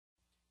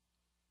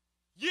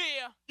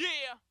DJ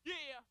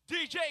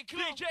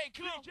Clue,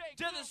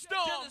 Desert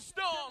Storm,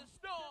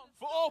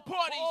 for all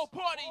parties,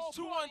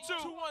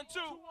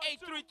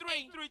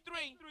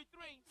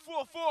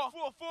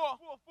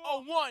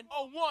 212-833-4401.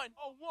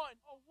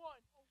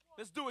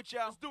 Let's do it,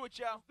 y'all.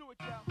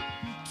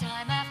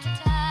 Time after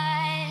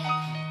time.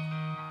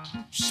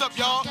 What's up,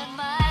 y'all?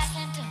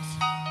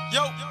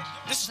 Yo,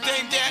 this is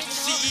Dame Dash, the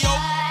CEO.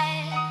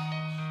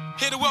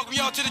 Here to welcome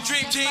y'all to the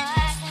Dream Team.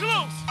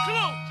 Clue.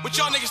 What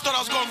y'all niggas thought I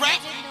was gonna rap?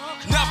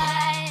 Never.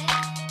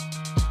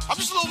 I'm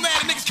just a little mad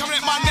at niggas coming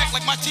at my neck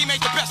like my team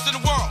ain't the best in the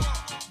world.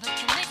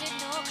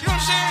 You know what I'm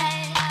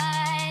saying?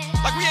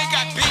 Like we ain't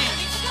got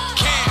beans,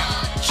 Cam,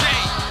 Jay,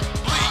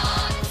 Bleak,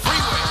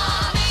 Freeway.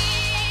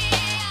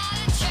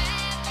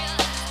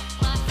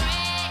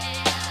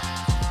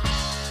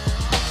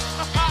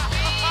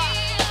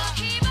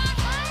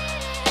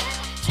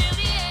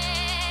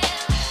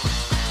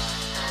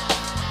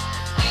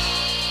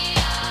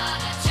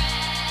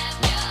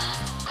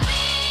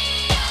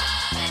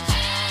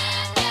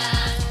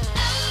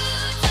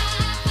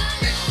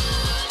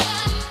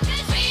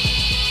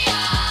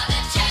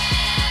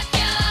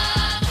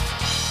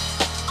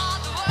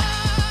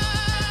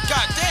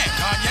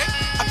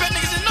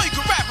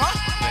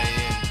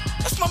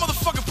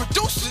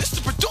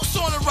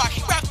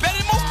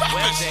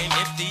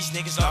 If these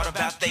niggas thought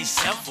about they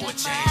self for a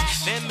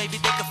change, then maybe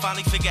they could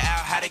finally figure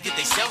out how to get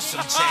they self some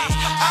change.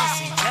 I done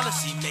seen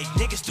jealousy make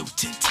niggas do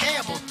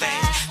terrible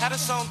things. How the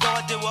song go,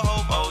 I do a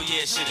hope, oh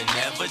yeah, should've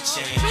never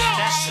changed.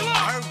 That's so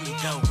early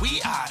though, we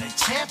are the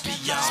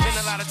champions. Spend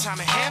a lot of time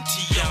in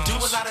Hampton, do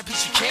a lot of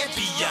beats you can't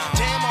be young.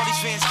 Damn, all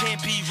these fans can't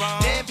be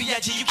wrong. Damn,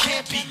 B.I.G. you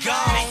can't be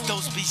gone. Make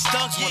those beats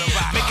thugs wanna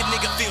rock. Make a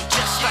nigga feel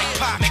just like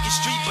pop. Make it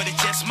street, but it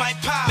just might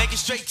pop. Make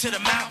it straight to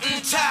the mountain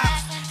top.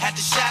 Had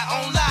to shot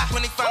on lock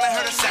when they finally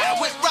heard us out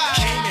with rock.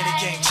 Came in the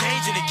game,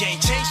 changing the game,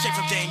 changed straight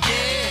from Dame,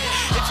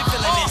 yeah. If you're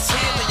feeling this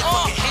here, then your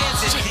fucking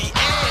hands in the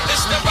air.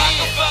 It's the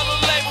Rockefeller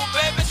label,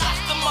 baby.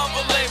 The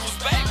mother labels,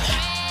 baby.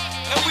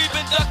 And we've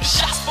been ducking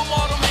shots from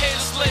all them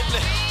haters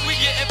lately. We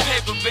getting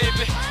paper,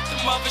 baby.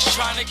 The mothers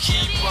trying to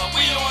keep up.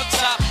 We on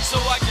top, so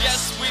I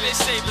guess we they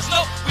saviors.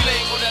 No, we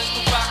labeled as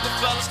the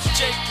Rockefellers.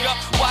 Jacob,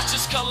 watch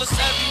us colors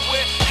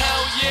everywhere.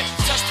 Hell yeah,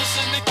 touch us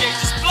in the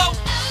gauge, just blow.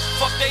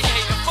 Fuck they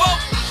hating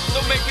folk.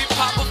 Don't make me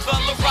pop a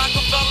fella,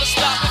 Rockefeller,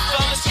 stop it,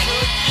 fellas.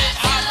 Could get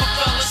hot for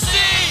fellas.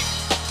 See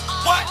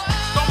What?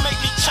 Don't make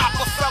me chop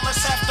a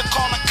fellas. Have to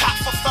call a cop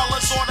for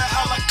fellas or the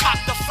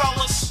helicopter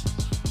fellas.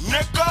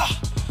 Nigga,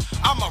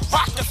 I'm a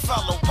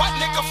Rockefeller. What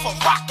nigga for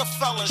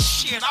Rockefeller?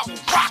 Shit, I will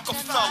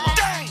Rockefeller.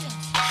 Dang!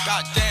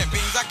 Goddamn,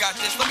 Beans, I got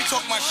this. Let me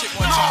talk my shit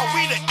one time. No,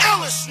 we the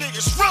illest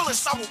niggas,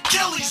 realest. I will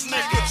kill these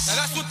niggas. Now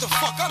that's what the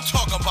fuck I'm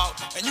talking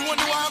about. And you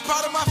wonder why I'm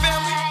proud of my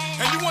family?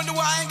 And you wonder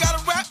why I ain't got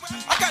a rap?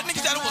 I got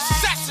niggas that'll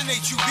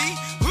assassinate you, B.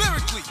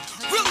 Lyrically,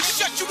 really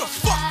shut you the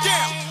fuck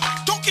down.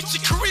 Don't get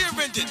your career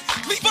ended.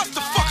 Leave us the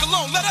fuck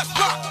alone. Let us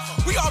rock.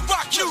 We are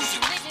rock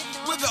music.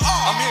 With the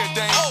R. I'm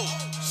here, Dame.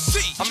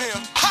 O-C. I'm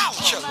here. Holla.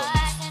 Killer.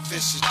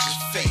 This is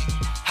just fate.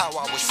 How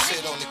I would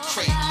sit on the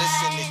crate,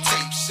 listen to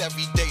tapes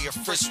every day. If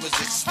Frisk was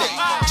at stake,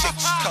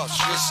 chicks,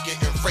 cuffs, risk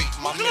getting raped.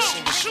 My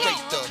mission was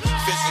straight to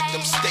visit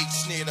them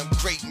states near them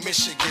great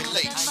Michigan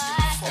lakes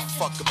and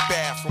fuck a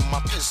bathroom. My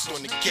pistol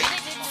in the gate,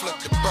 flip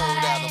the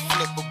bird out and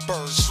flip a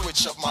bird,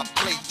 switch up my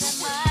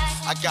plates.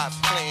 I got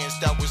plans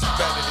that was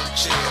better than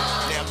jail.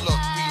 Now look,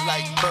 we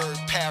like Bird,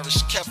 Parrish,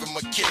 Kevin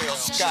McHale,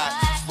 Scott,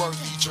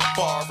 Worthy,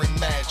 Jabbar, and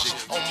Magic.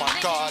 Oh my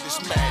God, it's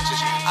magic.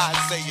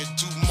 Isaiah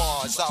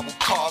Dumas, I will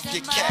carve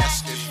your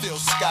casket. Phil,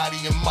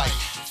 Scotty, and Mike,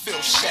 Phil,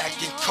 Shaq,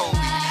 and Kobe.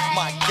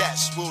 My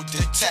gas will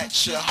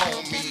detach your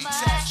homie.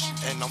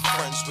 And I'm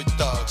friends with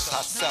thugs.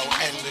 I sell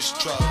endless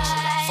drugs.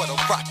 For the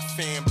rock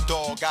fam,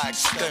 dog, I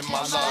extend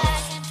my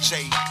love.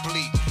 Jay,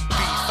 Bleak,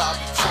 Beef, I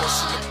be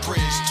crossing the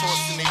bridge,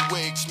 tossing they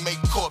wigs,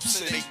 make corpse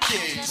of they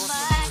kids.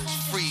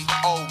 Free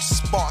O,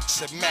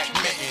 Sparks, and Mac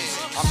Mitten.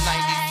 I'm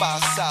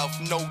 95 South,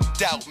 no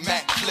doubt,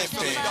 Mac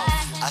Clifford.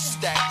 I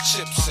stack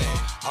chips in,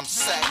 I'm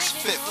Saks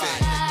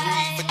Fiffin.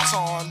 Louis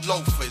Vuitton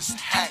loafers,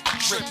 hat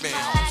dripping.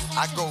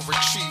 I go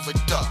retrieve a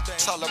duck,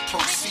 tell her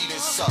proceed and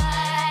suck.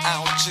 I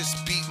don't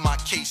just beat my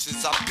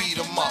cases, I beat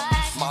them up.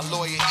 My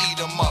lawyer eat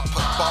them up,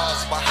 put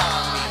bars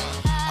behind me.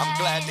 I'm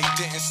glad they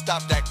didn't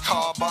stop that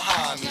car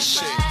behind me.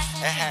 Shit,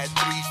 it had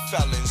 3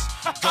 felons,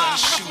 gun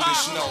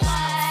shooters, no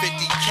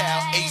 50 cal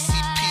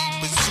ACP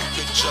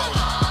bazooka Joe.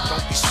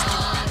 Don't be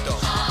stupid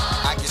though,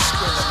 I get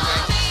skrilla,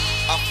 man.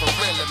 I'm for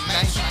real,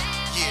 man.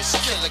 Yeah, it's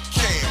Killer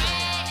Cam.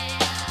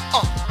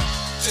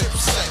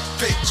 Dipset,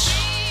 bitch.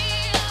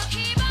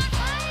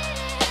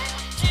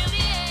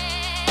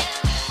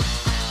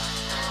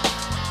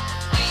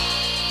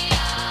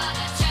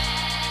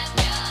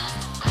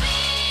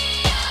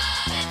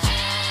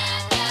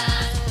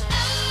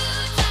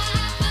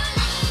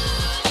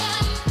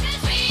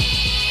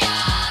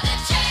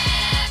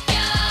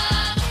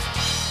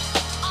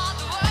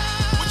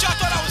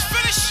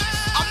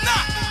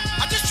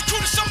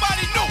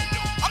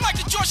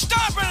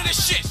 Steinbrenner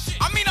this shit.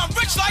 I mean, I'm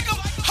rich like him.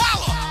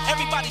 Holla!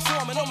 Everybody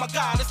swarming on my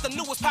God, it's the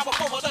newest power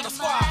forward of the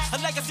squad. A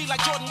legacy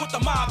like Jordan with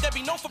the mob. They be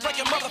known for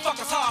breaking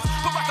motherfuckers' hearts.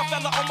 But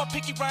Rockefeller on my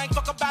pinky ring.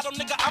 Fuck a battle,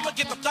 nigga, I'ma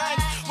get the things.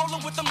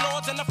 Rolling with them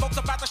lords and the folks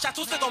about the shots.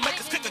 Who still gon' make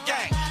us kick a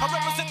gang? I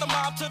represent the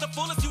mob to the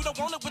fullest. You don't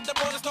want it with the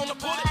brothers gonna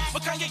pull it.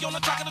 But Kanye on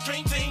the track of the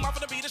dream team. I'm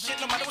finna be the shit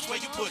no matter which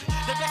way you put it.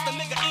 They bless the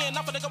nigga in.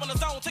 I'm finna go in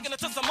the zone. Taking it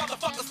to some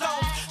motherfucker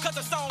stones. Cut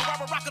the song,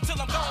 rock until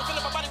I'm gone. Fill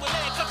up my body with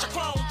lead, cut your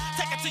chrome.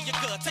 Take it to your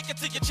gut, take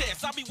it to your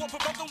chest. I'll be one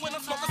provoking when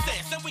I'm smoking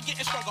sense. And we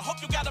getting stronger. Hope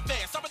you got a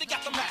van. Somebody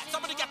got the max,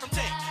 somebody got them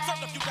 10.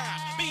 Served a few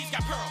rounds. Bees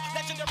got pearl.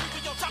 Legendary, we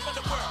on top of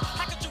the world.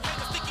 How could you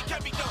niggas think it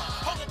can't be done?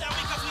 Hold it down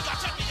because we got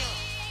champions.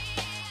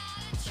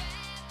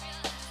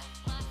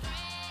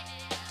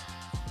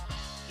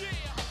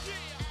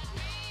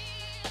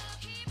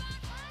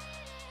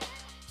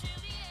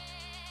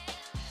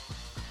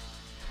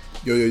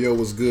 Yo,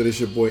 what's good? It's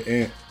your boy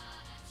Ant.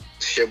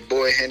 It's your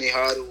boy Henny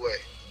Hardaway.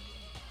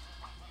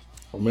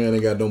 Oh man,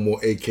 ain't got no more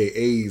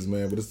AKAs,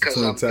 man. But it's the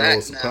Twin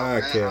Towers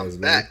podcast,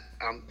 man.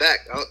 I'm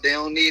back. They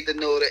don't need to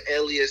know the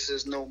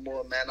aliases no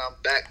more, man. I'm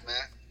back,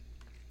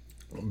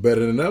 man.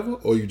 Better than ever,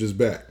 or you just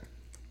back?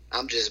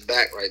 I'm just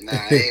back right now.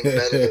 I ain't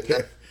better than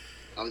ever.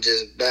 I'm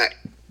just back.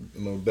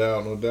 No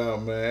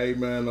doubt, man. Hey,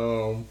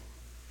 man.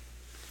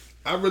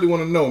 I really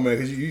want to know, man,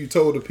 because you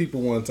told the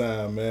people one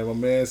time, man. My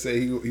man said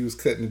he was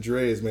cutting the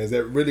dreads, man. Is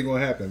that really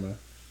gonna happen, man?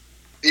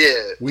 Yeah,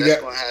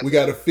 that's gonna happen. We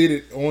got to fit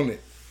it on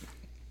it.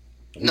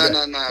 No. A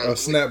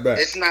snapback.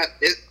 It's not.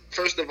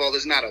 First of all,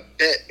 it's not a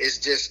bet.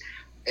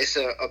 It's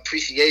a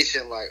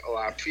appreciation. Like, oh,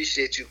 I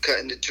appreciate you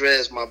cutting the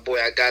dreads, my boy.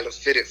 I gotta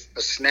fit it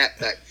a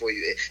snapback for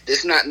you.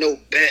 There's not no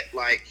bet.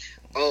 Like,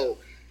 oh,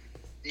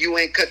 you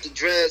ain't cut the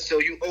dreads, so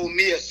you owe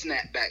me a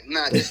snapback.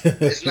 Nah,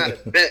 it's not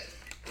a bet.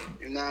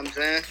 You know what I'm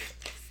saying?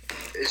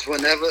 It's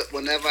whenever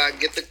I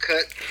get the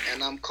cut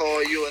and I'm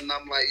call you and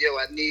I'm like, yo,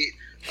 I need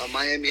a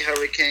Miami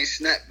Hurricane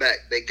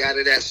snapback. They got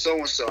it at so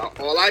and so.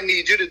 All I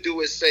need you to do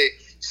is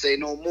say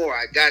no more.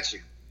 I got you.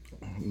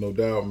 No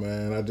doubt,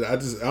 man.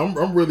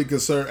 I'm really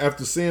concerned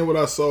after seeing what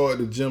I saw at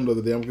the gym the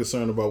other day. I'm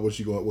concerned about what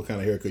kind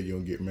of haircut you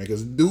gonna get, man.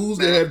 Because dudes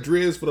that have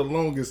dreads for the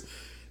longest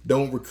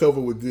don't recover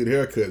with good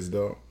haircuts,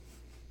 dog.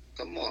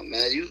 Come on,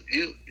 man.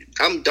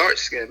 I'm dark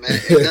skinned, man.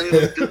 And none of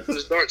the dudes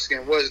was dark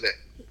skinned, was that?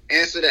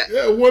 Answer that.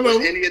 Yeah, one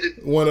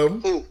of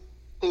them.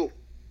 Who?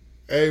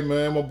 Hey,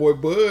 man, my boy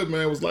Bud,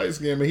 man, was light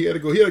skinned, man. He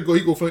went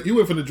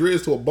from the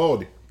dreads to a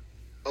baldy.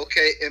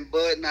 Okay, and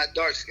Bud not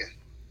dark skinned.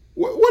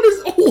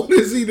 What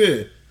is he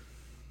then?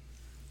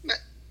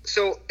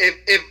 So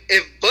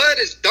if Bud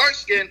is dark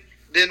skinned,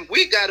 then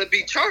we gotta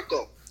be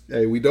charcoal.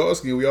 Hey, we dark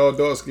skinned. We all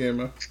dark skinned,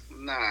 man.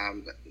 Nah.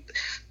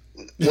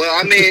 Well,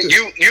 I mean,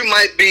 you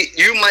might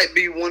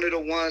be one of the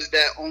ones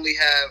that only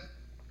have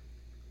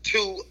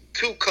two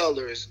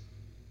colors.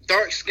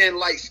 Dark skin,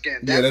 light skin.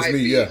 Yeah, that's me.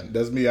 Yeah,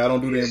 that's me. I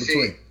don't do the in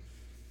between.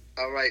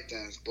 All right,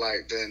 then.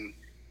 Like then.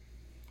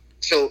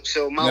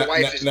 So my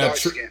wife is dark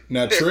skin.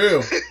 Now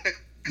Trill.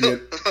 Yeah.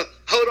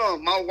 Hold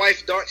on, my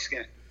wife dark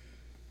skin.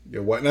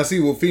 Yeah, what? Now see,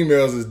 what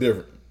females is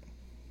different.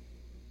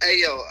 Hey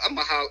yo, I'm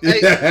a house.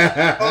 Hey,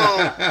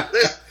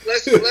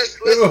 let's get.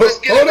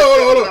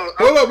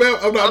 Hold on, man.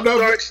 I'm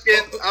dark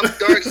skin. I'm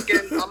dark skin.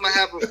 I'm gonna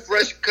have a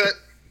fresh cut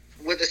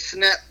with a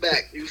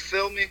snapback. You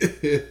feel me?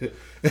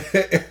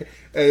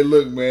 Hey,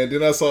 look, man.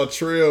 Then I saw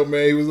Trail,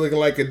 man. He was looking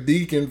like a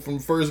deacon from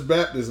First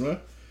Baptist, man.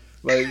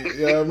 Like,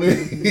 you know what I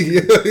mean?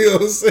 You know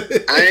what I'm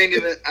saying? I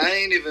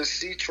ain't even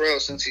see Trail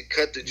since he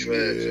cut the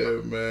dreads. Yeah,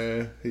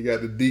 man. He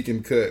got the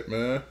deacon cut,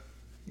 man.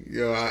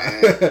 You know,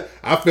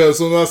 I felt as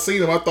soon as I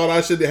seen him, I thought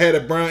I should have had a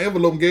brown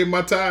envelope and gave him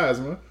my ties,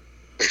 man.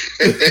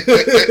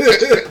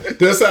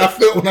 That's how I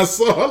felt when I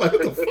saw him. Like,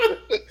 what the fuck?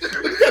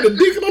 You got a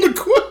deacon on the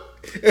court?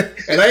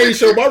 And I ain't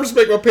show my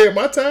respect by paying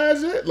my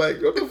tithes yet.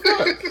 Like, what the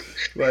fuck?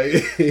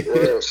 Like,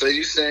 well, so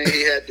you saying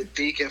he had the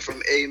deacon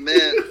from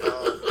Amen?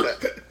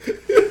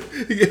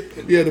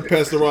 He had the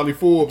Pastor Ronnie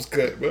Forbes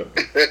cut, man.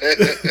 He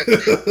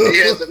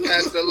had the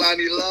Pastor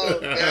Lonnie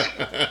Love.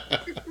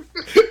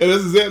 And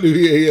that's exactly who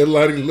he had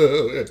Lonnie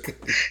Love.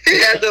 He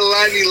had the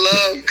Lonnie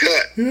Love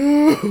cut.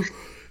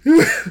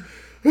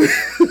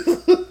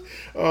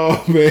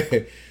 Oh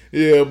man,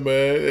 yeah,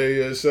 man.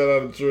 Hey, shout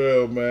out to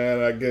Trail,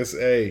 man. I guess,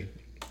 hey.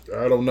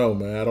 I don't know,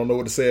 man. I don't know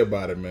what to say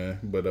about it, man.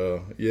 But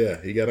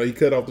yeah, he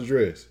cut off the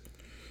dress.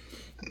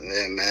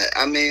 Yeah, man.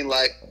 I mean,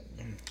 like,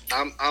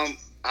 I'm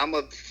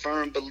a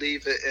firm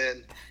believer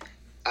in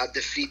I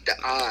defeat the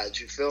odds.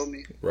 You feel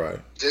me?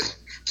 Right. Just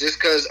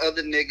because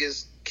other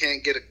niggas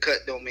can't get a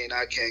cut don't mean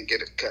I can't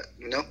get a cut.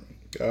 You know?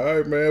 All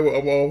right, man. Well,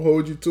 I'm gonna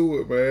hold you to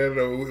it,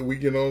 man. We,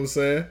 you know what I'm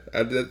saying?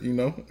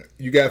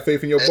 You got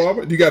faith in your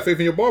barber. You got faith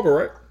in your barber,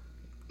 right?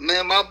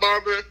 Man, my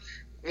barber.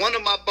 One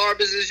of my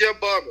barbers is your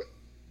barber.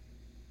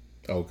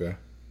 Okay.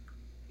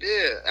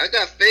 Yeah, I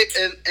got faith,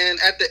 and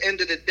at the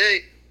end of the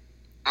day,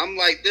 I'm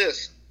like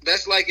this.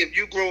 That's like if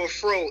you grow a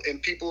fro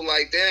and people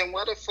like, damn,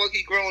 why the fuck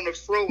he growing a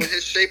fro and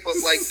his shape up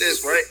like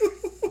this, right?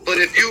 But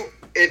if you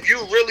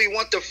really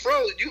want the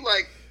fro, you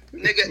like,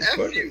 nigga,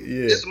 F you.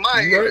 Yeah. This is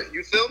my hair. Right.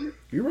 You feel me?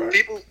 You right.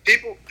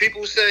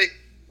 People say,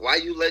 why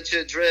you let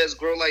your dreads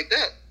grow like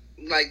that?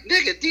 Like,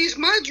 nigga, these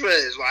my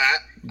dreads. Why?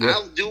 Yeah.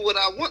 I'll do what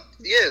I want.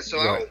 Yeah, so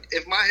Right.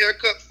 if my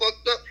haircut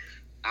fucked up,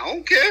 I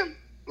don't care.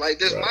 Like,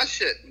 this Right. my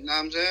shit. You know what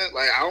I'm saying?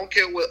 Like, I don't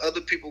care what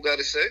other people got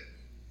to say.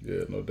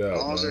 Yeah, no As doubt,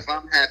 long as man. if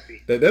I'm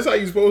happy. That's how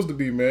you supposed to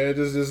be, man.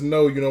 Just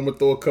know, I'm gonna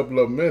throw a couple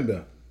of them in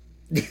there.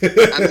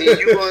 I mean,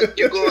 you going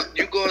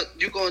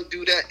to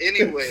do that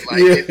anyway. Like,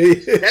 Yeah.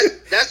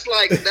 that's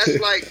like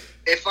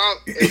if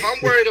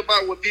I'm worried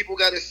about what people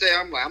got to say,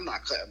 I'm like, I'm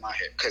not cutting my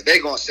hair because they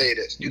gonna say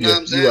this. You know Yeah, what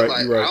I'm saying? you're right,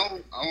 Like, you're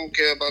right. I don't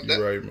care about that.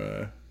 You're right,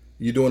 man.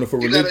 You doing it for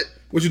You religion? gotta-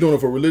 What you doing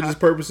it for religious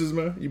purposes,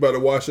 man? You about to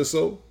wash your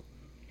soul?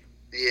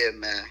 Yeah,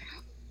 man.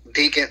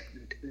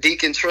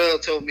 Deacon Trail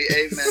told me,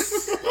 hey, man,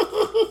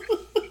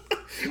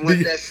 you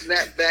want that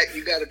snapback,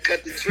 you got to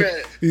cut the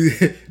dread.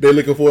 They're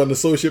looking for an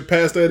associate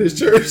pastor at his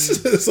church,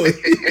 so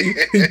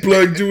he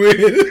plugged you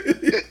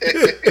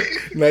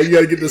in. Now you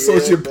got to get the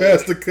associate man.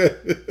 pastor cut.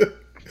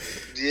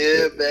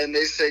 Yeah, man.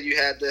 They said you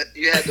had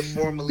to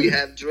formally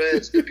have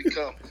dreads to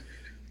become.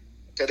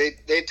 Cause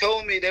they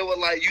told me, they were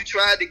like, you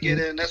tried to get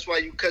in, that's why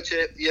you cut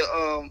your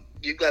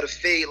you got to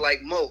fade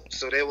like Mo.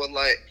 So they were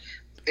like,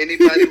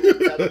 anybody who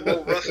got a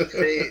Mo Ruffin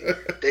fade,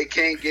 they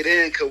can't get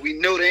in because we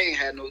know they ain't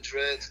had no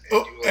dreads.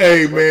 Oh,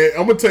 hey man,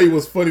 I'm gonna tell you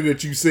what's funny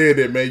that you said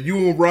that, man. You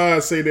and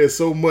Rod say that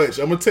so much.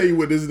 I'm gonna tell you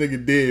what this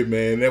nigga did,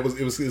 man.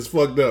 It's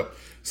fucked up.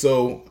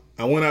 So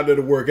I went out there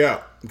to work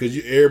out because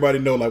everybody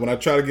know, like, when I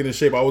try to get in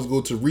shape, I always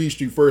go to Reed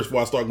Street first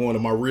before I start going to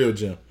my real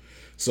gym.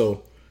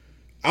 So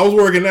I was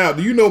working out.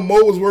 Do you know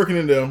Mo was working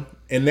in them?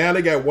 And now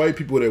they got white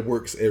people that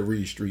works at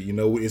Reed Street.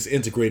 It's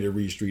integrated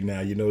Reed Street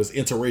now. It's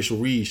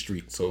interracial Reed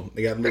Street. So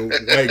they got little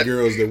white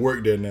girls that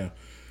work there now.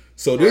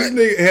 So this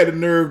nigga had the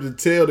nerve to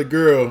tell the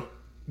girl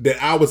that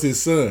I was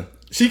his son.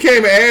 She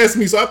came and asked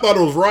me, so I thought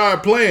it was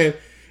Rod playing.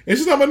 And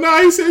she's like,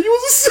 nah, he said you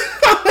was a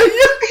son.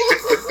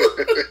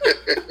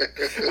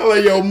 I'm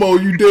like, yo, Mo,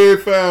 you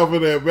dead foul for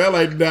that, man. I'm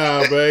like,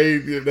 nah,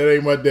 man, that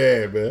ain't my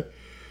dad, man.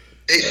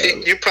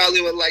 You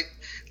probably were like,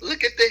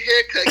 look at the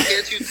haircut,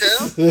 can't you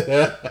tell?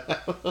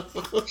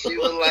 She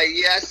was like,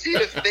 yeah, I see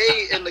the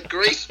fade in the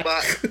gray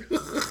spot.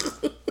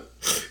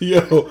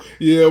 Yo,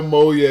 yeah,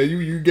 Mo, yeah,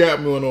 you got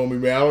one on me,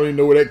 man. I don't even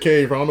know where that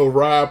came from. I don't know if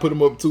Rod put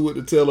him up to it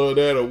to tell her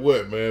that or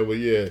what, man. But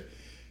yeah,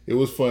 it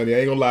was funny. I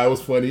ain't gonna lie, it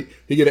was funny.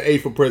 He get an A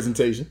for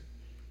presentation.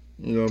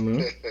 You know what I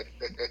mean?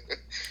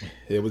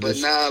 It was But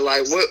nah,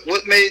 like,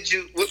 what made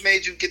you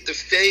get the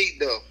fade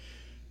though?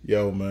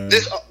 Yo, man.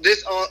 This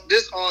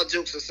all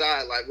jokes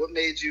aside, like, what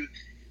made you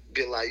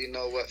be like, you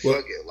know what,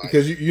 fuck it, like,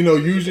 because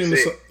usually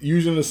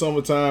in the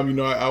summertime,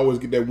 I always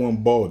get that one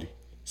baldy.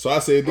 So I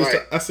said this.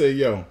 Right. I said,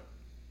 yo,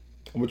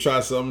 I'm gonna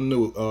try something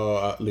new,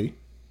 Ali.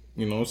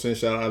 You know what I'm saying?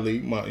 Shout out Ali,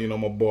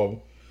 my barber.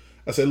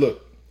 I said,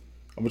 look,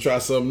 I'm gonna try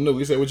something new.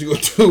 He said, what you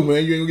gonna do,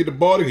 man? You ain't gonna get the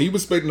baldy? He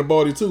was expecting the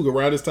baldy too. Cause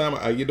around this time,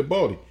 I get the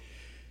baldy.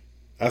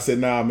 I said,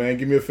 nah, man,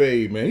 give me a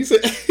fade, man. He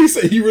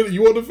said,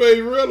 you want the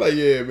fade real? Like,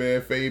 yeah,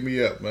 man, fade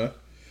me up, man.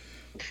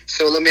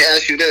 So let me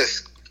ask you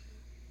this.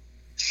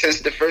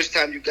 Since the first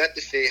time you got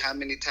the fade, how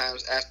many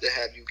times after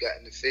have you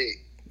gotten the fade?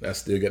 I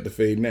still got the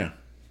fade now.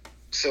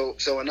 So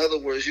in other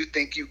words, you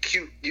think you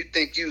cute. You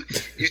think you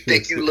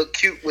look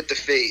cute with the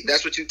fade.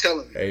 That's what you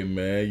telling me. Hey,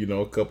 man,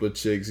 a couple of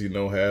chicks,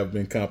 have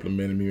been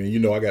complimenting me.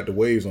 And, I got the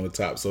waves on the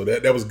top. So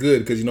that was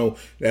good because,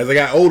 as I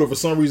got older, for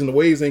some reason, the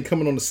waves ain't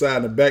coming on the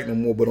side and the back no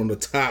more. But on the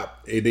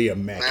top, they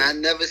immaculate. Man, I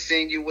never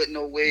seen you with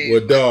no waves.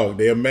 Well, dog,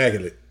 they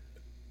immaculate.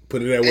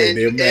 Put it that way,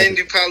 they immaculate. And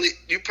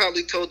you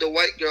probably told the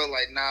white girl,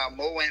 like, nah,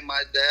 Mo ain't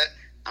my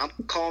dad.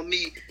 Call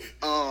me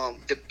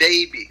the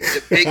baby,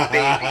 the big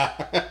baby.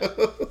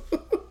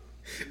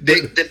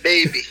 The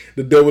baby.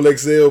 The double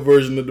XL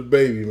version of the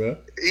baby, man.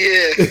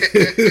 Yeah.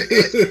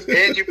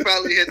 And you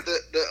probably hit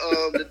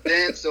the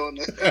dance on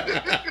the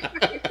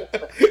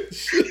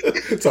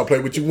So I play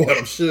what you want,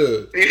 I'm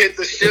sure. You hit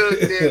the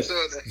Suge dance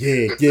on the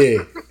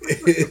Yeah.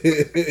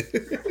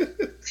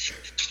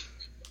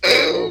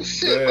 Oh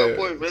shit, man. my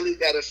boy really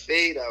got a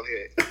fade out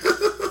here.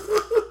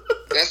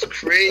 That's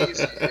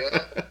crazy, yo.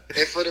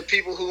 And for the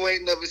people who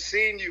ain't never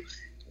seen you,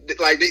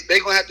 like they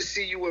gonna have to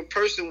see you in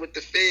person with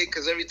the fade,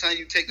 because every time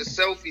you take a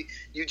selfie,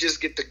 you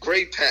just get the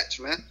gray patch,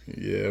 man.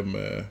 Yeah,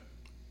 man.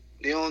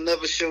 They don't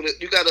never show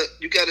that. You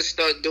gotta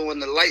start doing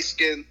the light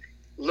skin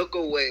look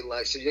away,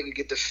 like, so you can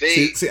get the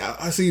fade.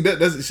 I see that.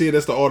 That's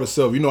the art of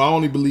self. I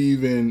only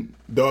believe in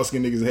dark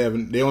skinned niggas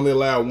having. They only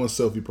allow one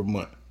selfie per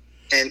month.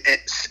 And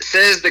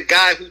says the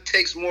guy who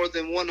takes more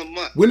than one a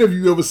month. When have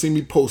you ever seen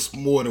me post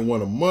more than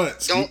one a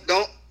month? Don't do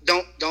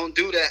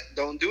that.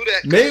 Don't do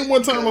that. Name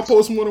one time I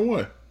post more than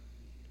one.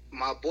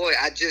 My boy,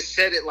 I just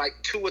said it like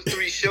 2 or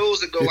 3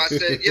 shows ago. I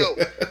said, yo,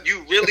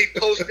 you really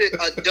posted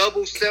a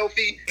double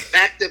selfie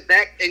back to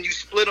back and you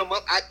split them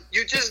up?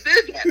 You just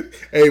did that.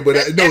 Hey, but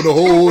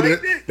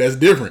Right, that's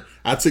different.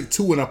 I took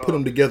 2 and I put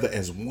them together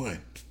as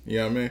one. You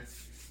know what I mean?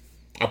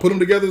 I put them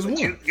together as one.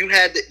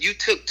 You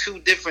took 2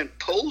 different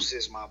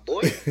poses, my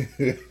boy.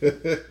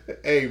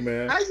 Hey,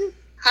 man.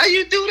 How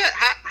you do that?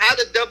 How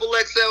the double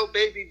XL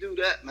baby do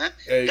that, man?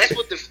 Hey. That's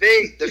what the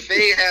fade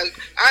has.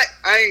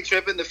 I ain't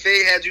tripping. The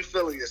fade had you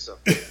feeling yourself.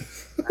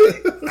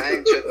 I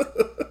ain't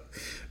tripping.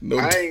 No,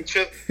 I ain't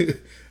tripping.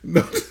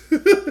 No,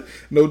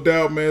 no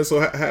doubt, man. So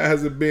how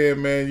has it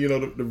been, man? You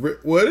know,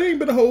 well, it ain't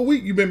been a whole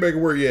week. You been back at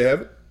work yet,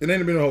 have it? It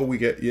ain't been a whole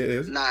week yet,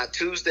 has it? Nah,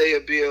 Tuesday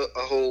will be a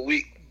whole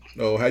week.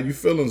 Oh, how you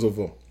feeling so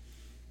far?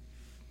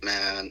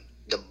 Man,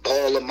 the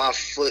ball of my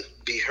foot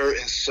be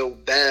hurting so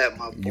bad,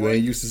 my boy. You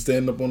ain't used to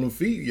standing up on them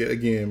feet yet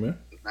again, man.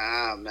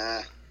 Nah,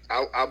 man.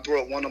 I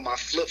brought one of my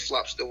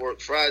flip-flops to work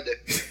Friday.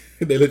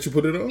 They let you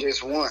put it on?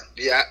 Just one.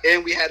 Yeah,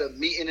 and we had a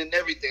meeting and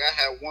everything. I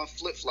had one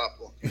flip-flop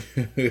on.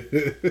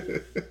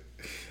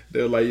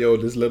 They're like, yo,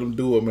 just let them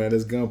do it, man.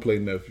 It's gunplay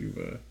nephew,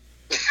 man.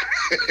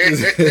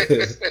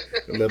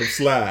 Let them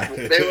slide.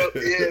 They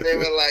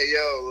were like,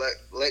 yo,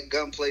 let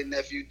gunplay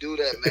nephew do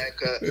that, man,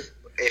 because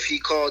if he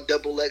called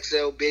double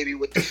XL baby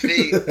with the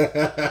fade,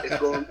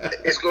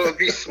 it's going to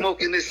be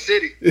smoke in this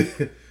city.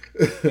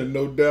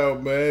 No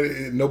doubt,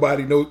 man.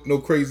 Nobody, no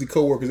crazy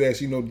coworkers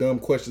ask you no dumb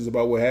questions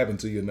about what happened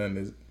to you or nothing,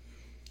 is it?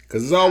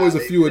 Because there's always a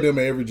few of them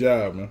at every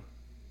job, man.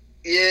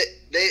 Yeah,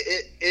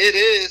 it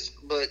is,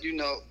 but you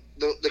know,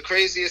 the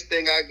craziest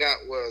thing I got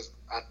was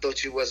I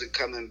thought you wasn't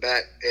coming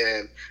back,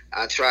 and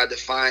I tried to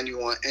find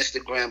you on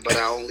Instagram, but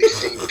I only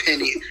seen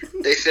Penny.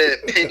 They said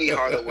Penny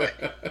Hardaway.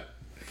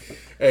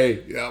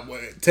 Hey,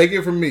 take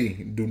it from me.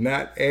 Do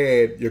not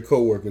add your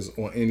coworkers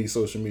on any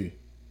social media.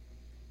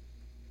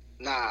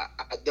 Nah,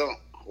 I don't.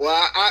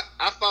 Well,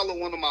 I follow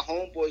one of my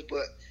homeboys,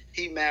 but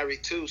he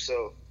married too,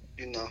 so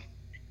you know.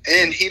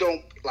 And he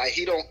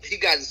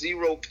got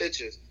 0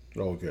 pictures.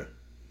 Okay.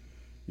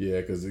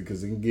 Yeah, because it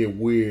can get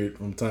weird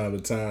from time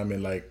to time,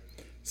 and like,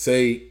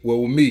 say,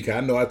 well, with me, 'cause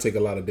I know I take a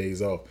lot of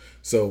days off.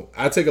 So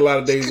I take a lot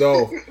of days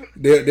off.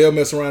 They'll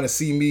mess around and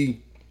see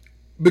me,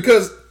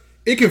 because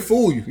it can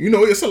fool you. You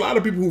know, it's a lot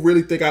of people who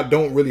really think I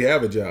don't really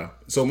have a job.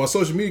 So my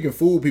social media can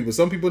fool people.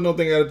 Some people don't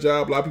think I have a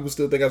job. A lot of people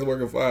still think I was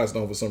working for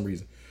Firestone for some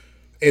reason.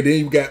 And then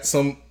you got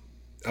some,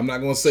 I'm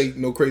not going to say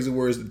no crazy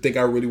words, that think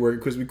I really work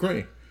at Krispy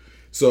Kreme.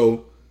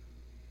 So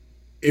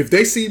if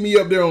they see me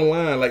up there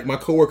online, like my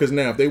coworkers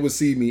now, if they would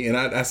see me and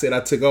I said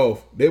I took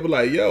off, they were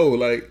like, yo,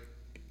 like,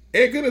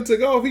 Ed Gooden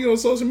took off. He on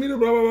social media,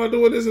 blah, blah, blah,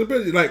 doing this in the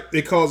picture. Like,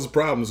 it causes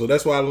problems. So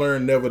that's why I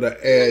learned never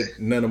to add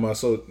none of my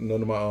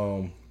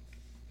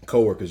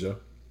coworkers, yo,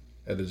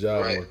 at the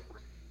job, right?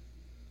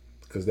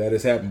 Because that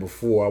has happened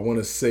before. I want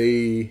to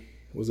say,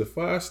 was it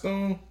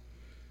Firestone?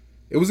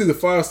 It was either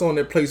Firestone,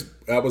 that place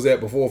I was at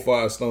before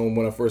Firestone,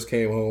 when I first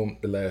came home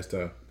the last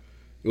time.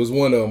 It was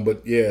one of them,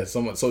 but yeah,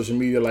 some social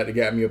media like they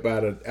got me up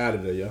out of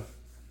there, yo,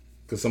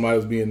 because somebody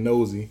was being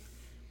nosy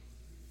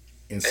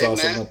and saw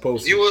something I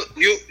posted.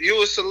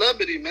 You a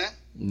celebrity, man.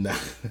 Nah.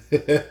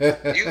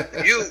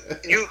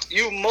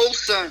 you Mo's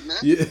son, man.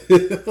 Yeah.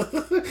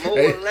 Mo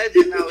a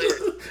legend out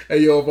here. Hey,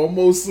 yo, if I'm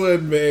Mo's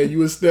son, man,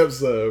 you a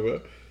stepson,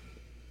 man.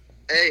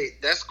 Hey,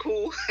 that's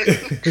cool.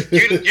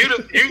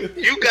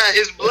 you got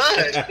his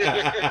blood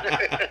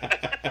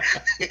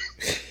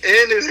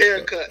and his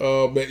haircut.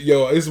 Oh man,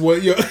 yo, it's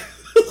what yo.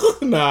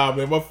 Nah,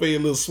 man, my face a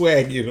little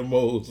swaggy the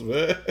most,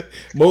 man.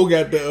 Mo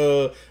got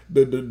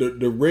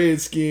the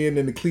red skin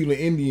and the Cleveland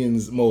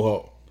Indians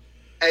mohawk.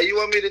 Hey, you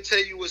want me to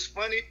tell you what's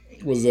funny?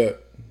 What's that?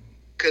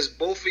 Because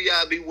both of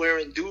y'all be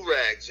wearing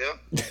do-rags, yo.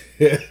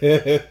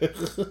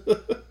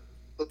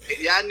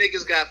 Y'all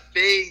niggas got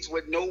fades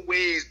with no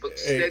waves, but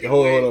steady. Hey,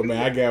 hold on, man.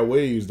 I got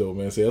waves though,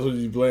 man. See, that's what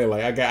you playing.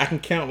 Like I can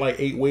count like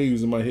 8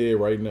 waves in my head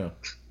right now.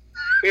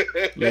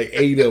 Like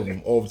 8 of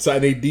them all the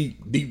time. They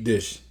deep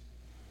dish.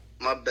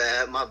 My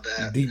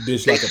bad. Deep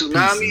dish they like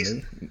tsunamis, a piece,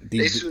 man. They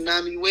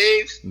tsunami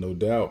waves. No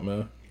doubt,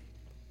 man.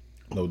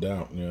 No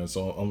doubt. Yeah.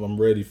 So I'm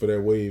ready for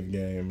that wave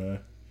game, man.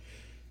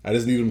 I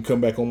just need them to come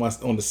back on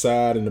the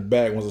side and the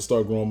back once I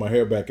start growing my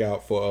hair back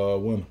out for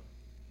winter.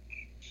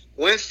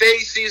 When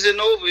fade season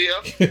over,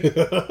 yo?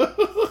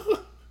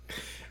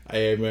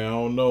 Hey, man, I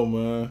don't know,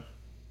 man.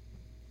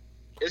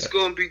 It's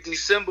gonna be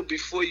December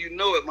before you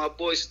know it. My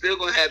boy's still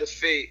gonna have the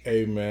fade.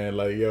 Hey, man,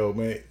 like, yo,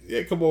 man.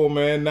 Yeah, come on,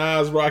 man.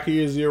 Nas rock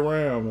his year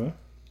round, man.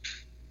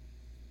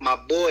 My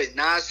boy,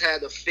 Nas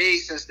had a fade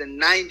since the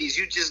 90s.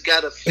 You just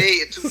got a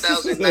fade in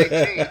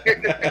 2019.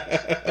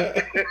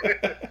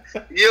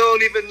 You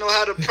don't even know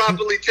how to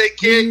properly take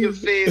care of your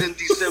fade in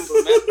December,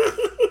 man.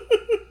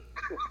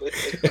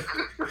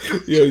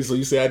 Yeah, so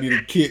you say I need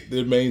a kit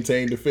to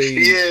maintain the fade.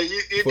 Yeah,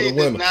 you need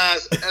the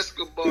Nas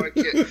Escobar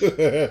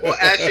kit. Or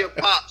ask your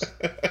pops.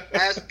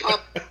 Ask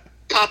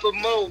Papa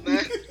Mo,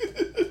 man.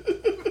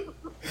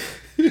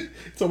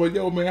 So like,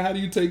 yo, man, how do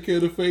you take care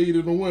of the fade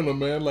in the winter,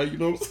 man? Like, you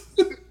know,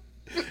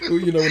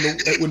 you know,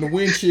 when the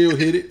wind chill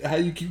hit it, how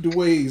you keep the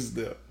waves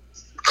there?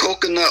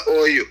 Coconut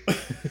oil.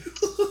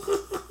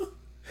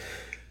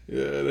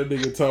 Yeah, that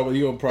nigga talking about,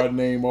 he gonna probably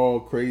name all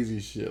crazy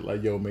shit.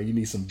 Like, yo, man, you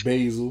need some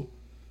basil.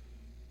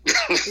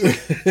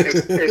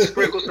 and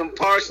sprinkle some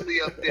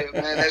parsley up there,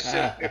 man. That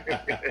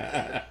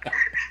shit.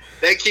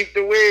 They keep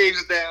the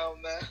waves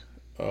down, man.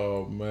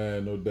 Oh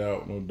man, no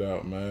doubt,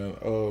 man.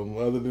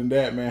 Other than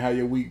that, man, how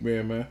your week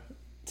been, man?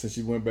 Since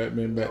you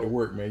been back to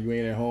work, man, you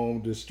ain't at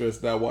home just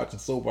stressed out watching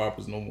soap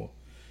operas no more.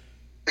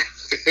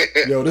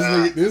 Yo,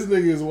 this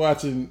nigga is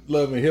watching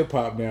Love and Hip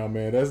Hop now,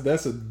 man.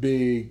 That's a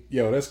big,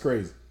 yo, that's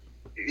crazy.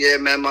 Yeah,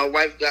 man, my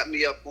wife got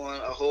me up on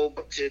a whole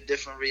bunch of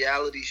different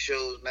reality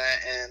shows, man,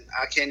 and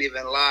I can't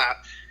even lie.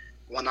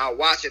 When I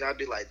watch it, I'd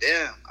be like,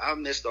 damn, I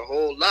missed a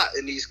whole lot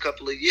in these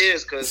couple of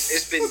years because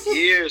it's been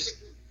years.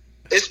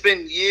 It's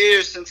been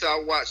years since I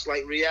watched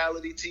like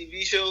reality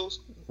TV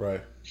shows.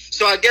 Right.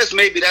 So I guess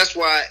maybe that's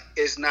why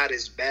it's not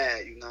as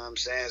bad, you know what I'm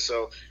saying?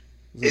 So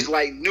it's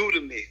like new to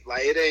me.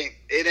 Like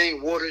it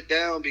ain't watered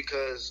down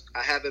because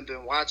I haven't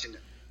been watching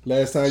it.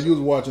 Last time you was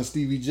watching,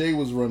 Stevie J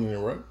was running it,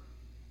 right?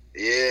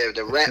 Yeah,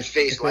 the rat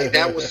face, like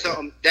that was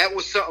something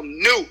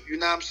new, you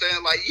know what I'm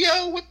saying? Like,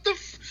 yo, what the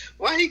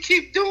why he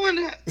keep doing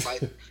that?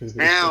 Like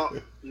now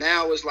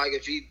it's like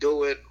if he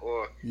do it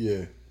or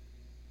yeah.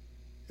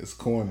 It's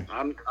corny.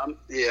 I'm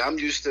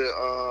used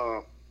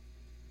to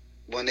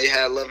when they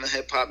had Love and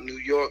Hip Hop New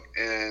York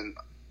and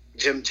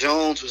Jim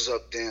Jones was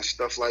up there and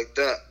stuff like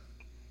that.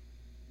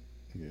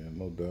 Yeah,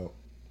 no doubt.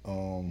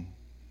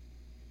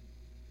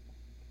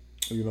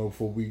 You know,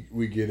 before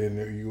we get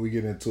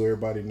into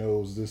everybody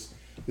knows this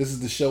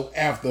is the show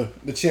after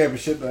the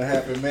championship that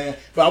happened, man.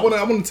 But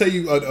I want to tell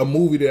you a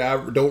movie that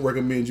I don't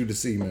recommend you to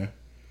see, man.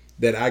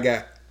 That I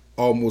got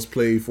almost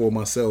played for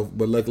myself,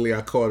 but luckily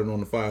I caught it on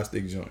the Fire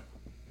Stick joint.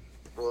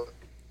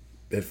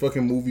 That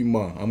fucking movie,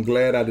 Ma. I'm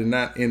glad I did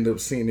not end up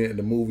seeing it in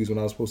the movies when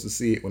I was supposed to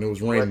see it when it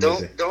was raining.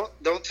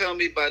 Don't tell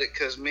me about it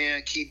because me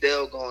and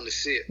Keydell going to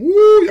see it.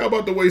 Woo, y'all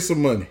about to waste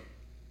some money.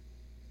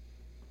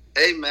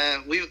 Hey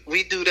man,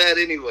 we do that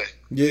anyway.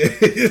 Yeah.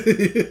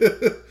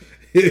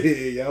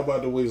 Y'all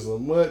about to waste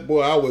some money.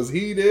 Boy, I was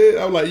heated.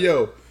 I was like,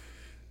 yo,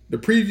 the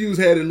previews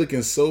had it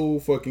looking so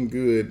fucking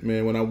good,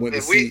 man, when I went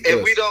to see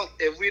If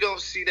we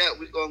don't see that,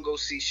 we're gonna go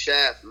see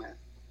Shaft, man.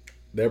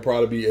 That'd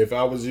probably be, if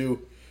I was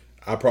you,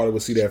 I probably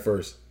would see that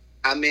first.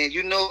 I mean,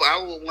 you know,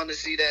 I would want to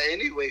see that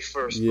anyway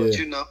first, yeah. But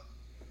you know.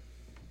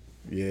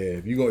 Yeah,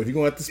 if you're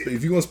gonna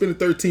spend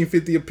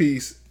 $13.50 a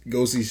piece,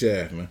 go see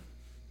Shaft, man.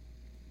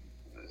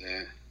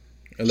 Yeah.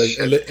 Unless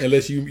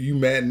you the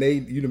matinee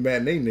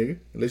nigga.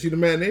 Unless you the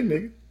matinee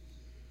nigga.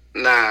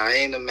 Nah, I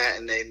ain't a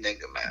matinee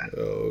nigga, man.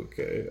 Oh,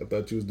 okay. I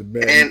thought you was the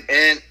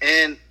matinee.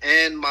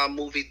 And my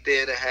movie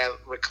theater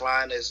have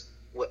recliners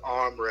with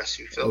armrests.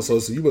 You feel me? So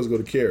you must go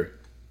to Cary.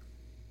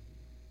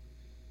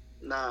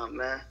 Nah,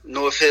 man.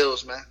 North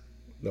Hills, man.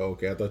 Oh,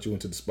 okay. I thought you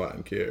went to the spot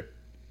in Cary.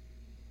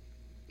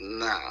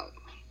 Nah.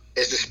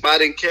 It's the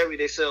spot in Cary.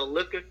 They sell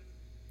liquor.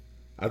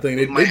 I think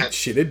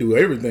they do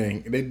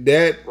everything.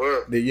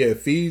 They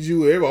feed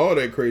you, all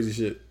that crazy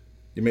shit.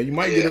 Yeah, man, you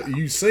might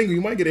you single,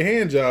 you might get a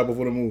hand job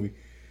before the movie.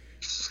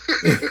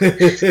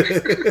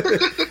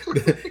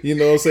 You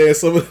know what I'm saying?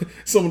 Some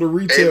of the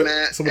retail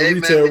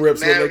reps.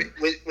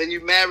 When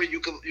you marry,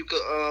 you could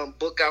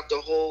book out the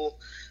whole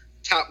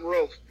top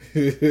row.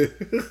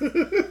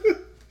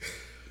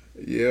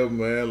 Yeah,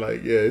 man.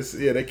 Like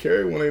that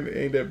Cary one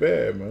ain't that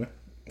bad, man.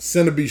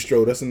 Center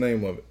Bistro, that's the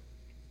name of it.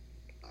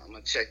 I'm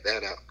gonna check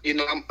that out. You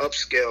know, I'm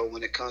upscale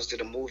when it comes to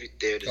the movie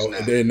theaters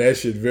now. Then that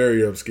shit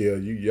very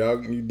upscale.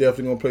 You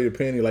definitely gonna pay the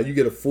penny. Like you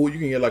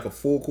can get like a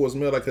full course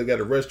meal. Like I got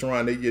a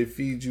restaurant, they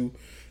feed you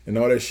and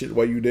all that shit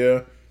while you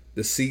there.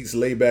 The seats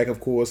lay back, of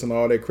course, and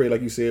all that crate,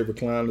 like you said,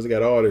 recliners. They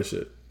got all that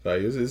shit.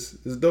 Like it's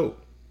dope.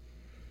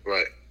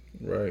 Right,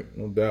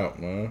 no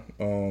doubt, man.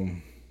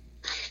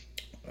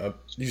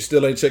 You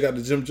still ain't check out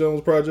the Jim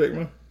Jones project,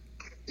 man?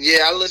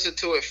 Yeah, I listened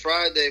to it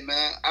Friday,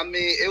 man. I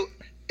mean,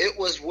 it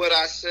was what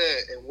I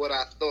said and what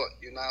I thought,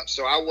 you know.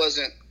 So I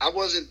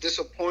wasn't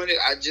disappointed.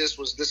 I just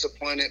was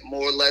disappointed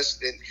more or less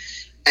than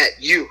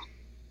at you.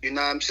 You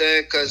know what I'm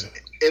saying? Because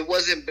it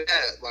wasn't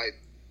bad. Like,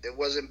 it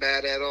wasn't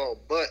bad at all.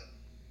 But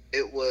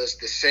it was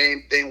the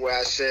same thing where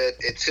I said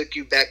it took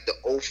you back to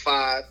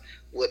 05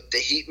 with the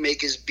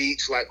Heatmakers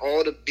beats. Like,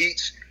 all the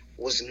beats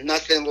was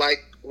nothing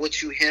like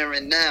what you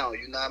hearing now.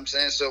 You know what I'm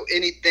saying? So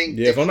anything.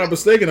 Yeah, if I'm not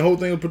mistaken, the whole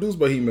thing was produced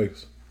by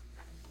Heatmakers.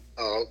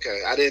 Oh,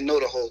 okay. I didn't know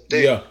the whole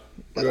thing. Yeah.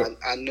 But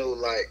I knew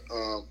like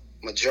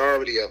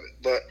majority of it.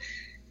 But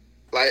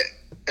like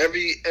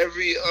every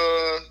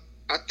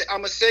I'm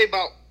gonna say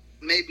about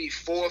maybe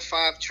 4 or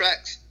 5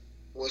 tracks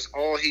was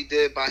all he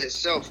did by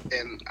himself,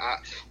 and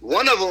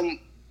one of them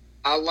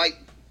I liked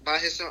by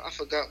himself. I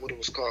forgot what it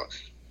was called.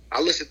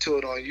 I listened to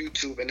it on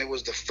YouTube, and it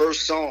was the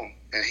first song,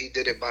 and he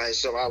did it by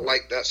himself. I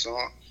liked that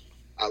song.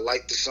 I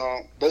liked the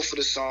song, both of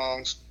the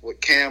songs with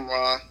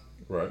Cameron.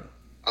 Right.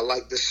 I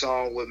like the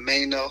song with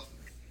Mano,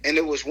 and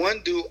it was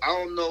one dude. I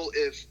don't know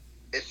if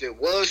it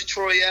was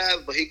Troy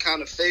Ave, but he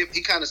kind of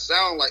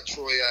sound like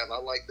Troy Ave. I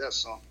like that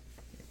song.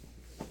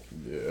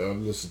 Yeah, I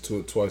listened to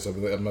it twice. I'm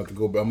gonna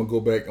go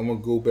back. I'm gonna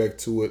go back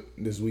to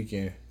it this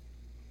weekend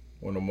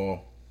on the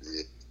mall,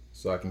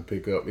 so I can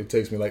pick up. It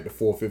takes me like the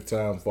 4th or 5th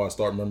time before I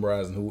start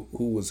memorizing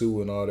who was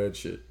who and all that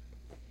shit.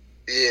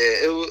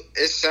 Yeah,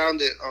 it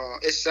sounded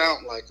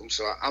like him,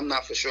 so I'm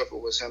not for sure if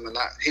it was him or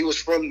not. He was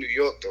from New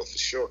York though, for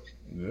sure.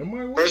 That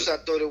might work. First I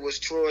thought it was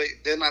Troy,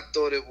 then I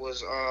thought it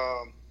was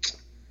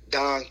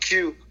Don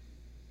Q.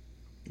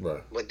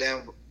 Right. But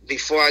then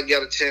before I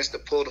got a chance to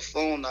pull the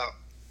phone out,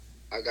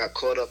 I got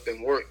caught up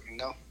in work, you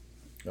know.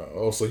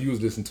 Oh, so you was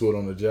listening to it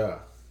on the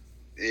job?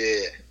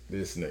 Yeah.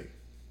 This nigga.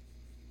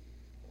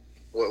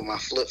 with my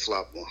flip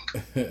flop on.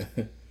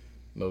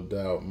 No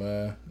doubt,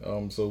 man.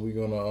 So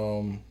we're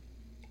gonna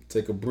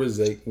take a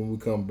break. When we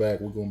come back,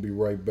 we're gonna be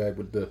right back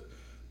with the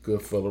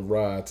good fella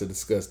Rod to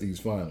discuss these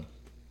finals.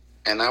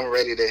 And I'm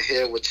ready to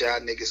hear what y'all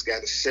niggas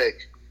got to say.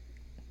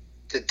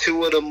 The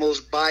two of the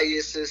most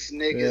biased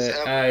niggas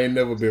ever. I ain't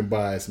never been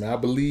biased, man. I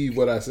believe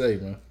what I say,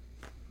 man.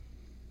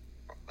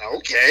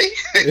 Okay.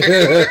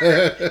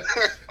 Okay.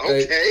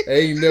 I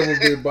ain't never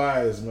been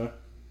biased, man.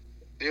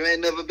 You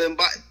ain't never been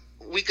biased.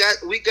 We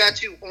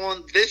got you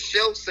on this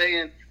show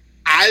saying,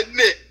 I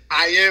admit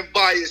I am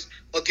biased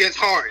against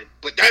Harden,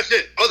 but that's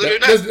it. Other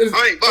than that,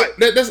 I ain't biased.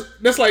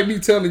 That's like me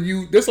telling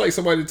you. That's like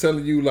somebody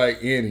telling you,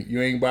 like, Annie,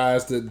 you ain't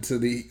biased to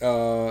the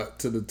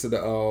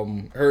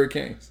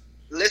Hurricanes.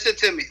 Listen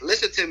to me.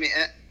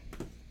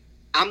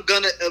 I'm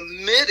gonna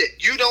admit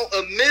it. You don't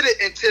admit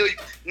it until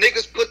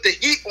niggas put the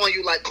heat on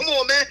you. Like, come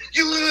on, man,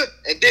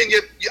 and then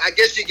you I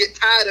guess you get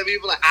tired of it.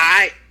 You be like,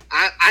 I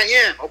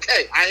am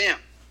okay, I am.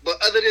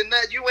 But other than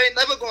that, you ain't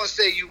never gonna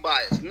say you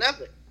biased.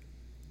 Never.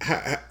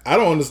 I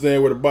don't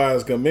understand where the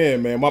bias come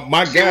in, man.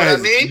 My guy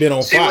has been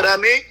on fire. See what I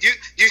mean?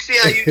 You see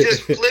how you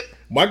just flip?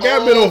 My guy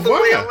been on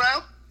fire. Way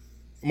around?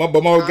 My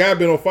guy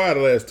been on fire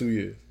the last 2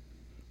 years.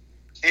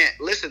 And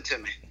listen to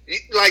me.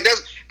 Like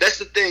that's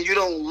the thing. You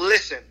don't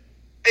listen.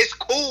 It's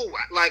cool.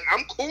 Like,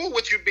 I'm cool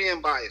with you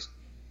being biased.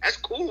 That's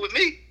cool with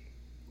me.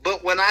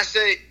 But when I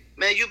say,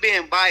 man, you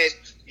being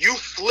biased, you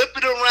flip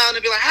it around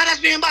and be like, how that's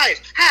being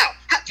biased? How?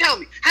 Tell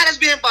me. How that's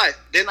being biased?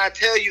 Then I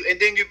tell you, and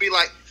then you be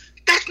like,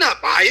 that's not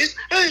biased.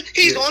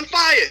 He's on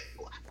fire.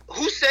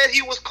 Who said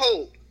he was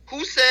cold?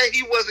 Who said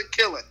he wasn't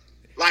killing?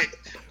 Like,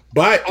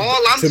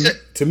 all I'm saying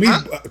to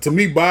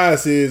me,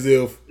 bias is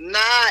if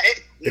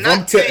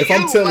I'm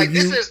telling like, you,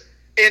 this is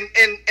in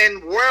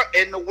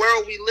the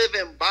world we live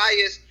in.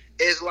 Bias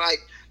is like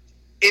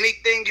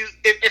anything you.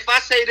 If I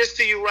say this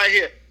to you right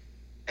here,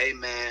 hey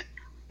man,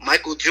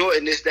 Michael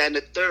Jordan, this, that, and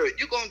the third,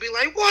 you're gonna be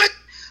like, what?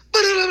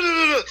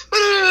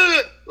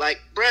 Like,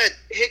 Brad,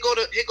 here go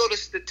the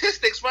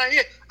statistics right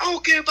here. I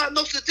don't care about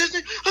no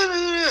statistics.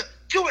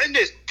 Jordan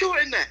this,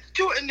 Jordan that,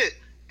 Jordan this.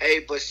 Hey,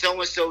 but so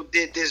and so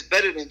did this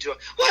better than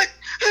Jordan. What?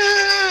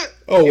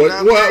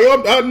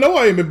 Well, I know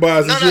I ain't been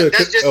biased. No,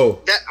 that's just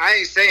that. I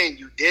ain't saying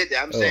you did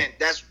that. I'm saying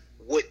that's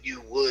what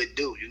you would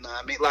do. You know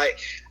what I mean? Like,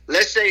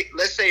 let's say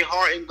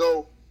Harden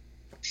go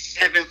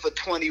 7 for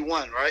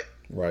 21, right?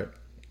 Right.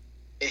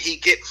 And he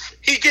get.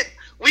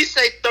 We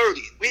say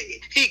 30.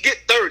 He get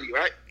 30,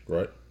 right?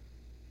 Right.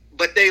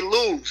 But they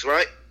lose,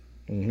 right?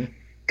 Mm-hmm.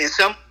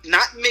 And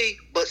not me,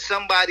 but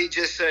somebody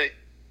just say,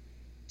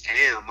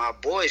 damn, my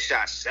boy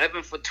shot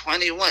 7 for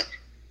 21.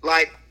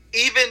 Like,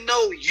 even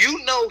though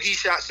you know he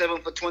shot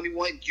 7 for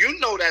 21, you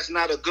know that's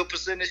not a good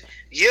percentage.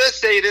 You'll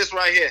say this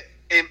right here.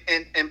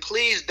 And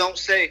please don't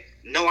say,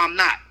 no, I'm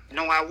not.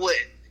 No, I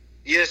wouldn't.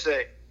 You'll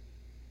say,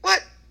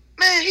 what?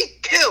 Man, he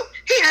killed.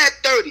 He had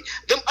 30.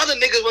 Them other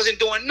niggas wasn't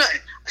doing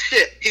nothing.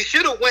 Shit, he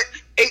should have went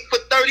 8 for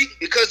 30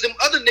 because them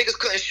other niggas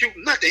couldn't shoot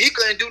nothing. He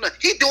couldn't do nothing.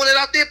 He doing it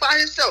out there by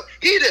himself.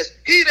 He this,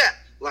 he that.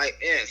 Like,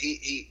 yeah,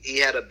 he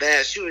had a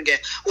bad shooting game.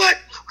 What?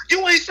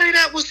 You ain't say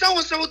that when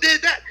so-and-so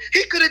did that.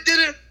 He could have did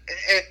it.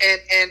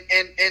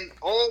 And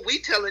all we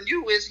telling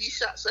you is he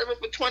shot 7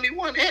 for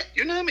 21.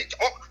 You know what I mean?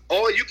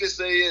 All you can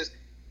say is,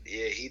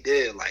 yeah, he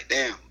did. Like,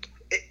 damn.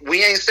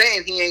 We ain't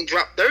saying he ain't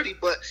dropped 30,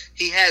 but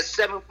he has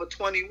 7 for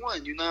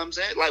 21. You know what I'm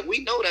saying? Like, we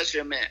know that's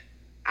your man.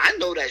 I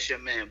know that's your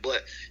man.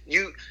 But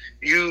you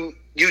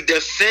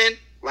defend,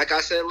 like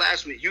I said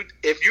last week,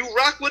 if you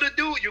rock with a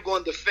dude, you're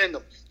going to defend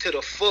him to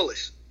the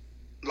fullest.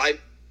 Like,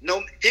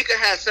 no, he could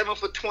have 7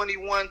 for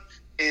 21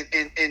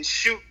 and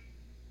shoot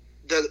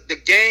the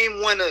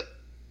game winner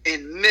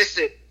and miss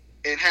it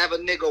and have a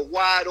nigga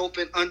wide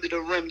open under the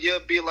rim. You'll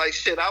be like,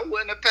 shit, I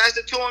wouldn't have passed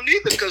it to him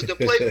either, because the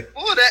play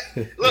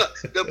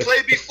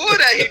before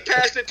that, he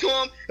passed it to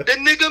him, the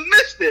nigga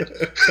missed it.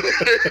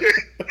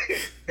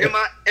 Am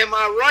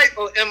I right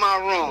or am I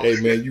wrong? Hey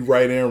man, you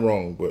right and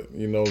wrong, but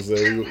you know what I'm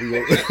saying?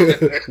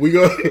 we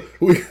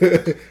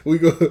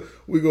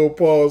go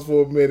pause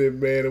for a minute,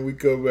 man, and we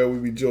come back, we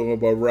be joking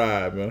about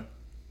Ride, man.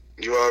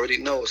 You already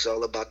know it's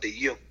all about the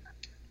you.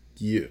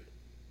 Yeah.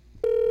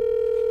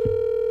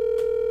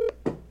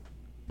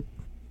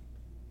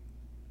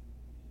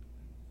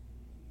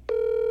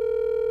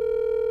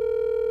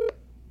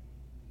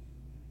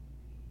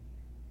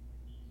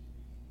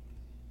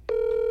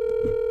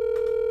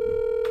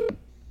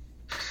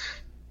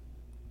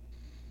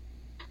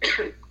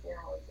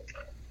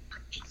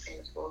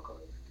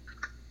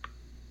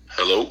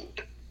 Hello?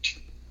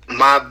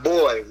 My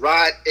boy,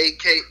 Rod,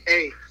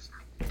 a.k.a.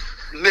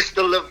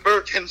 Mr.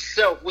 Levert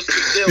himself. What's the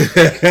deal?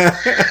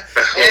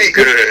 Hey,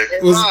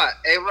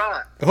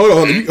 Rod.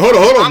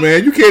 Hold on,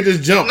 man. You can't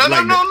just jump. No.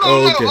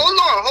 Okay.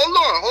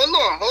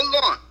 Hold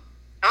on.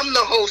 I'm the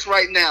host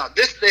right now.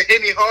 This the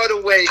Henny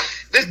Hardaway.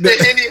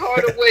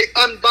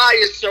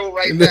 Unbiased show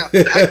right now.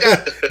 I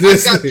got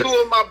 2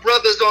 of my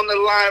brothers on the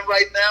line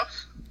right now.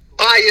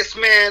 Bias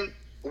Man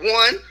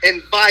 1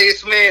 and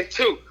Bias Man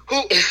 2.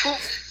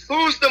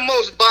 Who's the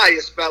most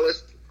biased,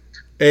 fellas?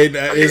 Hey,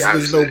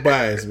 it's no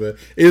bias, man.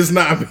 It's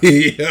not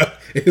me.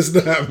 It's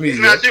not me. It's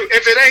not you.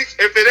 If it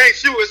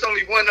ain't you, it's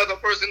only one other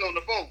person on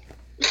the phone.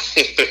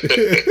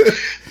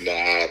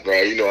 Nah,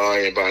 bro. You know I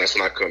ain't biased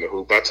when I come to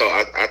hoop. I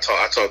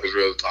talk as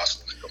real as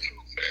possible when I come to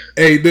hoop, man.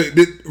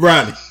 Hey,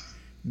 Ronnie.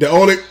 The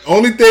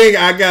only thing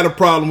I got a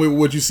problem with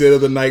what you said the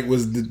other night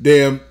was the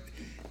damn,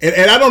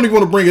 and I don't even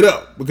want to bring it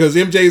up because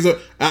MJ's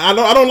I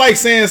don't like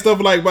saying stuff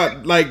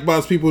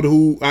about people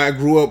who I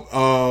grew up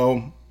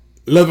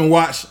love and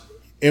watch.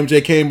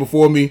 MJ came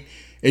before me,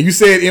 and you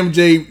said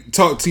MJ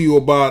talked to you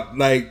about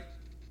like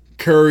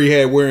Curry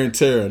had wear and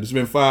tear. It's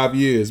been 5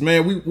 years,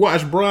 man. We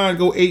watched Bron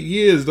go 8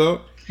 years, though.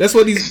 That's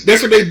what they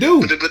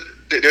do.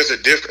 But there's a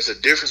difference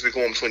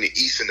between the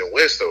East and the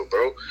West, though,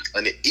 bro.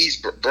 In the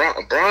East,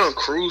 Bron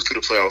cruised to the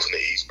playoffs in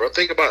the East, bro.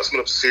 Think about some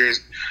of the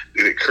series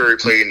that Curry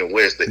played in the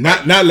West.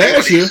 Not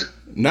last year.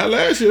 Not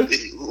last year.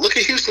 Look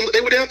at Houston.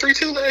 They were down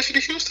 3-2 last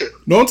year to Houston.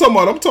 No, I'm talking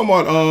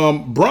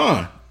about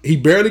Bron. He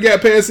barely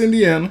got past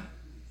Indiana.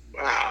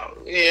 Wow.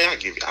 Yeah, I'll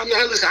give you.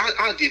 Listen,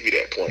 I'll give you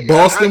that point.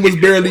 Boston we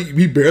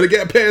barely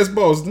got past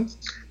Boston.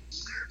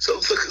 So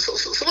let's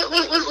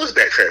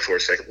backtrack for a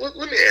second. Let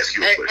me ask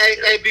you a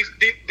question. Hey,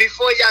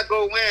 before y'all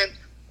go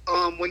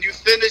in, when you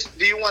finish,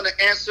 do you want to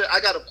answer? I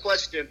got a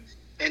question,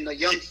 and the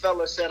young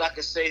fella said I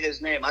could say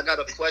his name. I got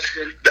a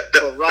question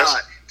for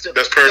Rod.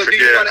 That's perfect.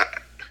 So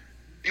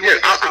you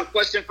want to answer the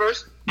question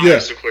first? Yeah,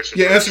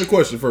 answer the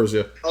question first.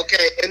 Yeah.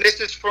 Okay, and this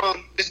is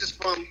from.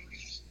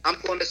 I'm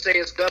going to say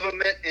his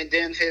government, and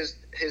then his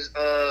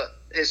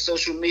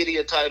social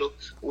media title,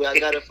 where I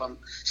got it from.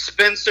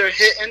 Spencer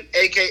Hitton,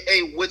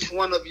 a.k.a. which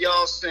one of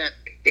y'all sent?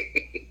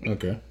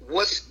 Okay.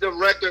 What's the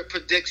record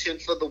prediction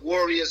for the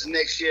Warriors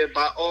next year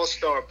by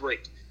All-Star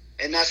break?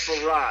 And that's for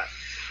Rod.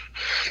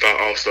 By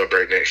All-Star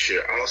break next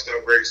year.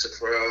 All-Star break, so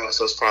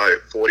it's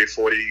probably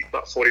 40,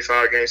 about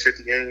 45 games,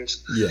 50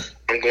 games. Yeah.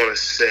 I'm going to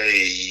say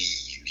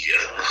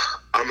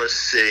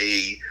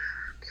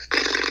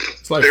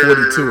it's like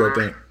 42, I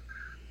think.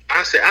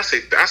 I say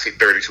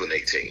 32 and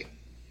 18.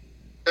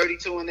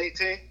 32 and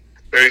 18?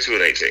 32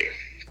 and 18.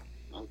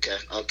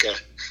 Okay.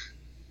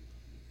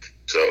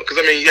 So, because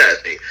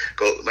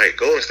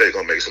Golden State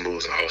gonna make some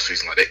moves in the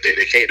offseason. Like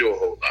they can't do a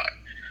whole lot,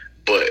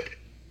 but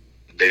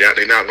they're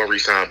not gonna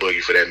re-sign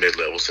Boogie for that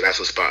mid-level. So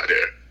that's a spot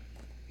there.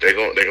 They're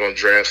gonna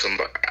draft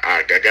somebody.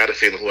 I got a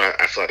feeling who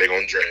I feel like they're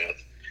gonna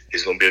draft.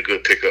 It's gonna be a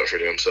good pickup for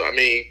them. So I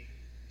mean,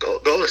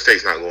 Golden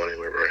State's not going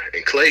anywhere, bro.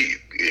 And Clay,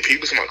 if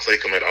people talking about Clay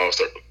coming at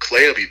All-Star,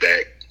 Clay will be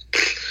back.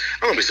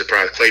 I won't be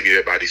surprised Clay be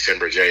there by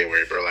December,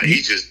 January, bro. Like,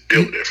 he just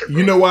built different, bro.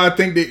 You know why I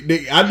think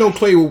I know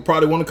Clay will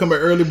probably want to come back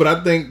early, but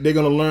I think they're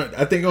going to learn.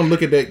 I think they're going to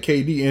look at that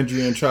KD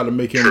injury and try to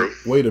make him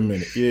wait a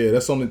minute. Yeah,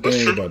 that's the only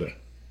thing about it.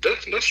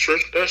 That's true.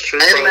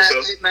 Hey,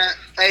 man.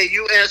 Hey,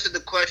 you answered the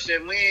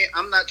question.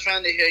 I'm not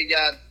trying to hear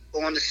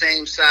y'all on the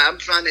same side. I'm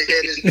trying to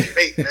hear this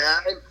debate, man.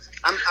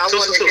 I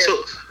want to hear.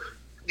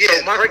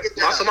 Yeah, break it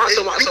down. So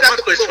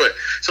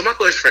my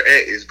question for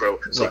Ed is, bro.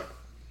 So right.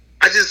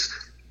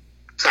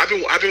 I've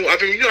been.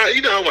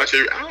 I watch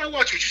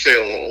what you say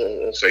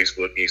on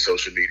Facebook and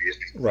social media.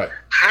 Right.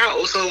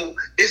 How? So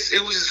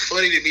it was just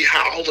funny to me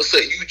how all of a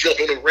sudden you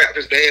jumped on the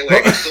Raptors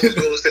bandwagon as soon as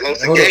Golden State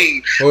lost the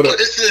game. But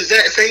this is the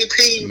exact same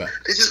team. Nah.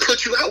 They just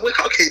put you out with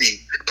how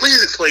KD.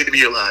 Please explain to me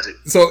your logic.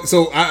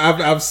 So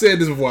I've said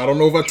this before. I don't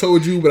know if I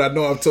told you, but I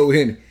know I've told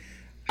Henny.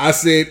 I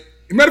said,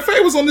 matter of fact,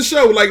 it was on the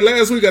show like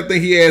last week. I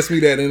think he asked me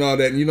that and all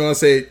that. And I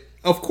said,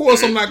 of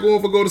course I'm not going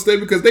for Golden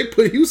State because they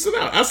put Houston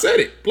out. I said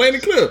it plain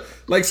and clear.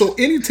 Like, so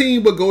any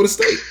team but Golden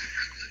State.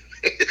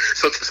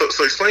 So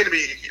explain to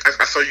me.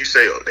 I saw you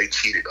say they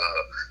cheated.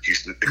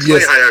 Houston.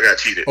 Explain how y'all got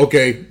cheated.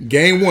 Okay,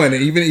 game one,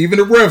 and even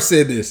the ref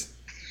said this.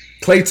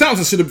 Klay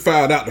Thompson should have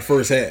fouled out the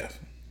first half.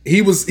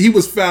 He was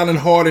fouling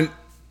Harden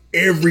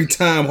every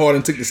time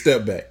Harden took the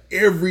step back.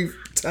 Every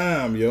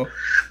time, yo.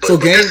 But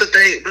that's the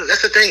thing.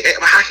 That's the thing.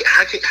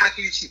 How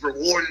can you keep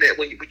rewarding that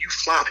when you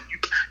flop and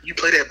you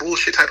play that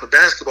bullshit type of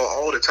basketball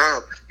all the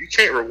time? You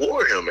can't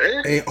reward him,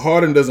 man. And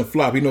Harden doesn't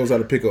flop. He knows how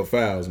to pick up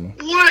fouls, man.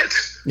 What?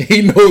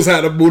 He knows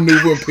how to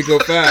maneuver and pick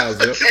up fouls,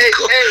 yo.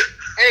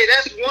 Hey,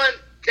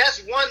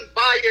 that's one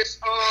bias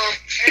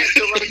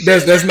answer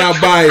right That's not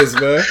bias,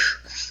 man.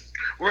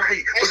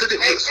 Right.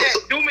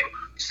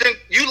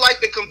 You like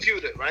the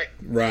computer, right?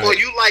 Right. Or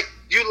you like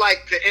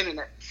the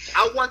internet.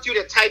 I want you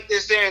to type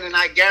this in, and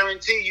I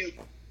guarantee you,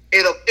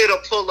 it'll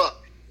pull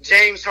up.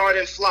 James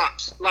Harden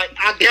flops. Like,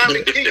 I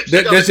guarantee you.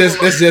 That's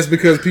just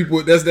because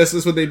people. That's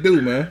just what they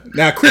do, man.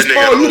 Now, Chris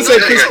Paul, you would say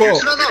Chris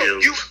Paul. No.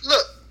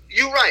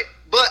 You're right.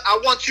 But I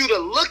want you to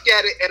look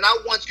at it, and I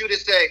want you to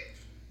say,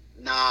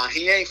 nah,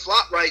 he ain't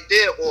flop right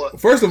there. Or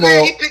first of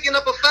all, he picking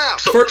up a foul.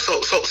 So I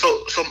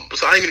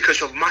ain't gonna cut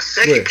you off. My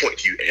second point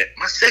to you, Ed.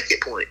 My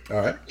second point. All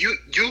right. You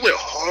went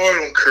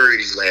hard on Curry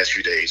these last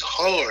few days.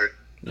 Hard.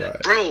 Right.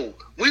 Bro,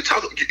 we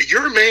talk.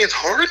 Your man's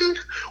Harden.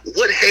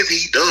 What has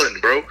he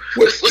done, bro?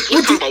 Let's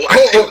talk about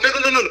what. No.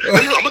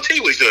 I'm gonna tell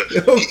you what he's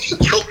done. He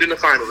choked in the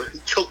finals. He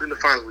choked in the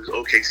finals with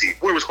OKC.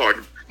 Where was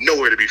Harden?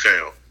 Nowhere to be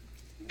found.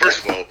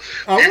 First of all,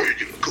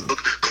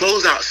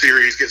 closeout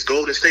series against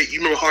Golden State. You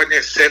remember Harden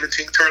had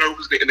 17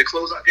 turnovers in the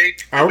closeout game?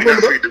 I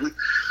remember that.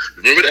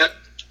 Remember that?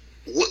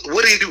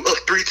 What did he do up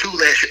 3-2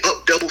 last year?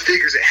 Up double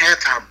figures at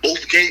halftime,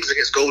 both games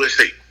against Golden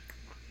State.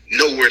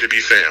 Nowhere to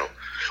be found.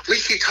 We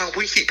keep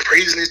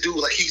praising this dude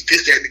like he's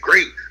this, that, and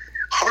great.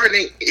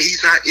 Harden,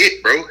 he's not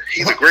it, bro.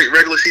 He's a great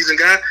regular season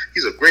guy.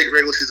 He's a great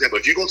regular season guy. But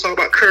if you're gonna talk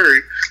about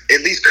Curry,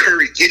 at least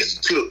Curry gets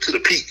to the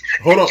peak.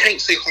 Hold on. You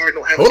can't say Harden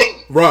don't have a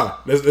team. Rod,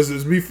 let's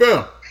be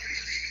fair.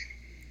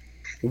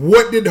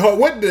 What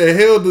the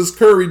hell does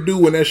Curry do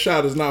when that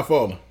shot is not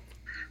falling?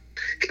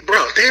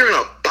 Bro, they're in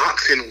a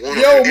boxing one.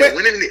 Yo, man.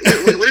 When in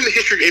the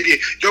history of the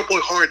NBA, your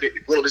boy Harden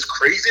went on this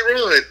crazy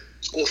run,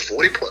 scored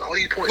 40 points, all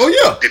these points. Oh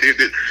yeah.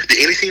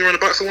 Did any team run a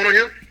boxing one on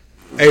him?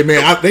 Hey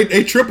man,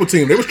 they triple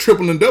team. They was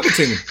triple and double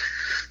teaming.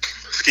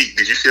 Skeet,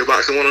 did you see a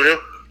boxing one on him?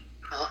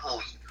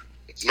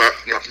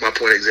 My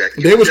point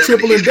exactly. They was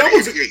triple and double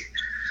teaming.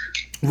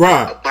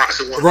 Right.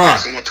 Boxing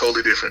one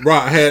totally different.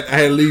 Right, I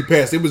had lead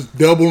pass. It was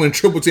double and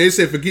triple team. They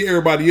said forget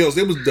everybody else.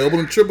 It was double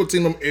and triple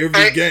team them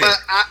every game. But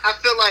I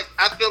feel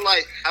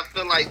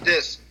like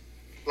this.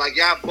 Like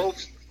y'all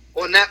both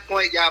on that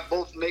point, y'all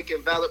both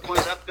making valid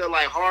points. I feel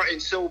like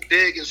Harden's so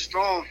big and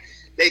strong,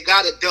 they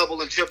got to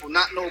double and triple.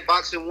 Not no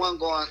boxing one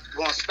going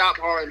to stop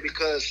Harden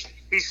because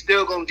he's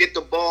still going to get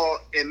the ball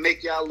and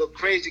make y'all look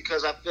crazy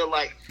because I feel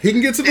like he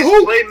can get to the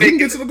hoop. He can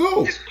get to the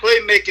goal. His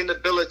playmaking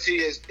ability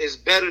is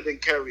better than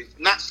Curry's.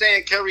 Not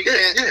saying Curry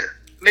can't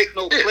make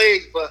no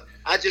plays, but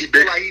I just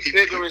feel like he's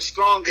bigger and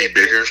stronger. He's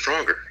bigger and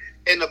stronger.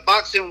 And the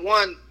boxing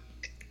one,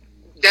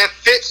 that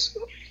fits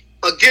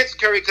against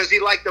Curry because he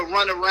like to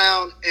run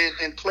around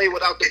and play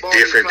without the ball.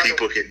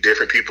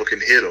 Different people can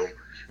hit him.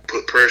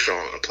 Put pressure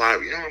on, apply.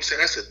 You know what I'm saying?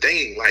 That's the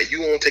thing. Like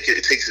you won't take it.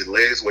 It takes his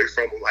legs away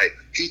from him. Like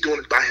he's doing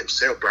it by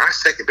himself, bro. Our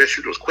second best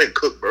shooter was Quentin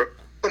Cook, bro.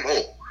 Come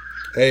on.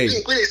 Hey,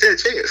 Quentin didn't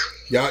stand a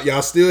chance.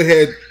 Y'all still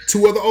had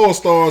 2 other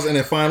All-Stars and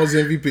a Finals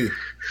MVP.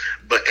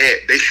 But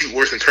they shoot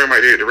worse than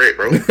Termite did at the Red,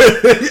 bro.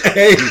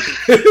 Hey.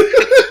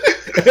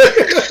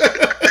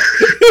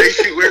 They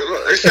shoot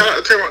worse. Shout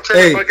out to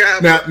Termite, my guy.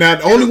 Now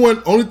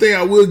the only thing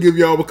I will give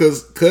y'all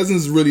because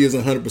Cousins really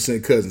isn't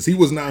 100% Cousins. He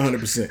was not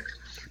 100%.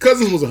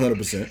 Cousins was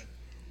 100%.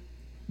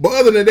 But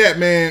other than that,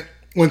 man,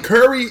 when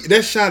Curry,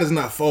 that shot is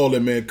not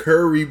falling, man.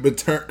 Curry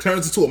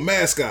turns into a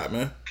mascot,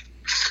 man.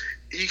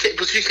 You can't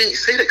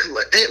say that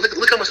because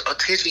look how much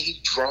attention he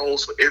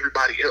draws for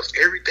everybody else.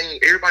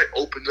 Everybody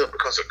opens up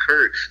because of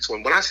Curry. So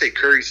when I say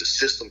Curry's the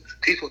system,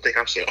 people think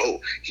I'm saying, oh,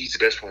 he's the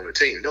best player on the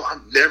team. No,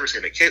 I'm never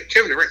saying that.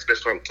 Kevin Durant's the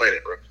best player on the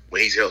planet, bro.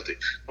 When he's healthy, I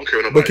don't care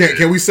what nobody. But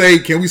can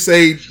we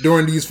say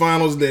during these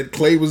finals that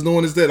Klay was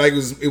doing this? That like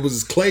it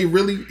was Klay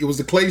really? It was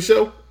the Klay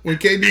show when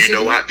KD. Do you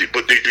know why?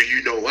 But do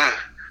you know why?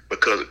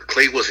 Because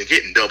Klay wasn't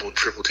getting double,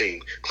 triple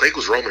team. Klay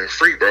was roaming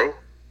free, bro.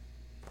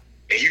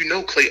 And you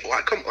know Klay,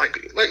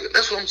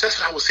 that's what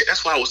I was saying.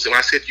 That's why I was saying. When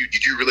I said,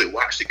 did you really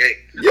watch the game?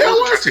 Yeah, I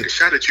wasn't trying to take a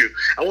shot at you.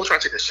 I wasn't trying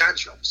to take a shot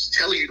at you. I was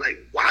telling you, like,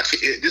 watch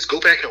it. Just go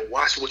back and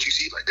watch what you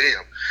see. Like,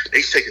 damn,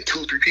 they taking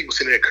 2 or 3 people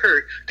sitting at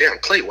Curry. Damn,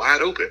 Klay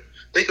wide open.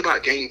 Think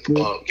about game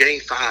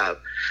 5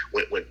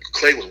 when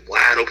Klay was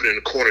wide open in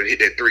the corner to hit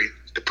that 3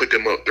 to put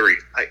them up 3.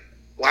 Like,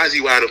 why is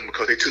he wide open?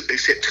 Because they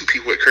sent 2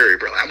 people at Curry,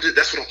 bro.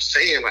 That's what I'm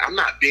saying. Like, I'm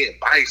not being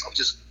biased. I'm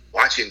just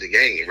watching the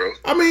game, bro.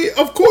 I mean,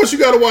 of course you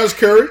got to watch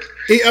Curry.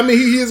 He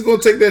is going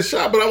to take that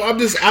shot, but I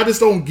just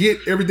don't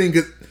get everything.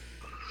 Cause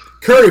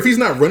Curry, if he's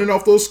not running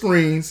off those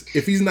screens,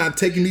 if he's not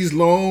taking these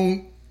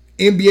long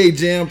NBA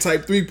Jam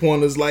type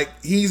 3-pointers, like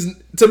he's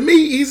nothing.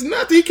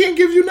 He can't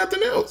give you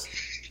nothing else.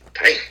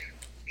 Hey,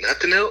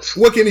 nothing else.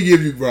 What can he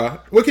give you, bro?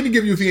 What can he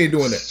give you if he ain't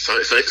doing that? So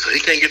he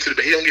can't get to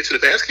he don't get to the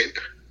basket.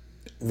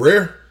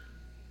 Rare.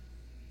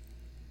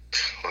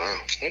 Wow.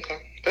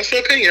 Okay. That's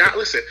your opinion.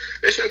 Listen,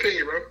 that's your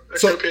opinion, bro.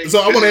 That's your opinion. So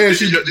I want to ask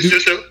you: This your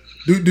show?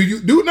 Do you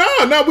do? No.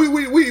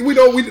 We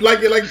don't. We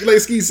like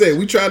Ski said.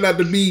 We try not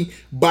to be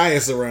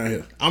biased around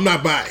here. I'm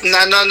not biased. No.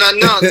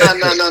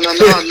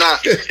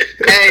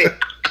 Hey,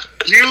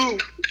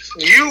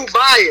 you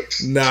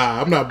biased?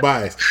 Nah, I'm not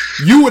biased.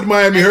 You with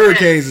Miami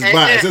Hurricanes is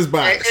biased. That's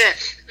biased.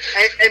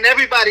 And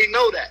everybody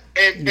know that.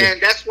 And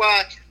that's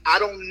why I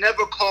don't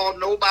never call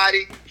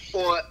nobody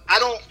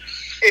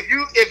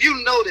If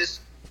you notice,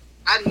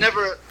 I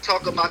never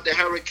talk about the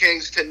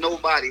Hurricanes to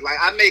nobody. Like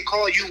I may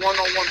call you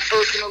one-on-one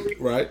personally,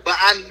 right? But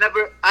I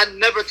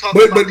never talk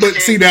about. But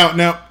see now,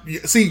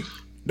 see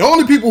the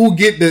only people who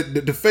get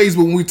the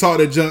Facebook when we talk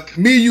that junk,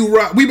 me, you,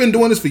 Rob, we've been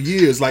doing this for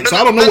years. Like so,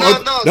 I don't know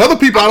the other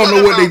people. I don't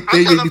know what they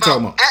be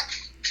talking about.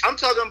 I'm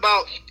talking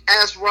about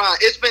ask Rod.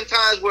 It's been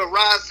times where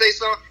Rod say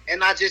something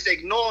and I just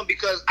ignore him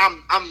because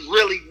I'm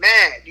really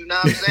mad. You know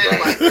what I'm saying?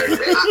 Like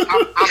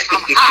I'm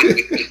hot.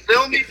 You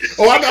feel me?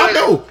 Oh,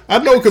 I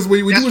know because when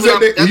you was at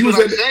that, that's what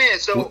I'm saying.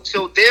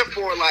 So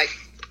therefore, like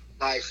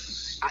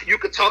you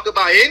could talk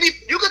about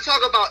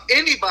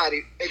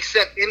anybody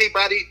except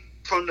anybody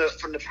from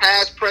the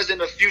past,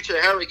 present, or future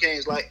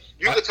Hurricanes. Like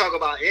you could talk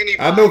about anybody.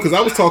 I know because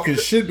I was talking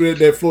shit with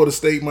that Florida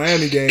State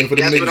Miami game for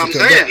the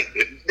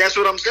niggas. That's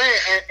what I'm saying.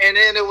 And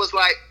then it was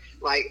like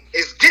like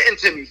it's getting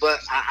to me, but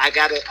I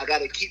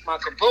gotta keep my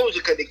composure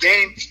because the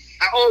game.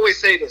 I always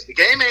say this: the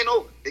game ain't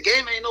over. The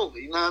game ain't over.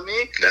 You know what I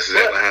mean? That's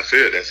exactly how I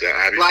feel. That's how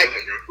I be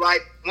feeling, bro.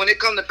 Like when it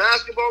comes to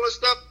basketball and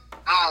stuff,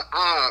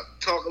 I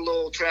talk a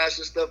little trash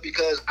and stuff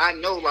because I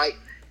know like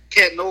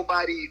can't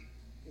nobody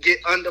get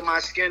under my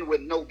skin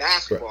with no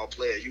basketball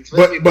player. You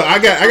feel me? But I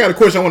got a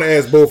question I want to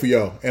ask both of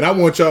y'all, and I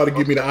want y'all to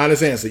give me the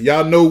honest answer.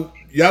 Y'all know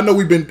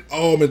we've been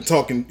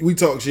talking. We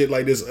talk shit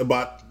like this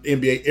about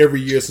NBA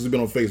every year since we've been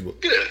on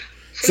Facebook. Yeah.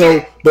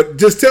 So, but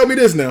just tell me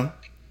this now.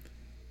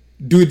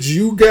 Did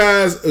you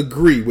guys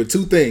agree with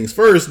two things?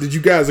 First, did you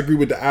guys agree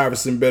with the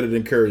Iverson better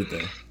than Curry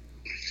thing?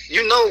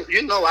 You know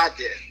I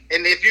did.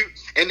 And if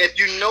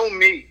you know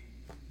me,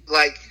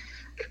 like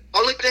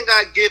only thing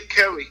I give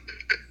Curry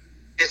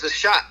is a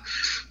shot.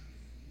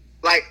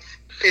 Like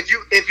if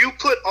you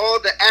put all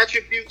the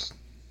attributes,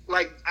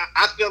 like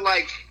I feel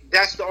like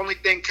that's the only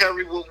thing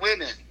Curry will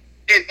win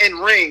in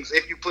rings.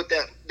 If you put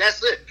that,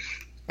 that's it.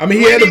 I mean,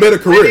 he had a better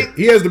career.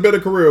 He has the better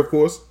career, of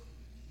course.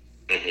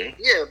 Mm-hmm.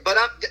 Yeah, but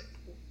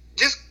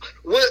just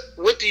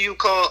what do you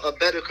call a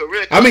better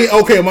career? I mean,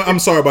 okay, I'm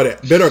sorry about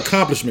that. Better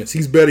accomplishments.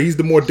 He's better. He's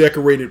the more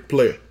decorated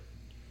player.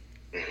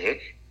 Mm-hmm.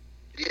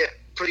 Yeah,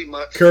 pretty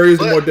much. Curry is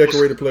the more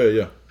decorated player.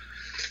 Yeah.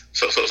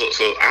 So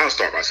I'll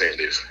start by saying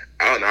this.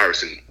 Allen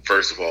Iverson,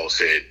 first of all,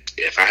 said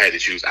if I had to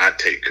choose, I'd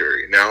take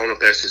Curry. Now I don't know if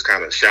that's just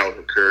kind of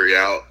shouting Curry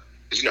out,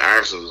 because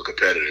Iverson was a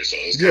competitor. So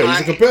it's he's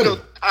a competitor.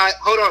 So,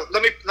 hold on.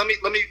 Let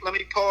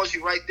me pause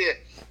you right there.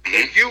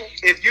 Mm-hmm.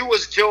 If you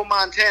was Joe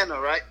Montana,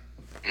 right?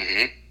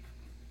 Mm-hmm.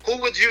 Who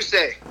would you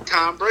say?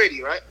 Tom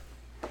Brady, right?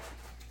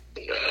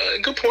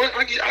 Good point.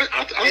 I'll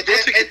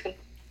take it.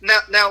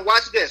 Now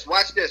watch this.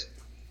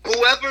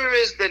 Whoever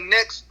is the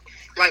next,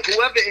 like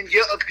whoever in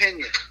your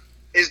opinion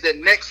is the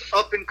next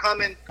up and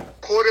coming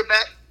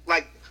quarterback,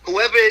 like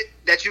whoever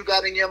that you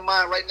got in your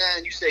mind right now,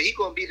 and you say he's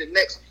gonna be the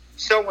next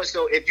so and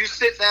so. If you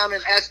sit down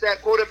and ask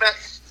that quarterback,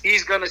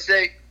 he's gonna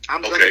say,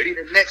 "I'm gonna be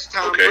the next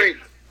Tom Brady."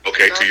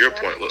 Okay, to your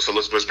point. So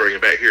let's bring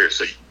it back here.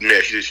 So you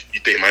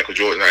think Michael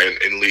Jordan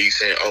in the league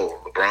saying,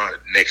 "Oh, LeBron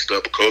next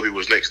up, Kobe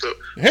was next up"?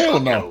 Hell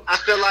no. I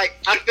feel like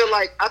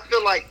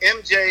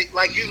MJ,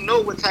 like you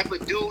know what type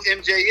of dude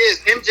MJ is.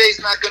 MJ's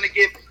not gonna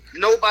give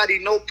nobody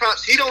no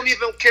props. He don't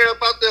even care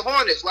about the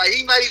Hornets. Like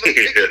he's not even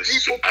picking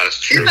people.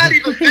 He's not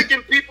even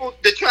picking people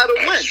to try to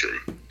win. That's true.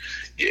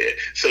 Yeah.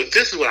 So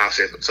this is what I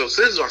said. So this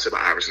is what I said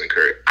about Iverson and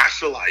Curry. I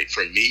feel like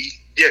for me,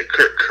 yeah,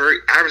 Curry,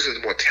 Iverson's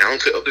the more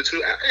talented of the two.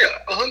 Yeah,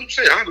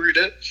 100%. I agree with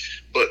that.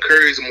 But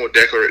Curry's a more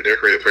decorated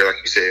player, like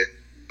you said.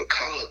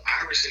 Because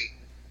Iverson,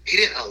 he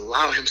didn't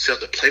allow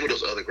himself to play with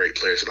those other great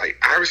players. Like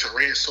Iverson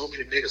ran so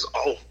many niggas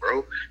off,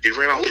 bro. He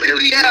ran off Larry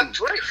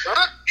Hughes.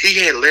 He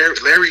had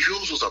Larry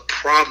Hughes was a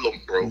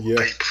problem, bro. Yeah.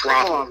 A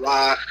problem.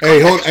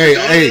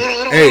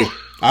 Hey.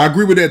 I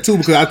agree with that too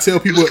because I tell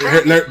people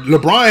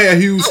LeBron had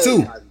Hughes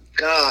too.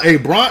 God. Hey,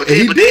 Bron, but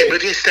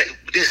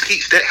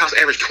Stackhouse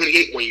averaged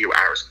 28 1 year with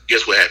Iverson.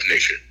 Guess what happened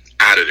next year?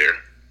 Out of there.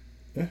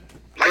 Yeah.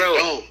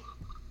 Like,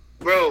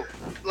 bro,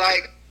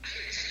 like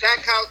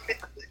Stackhouse.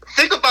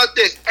 Think about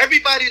this.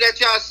 Everybody that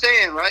y'all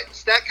saying, right?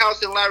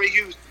 Stackhouse and Larry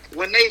Hughes,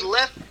 when they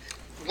left,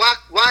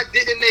 why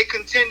didn't they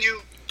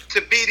continue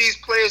to be these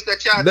players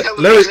that y'all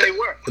telling us they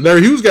were?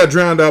 Larry Hughes got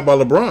drowned out by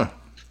LeBron.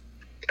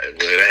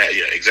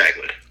 Yeah,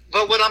 exactly.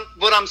 But what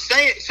I'm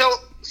saying, so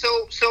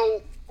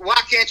why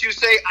can't you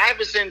say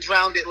Iverson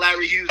drowned it,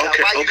 Larry Hughes?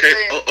 Okay.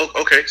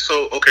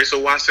 So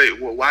why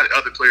did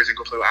other players didn't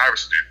go play with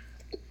Iverson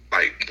then?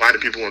 Like, why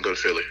did people want to go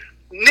to Philly?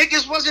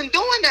 Niggas wasn't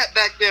doing that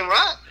back then,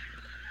 right?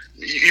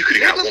 You could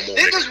have got one more.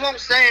 Niggas weren't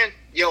saying,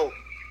 yo,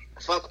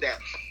 fuck that.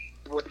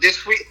 With this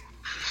free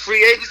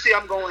agency,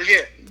 I'm going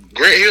here.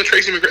 Grant Hill,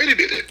 Tracy McGrady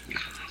did it.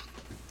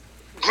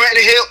 Grant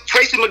Hill,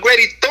 Tracy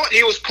McGrady thought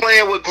he was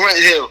playing with Grant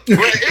Hill.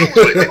 Grant Hill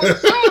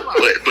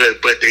was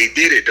but they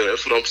did it though.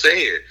 That's what I'm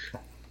saying.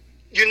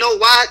 You know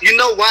why?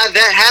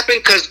 That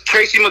happened? Because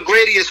Tracy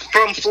McGrady is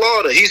from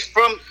Florida. He's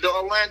from the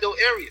Orlando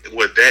area.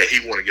 With that, he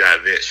wanted to get out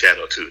of that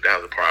shadow too. That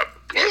was a problem.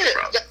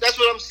 That's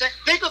what I'm saying.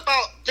 Think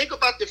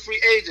about the free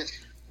agents.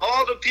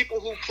 All the people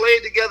who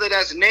played together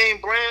that's name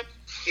brand.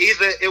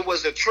 Either it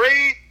was a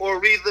trade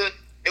or either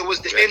it was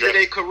the end of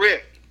their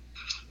career.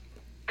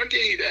 I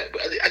get you that,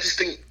 but I just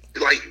think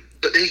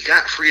but they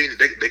got free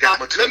agents. They got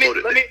much. Let me.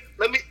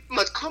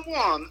 Come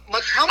on,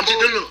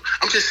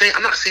 I'm just saying.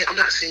 I'm not saying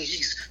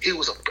he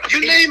was a. You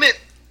name it,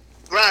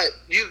 right?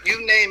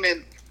 You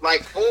naming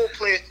like old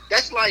players.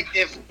 That's like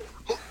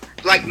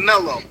like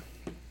Melo.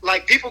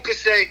 Like people could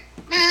say,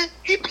 man,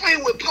 he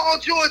played with Paul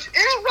George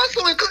and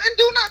Russell and couldn't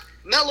do nothing.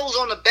 Melo's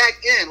on the back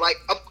end. Like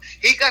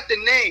he got the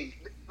name.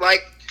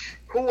 Like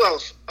who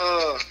else?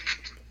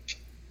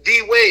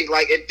 D Wade.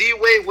 Like if D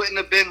Wade wouldn't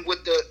have been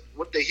with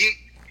the Heat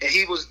and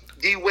he was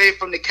D Wade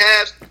from the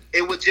Cavs,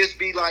 it would just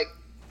be like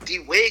D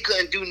Wade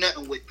couldn't do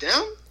nothing with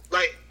them.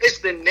 Like it's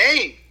the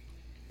name.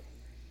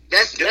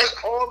 That's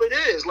all it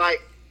is.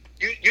 Like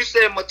you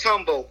said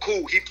Mutombo,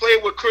 cool. He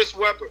played with Chris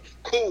Webber,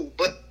 cool.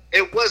 But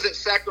it wasn't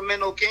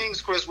Sacramento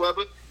Kings Chris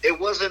Webber. It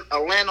wasn't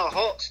Atlanta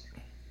Hawks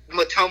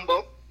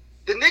Mutombo.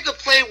 The nigga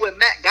played with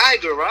Matt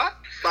Geiger, right?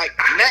 Like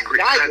Matt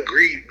Geiger. I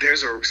agree. There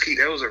was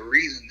a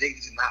reason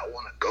niggas did not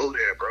want to go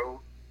there, bro.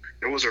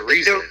 There was a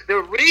reason.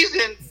 The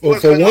reason Well,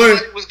 was for nobody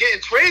one- was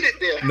getting traded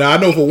there. Now I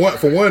know for one,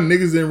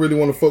 niggas didn't really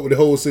want to fuck with the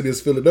whole city of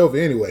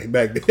Philadelphia anyway.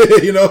 Back then,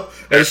 you know,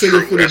 the That's city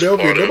of true. That's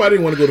Philadelphia, part of it. nobody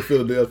didn't want to go to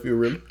Philadelphia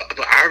really.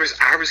 But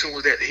Iverson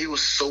was that he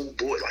was so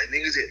bored. Like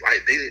niggas,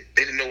 they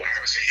didn't know what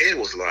Iverson's head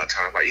was a lot of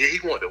times. Like yeah, he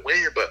wanted to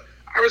win, but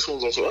Iverson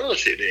was on some other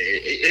shit.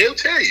 He'll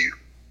tell you.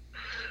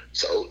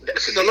 So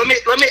let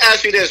me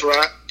ask you this,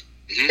 right?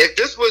 Mhm. If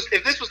this was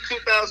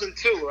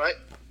 2002, right?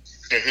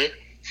 Mhm.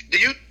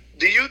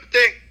 Do you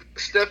think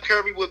Steph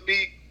Curry would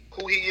be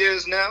who he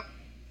is now?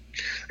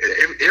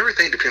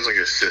 Everything depends on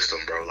your system,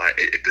 bro. Like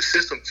if the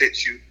system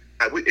fits you,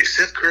 like if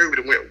Steph Curry would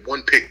have went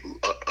one pick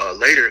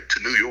later to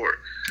New York,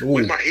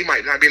 he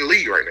might not be in the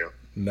league right now.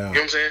 Nah. You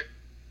know what I'm saying?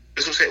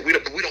 That's what I'm saying. We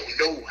don't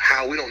know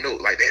how. We don't know.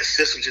 Like that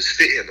system just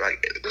fit him.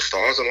 Like the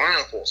stars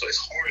align for him, so it's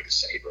hard to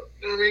say, bro.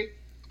 You know what I mean?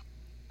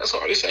 That's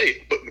hard to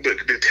say. But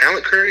the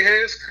talent Curry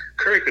has,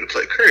 Curry could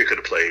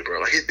have played, bro.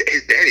 Like his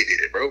daddy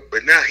did it, bro.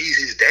 But now he's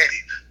his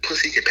daddy. Plus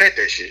he can pat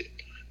that shit.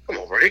 Come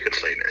on, bro. He could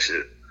have played that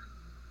shit.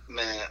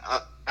 Man,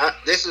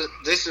 this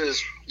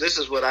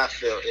is what I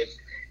feel.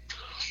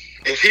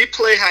 If he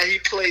played how he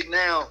played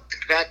now,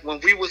 back when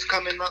we was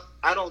coming up,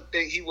 I don't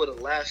think he would have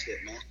lasted,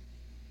 man.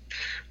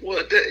 Well,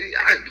 I'll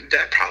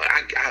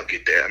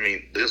get that. I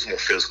mean, there's more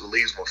physical. The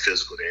league's more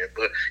physical there,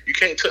 but you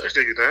can't touch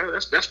niggas now.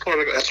 That's part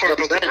of LeBron.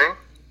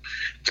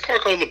 It's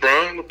part of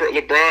LeBron.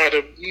 LeBron,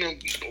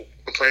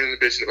 complaining a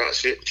bitch about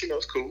shit, but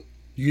it's cool.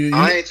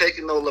 I ain't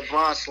taking no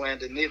LeBron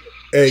slander neither.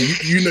 Hey,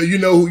 you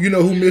know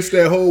who missed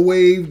that whole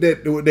wave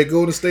that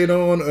Golden State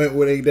on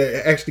where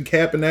they actually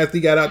capping after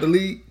he got out the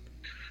league?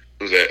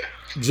 Who's that?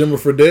 Jimmy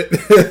Fredette.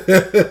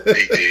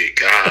 He did.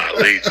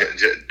 Golly,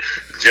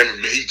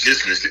 Jimmy, he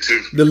just missed it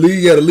too. The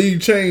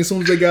league changed as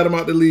soon as they got him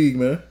out the league,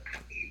 man.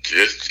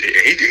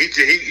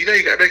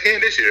 He got back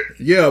in this year.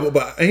 Yeah,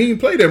 but he didn't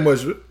play that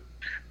much.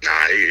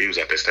 Nah, he was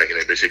out there stacking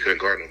that bitch. He couldn't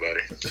guard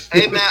nobody.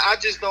 Hey man, I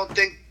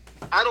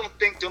don't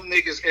think them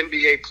niggas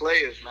NBA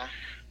players, man.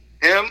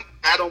 Him,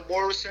 Adam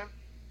Morrison,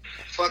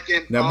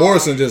 fucking. Now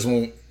Morrison just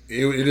won't.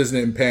 It just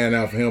didn't pan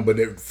out for him.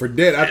 But for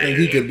that, I think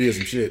he could do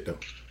some shit though.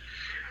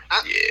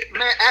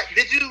 Man,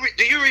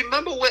 do you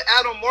remember what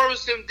Adam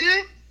Morrison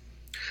did?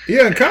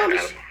 Yeah, in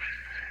college.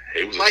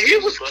 He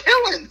was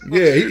killing.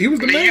 Yeah, he was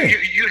the man.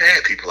 You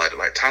had people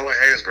like Tyler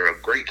Hansbrough,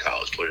 a great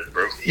college player,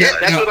 bro. Yeah,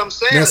 that's what I'm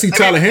saying. Now, see,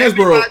 Tyler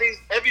Hansbrough.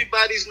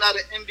 Everybody's not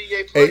an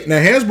NBA player. Hey, now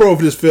Hansbrough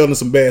just fell in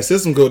some bad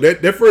systems.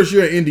 That first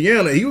year in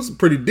Indiana, he was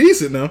pretty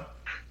decent. Now.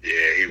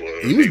 Yeah, he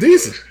was. He was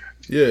decent.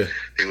 Yeah.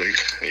 He was.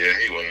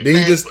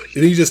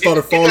 Then he just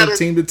started falling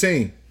team to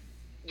team.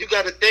 You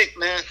got to think,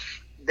 man.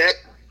 That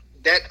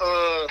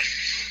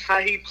how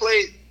he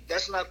played,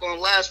 that's not gonna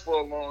last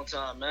for a long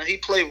time, man. He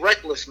played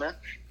reckless, man.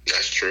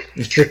 That's true.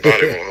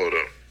 Body won't hold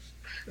up.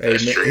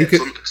 That's true.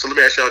 So let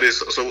me ask y'all this.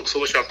 So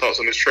what's y'all thoughts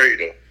on this trade,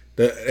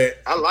 though?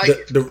 I like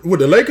it. With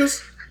the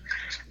Lakers?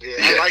 Yeah,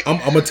 I like it.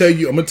 I'm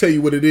gonna tell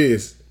you what it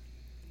is.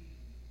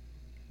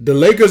 The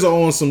Lakers are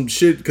on some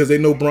shit because they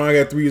know Bron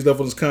got 3 years left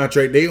on his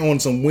contract. They on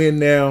some win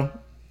now.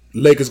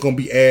 Lakers gonna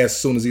be ass as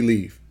soon as he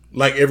leave.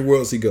 Like everywhere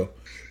else he go.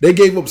 They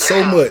gave up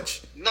so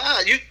much. Nah,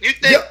 you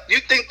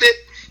think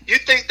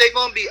they're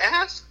gonna be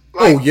ass?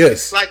 Like, oh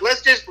yes. Like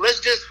let's just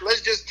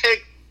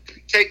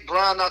take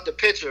Bron out the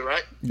picture,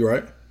 right? You're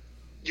right.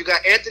 You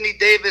got Anthony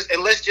Davis,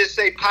 and let's just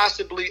say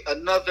possibly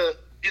another,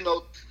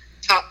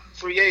 top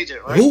free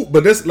agent, right?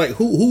 But that's like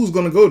who's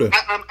gonna go there?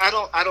 I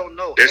don't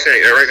know. They're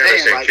saying right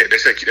now. They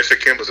say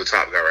Kemba's the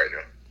top guy right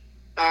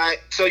now. All right,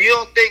 so you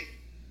don't think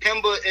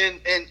Kemba and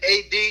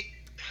AD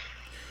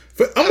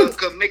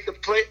could make the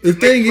play? The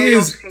thing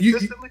is,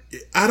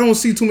 I don't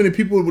see too many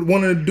people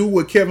wanting to do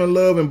what Kevin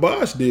Love and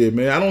Bosh did,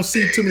 man. I don't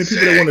see too many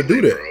people that want to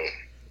do that. Bro.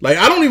 Like,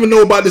 I don't even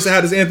know about this.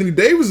 How this Anthony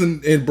Davis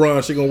and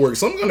Bron shit gonna work?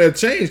 Something's gonna have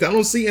changed. I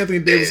don't see Anthony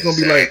Davis gonna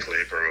be like,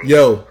 bro.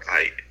 yo,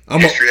 like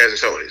history hasn't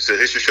shown it. So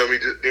history showed me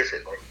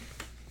different, bro.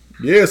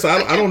 Yeah, so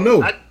I don't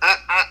know.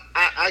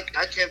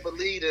 I can't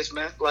believe this,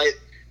 man. Like,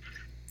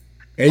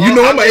 and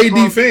I'm an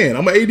AD fan.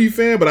 I'm an AD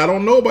fan, but I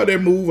don't know about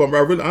that move. I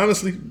really,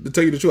 honestly, to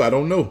tell you the truth, I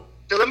don't know.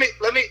 So let me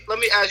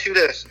ask you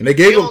this. And they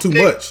gave up too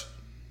much.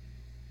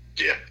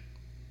 Yeah.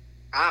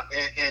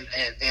 And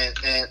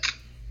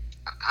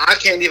I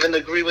can't even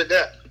agree with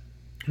that.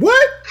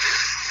 What?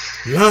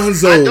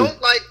 Lonzo. I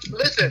don't like.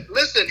 Listen.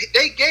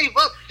 They gave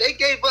up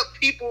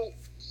people.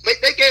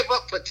 They gave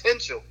up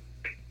potential.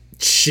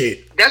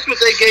 Shit. That's what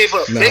they gave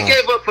up. Nah. They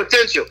gave up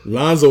potential.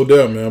 Lonzo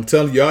there, man. I'm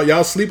telling you,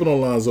 y'all sleeping on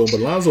Lonzo, but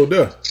Lonzo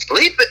there.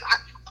 Sleeping.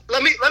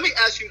 Let me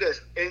ask you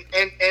this,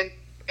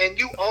 and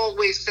you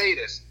always say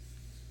this.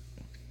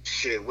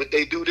 Shit, what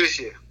they do this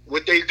year?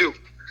 What they do?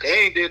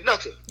 They ain't did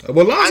nothing.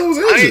 Well, Lonzo's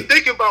injured.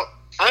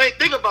 I ain't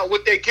thinking about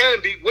what they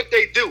can be. What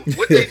they do?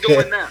 What they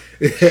doing now?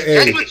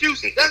 Hey.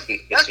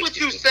 That's what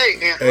you say,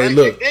 man. Hey, right?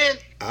 look. Then,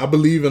 I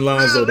believe in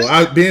Lonzo, though.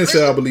 I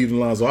said I believe in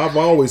Lonzo. I've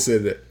always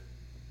said that.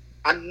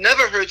 I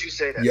never heard you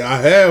say that. Yeah, I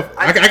have.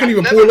 I can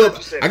even pull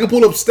up. I can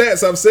pull up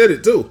stats. I've said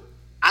it too.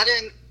 I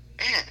didn't.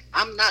 Man,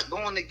 I'm not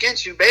going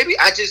against you, baby.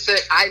 I just said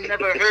I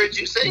never heard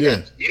you say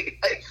that.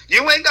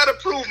 You ain't got to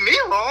prove me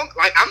wrong.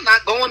 Like, I'm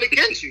not going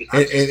against you.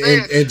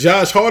 And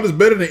Josh Hart is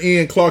better than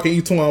Ian Clark and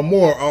Etuan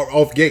Moore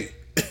off gate.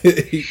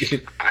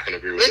 I can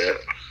agree with that.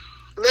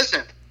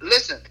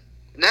 Listen.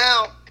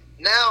 Now,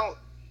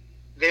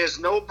 there's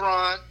no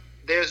Bron.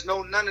 There's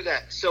no none of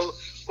that. So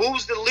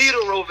who's the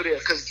leader over there?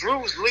 Because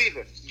Drew's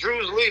leaving.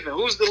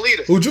 Who's the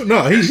leader? Who Drew?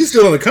 No, he's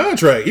still on the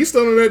contract. He's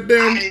still on that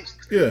damn.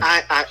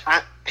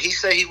 He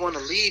said he want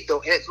to leave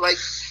though. Like,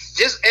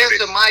 just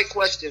answer my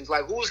questions.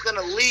 Like, who's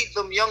gonna lead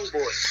them young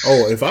boys?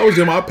 Oh, if I was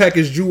him, I'd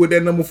package Drew with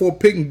that number 4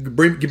 pick and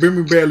bring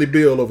me Bradley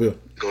Beal over here.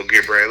 Go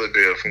get Bradley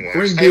Beal from one.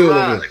 Bring Beal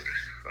over here.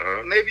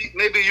 Maybe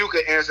you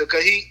could answer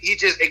because he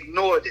just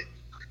ignored it.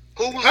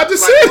 I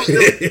just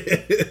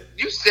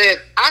said it.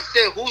 I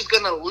said who's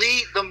gonna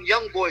lead them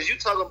young boys? You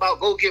talking about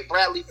go get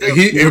Bradley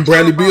Beal? And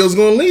Bradley Beal's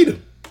gonna lead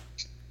him.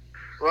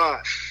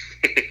 Right.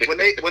 when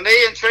they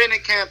in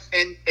training camp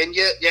and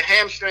your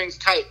hamstrings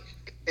tight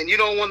and you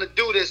don't want to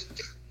do this,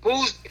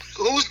 who's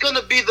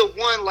gonna be the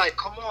one? Like,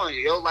 come on,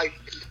 yo, like,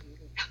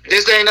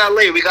 this ain't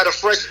LA. We got a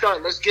fresh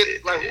start. Let's get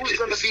it. Like, who's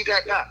gonna be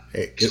that guy?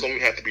 It's gonna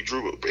have to be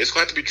Drew. It's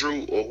gonna have to be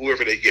Drew or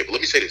whoever they get. But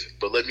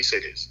let me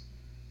say this.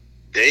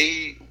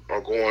 They are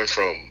going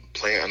from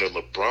playing under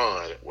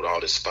LeBron with all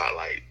this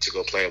spotlight to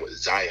go playing with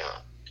Zion.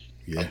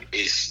 Yeah.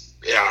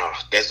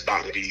 That's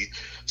about to be.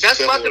 That's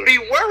about to be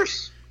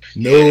worse.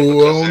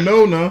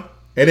 No.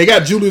 And they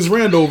got Julius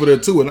Randle over there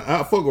too, and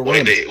I fuck with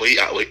Randle. He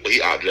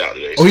opted out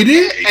today. Oh, he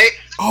did?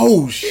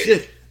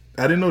 Shit.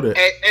 I didn't know that.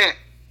 Hey,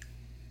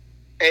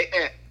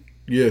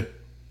 yeah.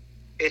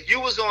 If you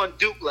was on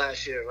Duke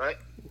last year, right?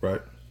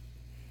 Right.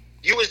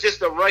 You was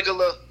just a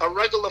regular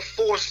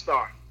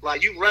 4-star.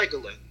 Like, you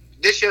regular.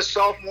 This your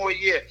sophomore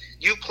year.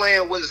 You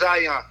playing with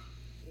Zion.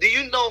 Do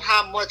you know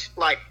how much,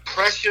 like,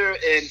 pressure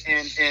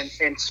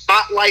and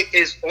spotlight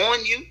is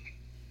on you?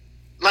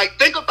 Like,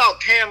 think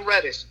about Cam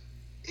Reddish.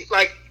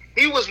 Like,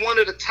 he was one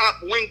of the top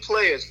wing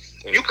players.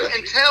 You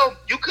couldn't tell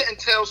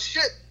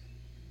shit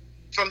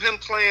from him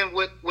playing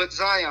with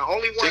Zion.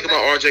 Only one. Think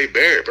about RJ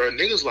Barrett, bro.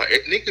 Niggas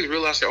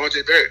realize that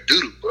RJ Barrett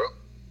doo-doo, bro.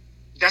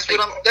 That's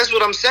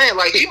what I'm saying.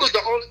 Like, he was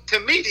the only. To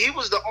me, he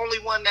was the only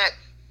one that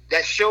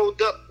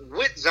showed up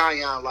with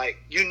Zion. Like,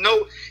 you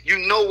know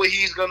what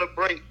he's gonna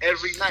bring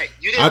every night.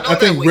 You didn't. I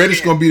think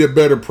Reddish gonna be the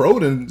better pro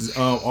than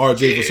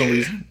RJ for some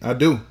reason. I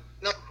do.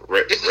 No,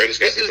 Reddish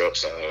got the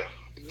upside.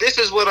 This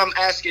is what I'm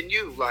asking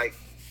you. Like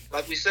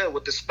we said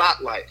with the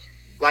spotlight.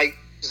 Like,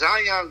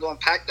 Zion gonna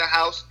pack the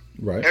house.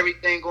 Right.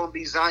 Everything gonna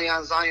be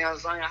Zion.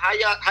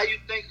 How you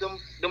think them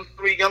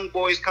 3 young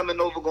boys coming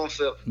over gonna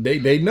feel?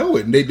 They know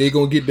it. They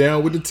gonna get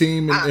down with the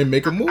team and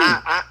make a move.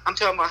 I'm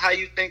talking about how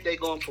you think they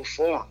gonna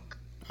perform.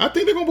 I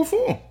think they're gonna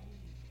perform.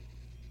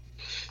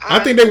 I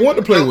think they want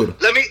to play with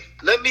them.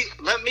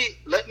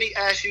 Let me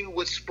ask you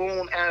what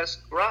Spoon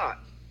asked Rod.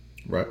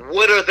 Right.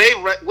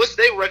 What's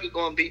their record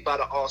gonna be by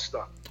the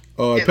All-Star?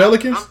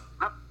 Pelicans.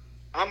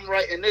 I'm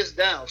writing this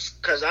down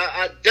because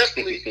I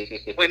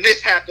definitely, when this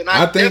happened,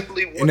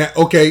 definitely want.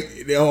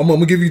 I'm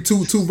gonna give you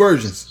two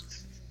versions.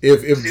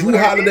 If Drew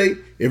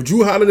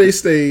Holiday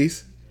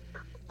stays,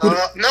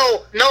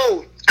 no,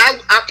 I'm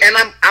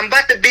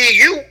about to be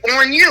you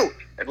on you.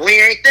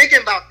 We ain't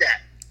thinking about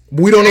that.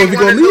 We don't know if he's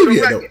gonna leave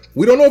yet, though.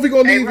 We don't know if he's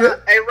gonna leave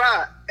yet. Hey,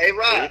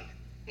 Rod.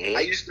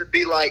 I used to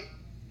be like,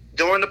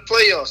 during the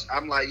playoffs,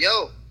 I'm like,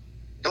 yo.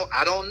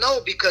 I don't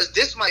know because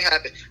this might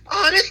happen.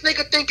 Oh, this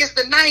nigga think it's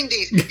the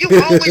 90s.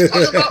 You always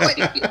talk about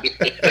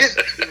this.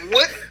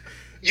 What?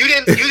 You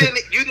didn't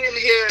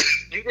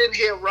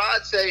hear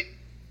Rod say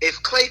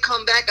if Clay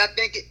come back. I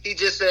think he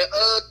just said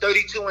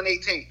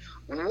 32-18.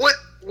 What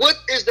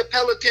is the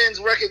Pelicans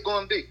record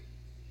going to be?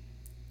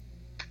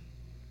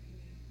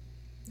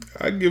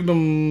 I give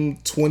them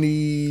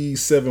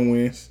 27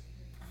 wins.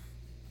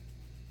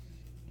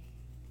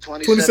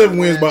 27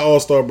 wins by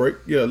All-Star break.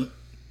 Yeah.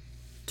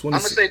 I'm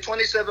going to say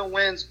 27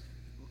 wins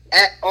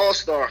at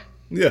All-Star.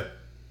 Yeah.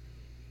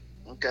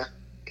 Okay.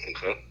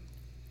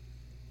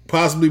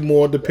 Possibly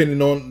more depending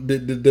on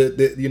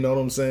the you know what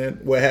I'm saying?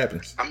 What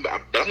happens. I'm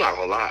not going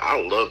to lie. I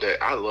love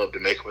that. I love the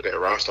makeup of that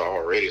roster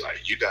already.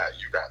 Like, you got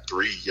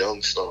 3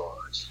 young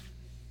stars.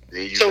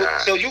 Then you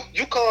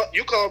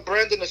call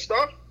Brandon a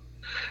star?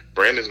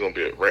 Brandon's going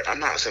to be I'm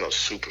not saying a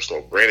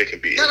superstar. Brandon can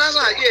be No.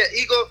 Yeah,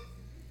 Ego.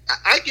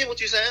 I get what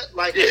you're saying.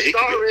 Like,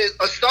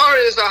 a star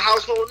is a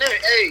household name.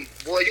 Hey,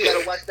 boy, you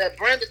gotta watch that.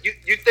 Brandon,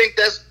 you think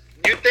that?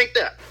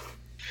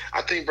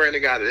 I think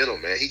Brandon got it in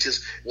him, man. He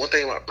just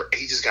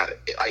he just got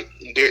it. Like,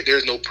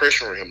 there's no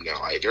pressure on him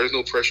now. Like, there's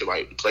no pressure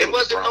like playing. There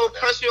wasn't no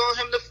pressure on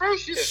him the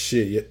first year.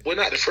 Shit, yeah. Well,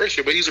 not the first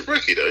year, but he's a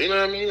rookie though. You know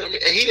what I mean? And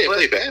he didn't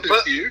play bad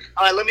this year.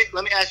 All right,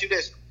 let me ask you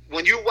this: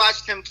 when you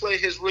watched him play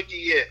his rookie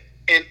year,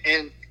 and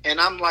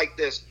I'm like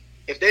this.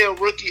 If they're a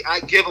rookie, I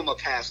give them a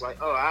pass.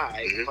 Like, all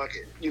right, fuck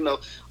it, you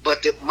know.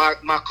 But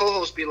my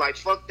co-host be like,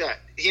 fuck that.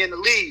 He in the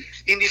league.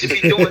 He needs to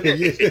be doing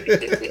this.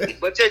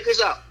 But check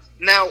this out.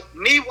 Now,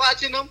 me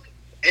watching him,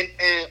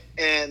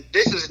 and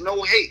this is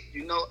no hate,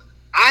 you know.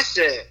 I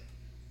said,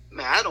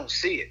 man, I don't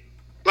see it.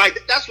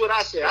 Like, that's what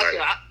I said.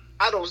 Right.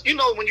 You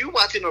know, when you're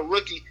watching a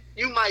rookie,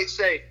 you might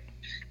say,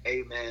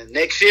 "Hey man,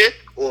 next year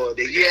or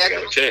the year got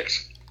a after."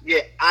 chance.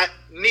 Yeah,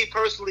 me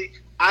personally,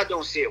 I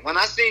don't see it. When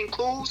I seen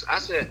Kuz, I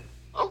said,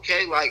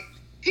 "Okay, like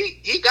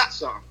he got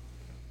some."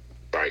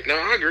 Right. No,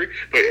 I agree.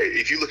 But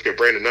if you look at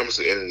Brandon's numbers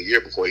at the end of the year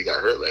before he got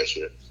hurt last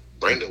year,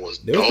 Brandon was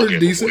They were pretty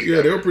decent.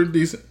 Yeah, they were pretty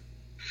decent.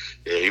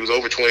 Yeah, he was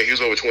over 20. He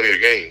was over 20 a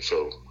game.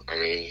 So I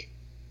mean,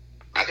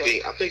 I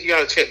think he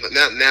got a chance.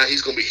 Now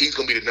he's gonna be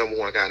the number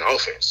one guy in the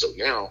offense. So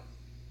now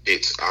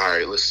it's all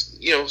right. Let's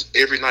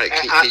every night.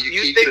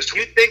 You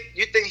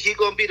think he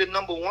gonna be the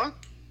number one?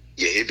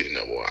 Yeah, he'd be the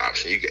number one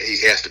option.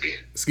 He has to be.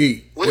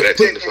 Skeet,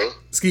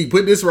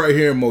 Put this right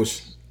here in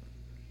motion.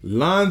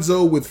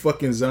 Lonzo with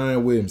fucking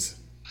Zion Williams.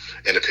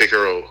 And the pick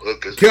and roll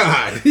hookers.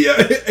 God,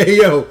 yeah, hey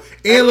yo,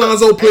 and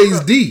Lonzo plays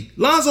D.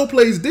 Lonzo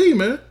plays D,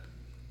 man.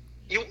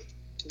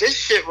 This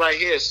shit right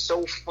here is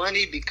so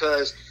funny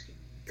because,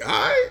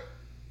 alright,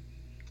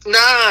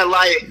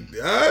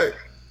 alright.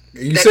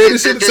 You say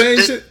this shit, the same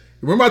shit.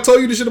 Remember I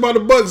told you this shit about the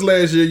Bucks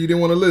last year. You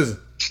didn't want to listen,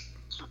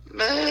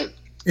 man.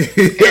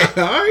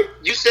 Alright.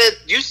 You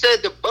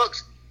said the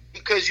Bucks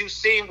because you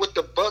seen what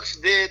the Bucks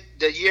did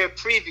the year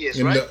previous,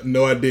 right?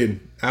 No, I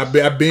didn't. I've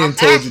been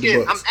told you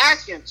the Bucks. I'm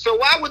asking. So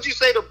why would you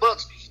say the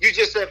Bucks? You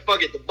just said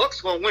fuck it. The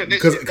Bucks gonna win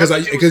this because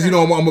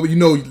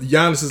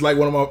Giannis is like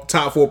one of my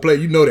top 4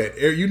 players. You know that.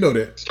 You know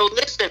that. So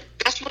listen,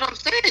 that's what I'm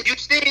saying. You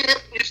seen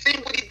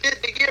what he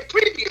did the year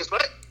previous,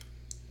 right?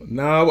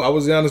 No, I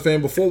was a Giannis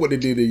fan before what they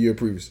did the year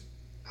previous.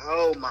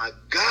 Oh my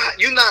God,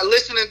 you're not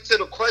listening to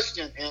the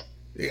question.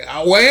 Yeah,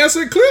 I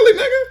answered clearly,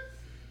 nigga.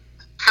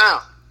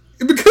 How?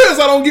 Because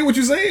I don't get what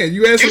you're saying.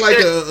 You answered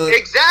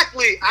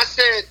exactly.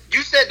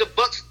 You said the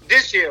Bucks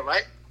this year,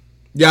 right?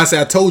 Yeah, I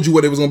said I told you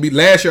what it was gonna be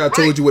last year. I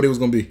told you what it was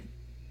gonna be.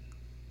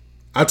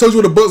 I told you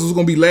what the Bucks was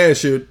gonna be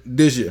last year.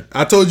 This year,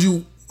 I told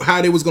you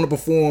how they was gonna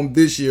perform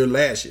this year.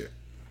 Last year.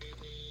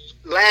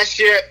 Last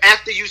year,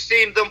 after you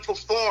seen them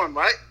perform,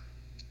 right?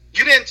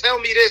 You didn't tell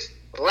me this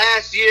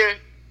last year.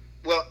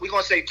 Well, we're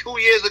gonna say 2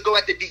 years ago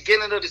at the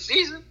beginning of the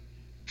season.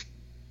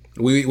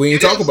 We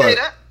ain't talk about it.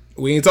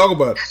 We ain't talk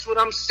about it. That's what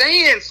I'm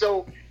saying.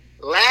 So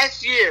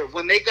last year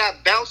when they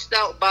got bounced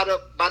out by the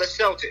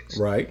Celtics,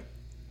 right?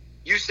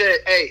 You said,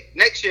 "Hey,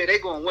 next year they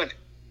gonna win it."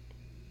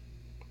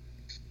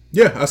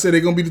 Yeah, I said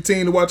they're gonna be the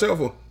team to watch out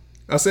for.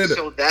 I said that.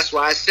 So that's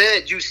why I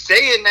said you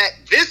saying that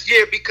this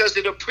year because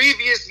of the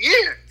previous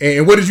year.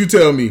 And what did you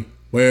tell me?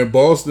 When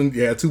Boston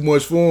got too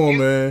much for him,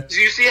 man.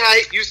 You see how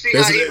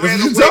he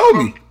ran away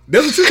from.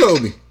 That's what you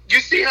told me. You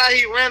see how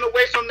he ran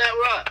away from that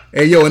rod.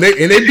 And yo, and they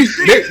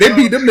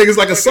beat them niggas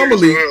like a summer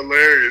league.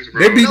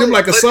 They beat them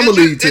like a summer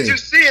league team. Did you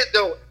see it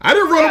though? I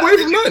didn't run away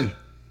from nothing.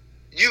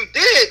 You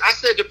did. I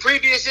said the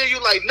previous year. You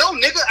like, no,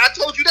 nigga. I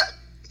told you that.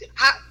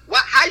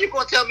 How you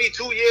gonna tell me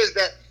 2 years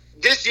that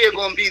this year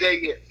gonna be their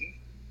year?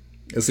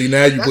 And see,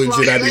 now you putting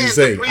shit I didn't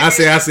say. I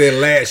said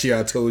last year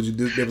I told you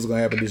this was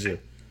gonna happen this year.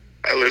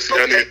 Hey, listen,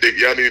 y'all need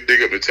to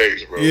dig up the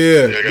tapes, bro.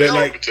 Yeah,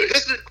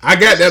 I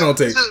got that on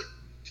tape.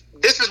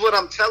 This is what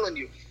I'm telling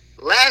you.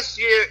 Last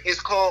year is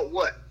called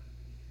what?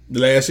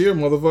 Last year,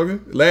 motherfucker.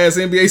 Last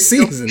NBA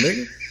season,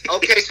 nigga.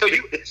 Okay, so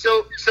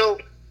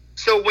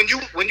when you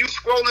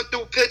scrolling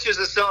through pictures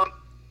or something,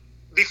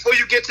 before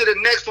you get to the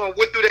next one,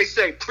 what do they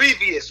say?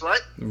 Previous,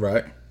 right?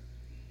 Right.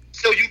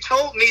 So you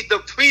told me the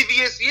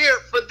previous year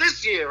for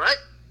this year, right?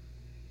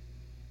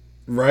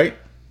 Right.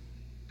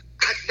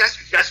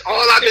 That's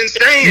all I've been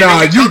saying.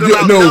 Nah,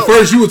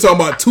 first you were talking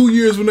about 2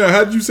 years from now.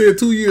 How did you say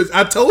 2 years?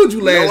 I told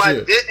you last year.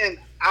 No, I didn't.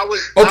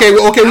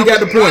 We got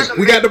the point.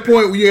 We got the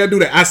point. We gotta do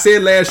that. I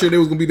said last year they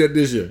was gonna be that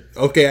this year.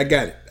 Okay, I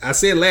got it. I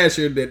said last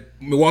year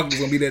that Milwaukee was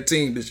gonna be that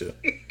team this year.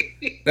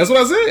 That's what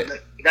I said.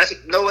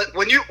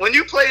 When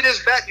you play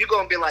this back, you're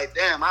gonna be like,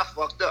 damn, I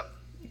fucked up.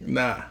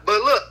 Nah.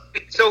 But look,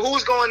 so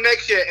who's going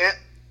next year, Ant?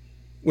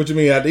 What you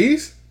mean, out the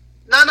East?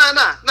 Nah.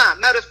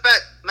 Matter of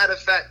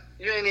fact,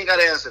 you ain't even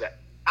gotta answer that.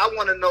 I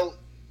want to know: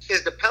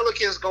 is the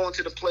Pelicans going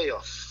to the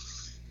playoffs?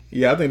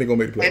 Yeah, I think they're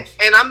gonna make the playoffs.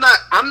 And I'm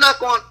not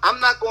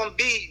going to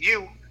be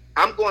you.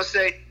 I'm going to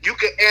say you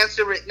can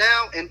answer it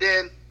now, and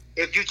then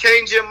if you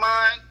change your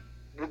mind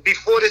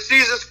before the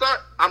season start,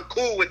 I'm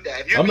cool with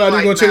that. I'm not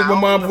even going to change my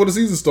mind before the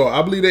season start.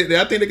 I believe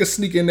I think they can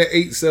sneak in that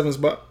 8-7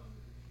 spot.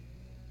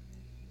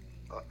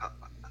 All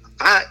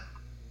right.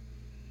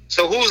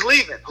 So who's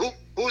leaving?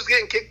 Who's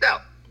getting kicked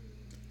out?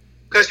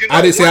 Because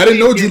I didn't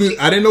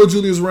know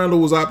Julius Randle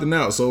was opting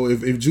out. So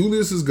if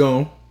Julius is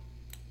gone,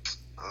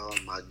 oh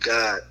my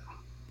God.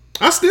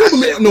 I still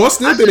think they're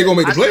gonna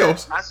make the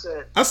playoffs.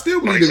 I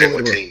still believe they're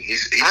gonna make the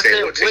playoffs. I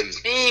said, what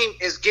team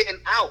is getting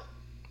out?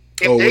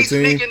 If they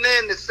sneaking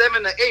in the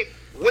 7 or 8,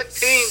 what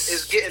team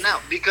is getting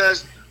out?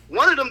 Because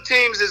one of them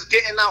teams is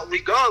getting out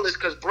regardless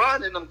because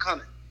Bron and them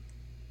coming.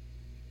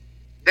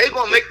 They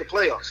gonna make the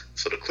playoffs.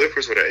 So the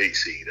Clippers were the 8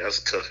 seed. That's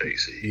a tough 8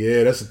 seed.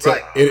 Yeah, that's a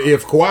tough. Right.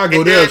 If Kawhi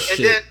go there, shit.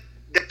 And then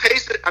the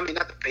Pacers. I mean,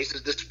 not the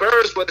Pacers. The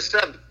Spurs were the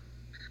 7.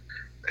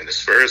 And the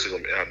Spurs are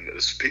gonna be.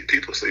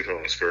 People sleeping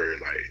on the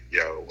Spurs. Like,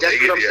 yo, that's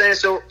what I'm saying.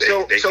 So they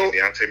get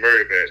Dejounte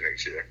Murray back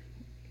next year.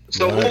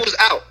 So right. Who's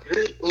out?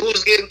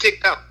 Who's getting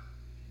kicked out?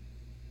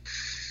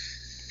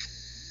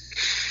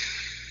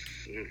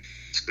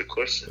 That's a good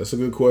question. That's a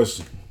good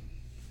question.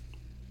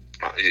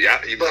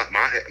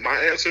 My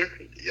answer,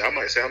 y'all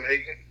might say I'm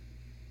hating.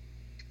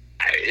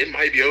 It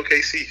might be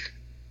OKC.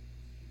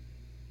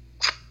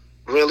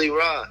 Really,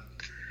 Rod?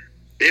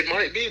 It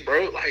might be,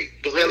 bro. Like,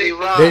 Really,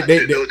 Rod?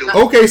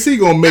 OKC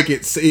gonna make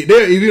it.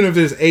 Even if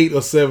it's 8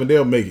 or 7,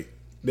 they'll make it.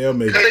 They'll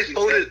make They it.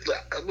 folded.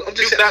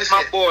 You got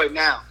my boy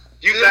now.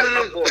 You got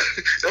my boy.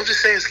 I'm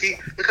just saying, Ski.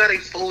 Look how they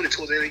folded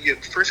towards the end of the year.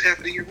 First half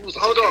of the year, who was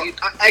Hold on.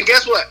 And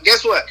guess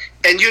what?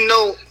 And you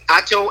know,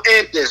 I told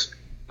Ed this.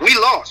 We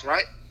lost,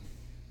 right?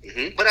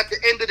 Mm-hmm. But at the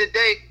end of the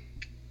day,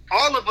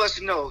 all of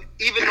us know,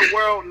 even the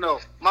world know,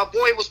 my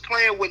boy was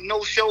playing with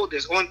no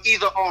shoulders on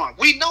either arm.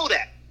 We know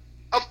that.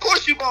 Of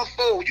course you're going to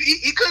fold.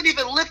 He couldn't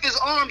even lift his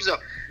arms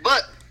up.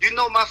 But you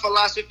know my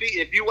philosophy.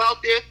 If you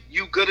out there,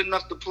 you good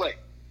enough to play.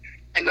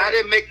 And I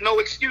didn't make no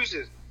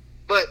excuses.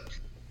 But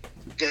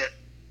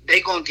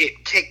they going to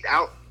get kicked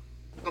out.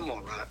 Come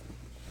on, Rod.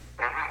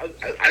 I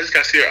just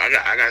got to see. I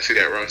got to see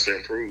that roster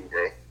improve,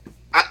 bro.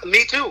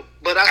 Me too.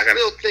 But I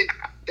still think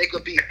they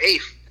could be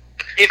 8th.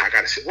 I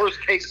gotta say, worst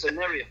case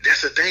scenario.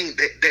 That's the thing.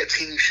 That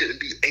team shouldn't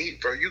be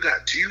 8, bro. You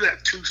got 2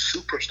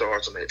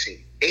 superstars on that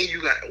team, and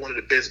you got one of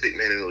the best big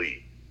men in the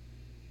league.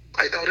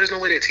 Like, no, there's no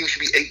way that team should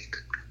be 8.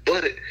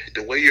 But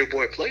the way your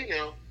boy play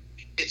now,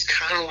 it's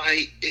kind of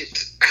like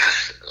it's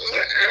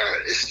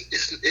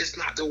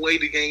not the way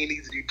the game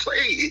needs to be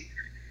played.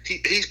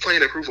 He's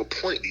playing to prove a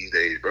point these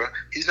days, bro.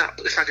 He's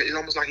not. It's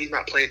almost like he's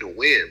not playing to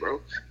win,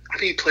 bro.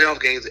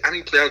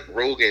 Playoff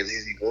road games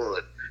he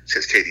won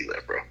since KD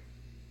left, bro.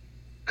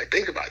 Like,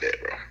 think about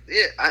that, bro.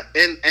 Yeah,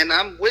 and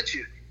I'm with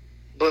you,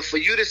 but for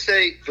you to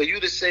say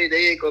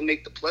they ain't gonna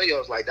make the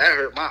playoffs, like, that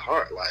hurt my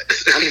heart. Like,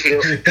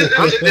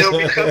 I'm still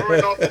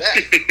recovering off of that.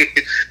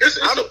 It's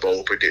a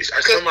bold prediction.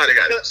 Somebody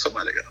got.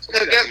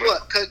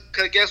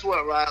 Cause guess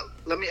what, Rob?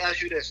 Let me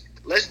ask you this.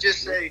 Let's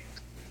say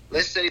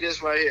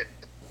this right here.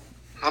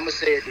 I'm gonna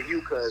say it to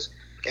you, cause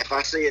if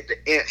I say it to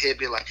Ant, he'll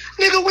be like,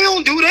 "Nigga, we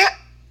don't do that."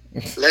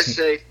 Let's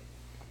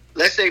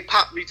say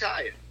Pop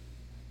retired.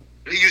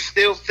 Do you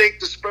still think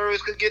the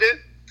Spurs could get in?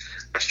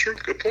 That's true.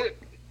 Good point.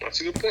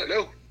 That's a good point,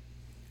 though.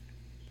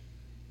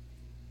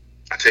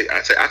 I take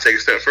a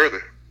step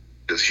further.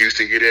 Does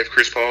Houston get in if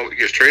Chris Paul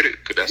gets traded?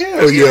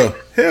 Hell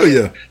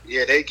yeah.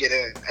 Yeah, they get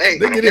in. Hey,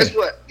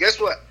 guess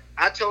what?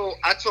 I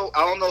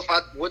don't know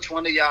which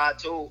one of y'all I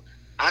told.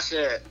 I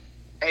said,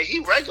 hey, he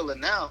regular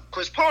now.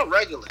 Chris Paul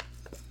regular.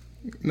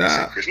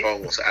 Nah. Chris Paul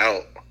wants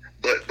out.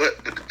 But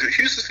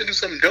Houston's gonna do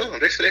something dumb.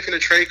 They said they're gonna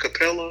trade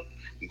Capella,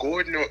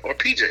 Gordon, or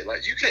PJ.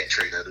 Like, you can't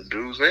trade other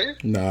dudes, man.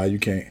 Nah, you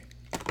can't.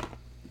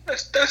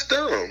 That's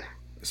dumb.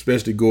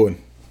 Especially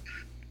Gordon.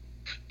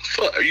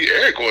 Fuck,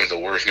 Eric Gordon's the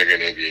worst nigga in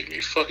the NBA to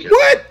me. Fuck you.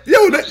 What?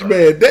 Yo,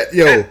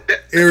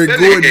 Eric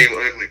Gordon. Game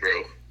ugly,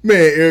 bro. Man,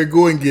 Eric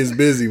Gordon gets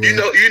busy, man.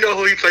 You know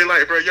who he play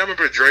like, bro? Y'all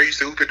remember Dre used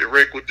to hoop at the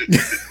rec with the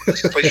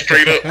play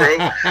straight up, bro?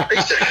 I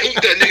used to hate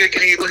that nigga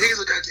game, but he's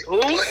a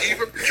goddamn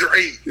even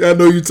Dre. Yeah, I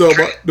know you talking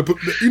about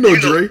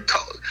Dre.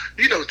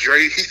 You know Dre.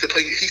 He used to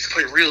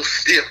play real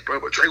stiff, bro.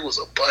 But Dre was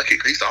a bucket.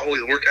 He used to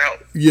always work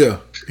out. Yeah,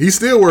 he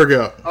still work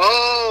out.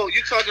 Oh,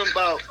 you talking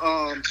about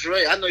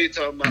Dre? I know you're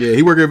talking about. Yeah,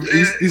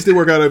 he still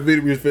work out at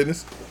Victory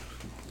Fitness.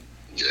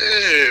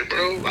 Yeah,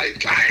 bro.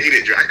 Like, I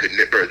hated Dre. I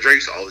couldn't, bro. Dre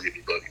used to always give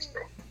me buckets,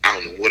 bro. I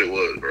don't know what it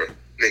was, bro.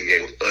 That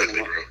game was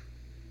ugly, bro.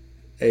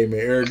 Hey, man,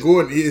 Eric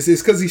Gordon, it's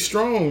because he's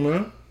strong,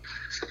 man.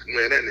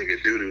 Man, that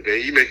nigga doo-doo,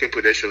 man. You make him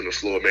put that shit on the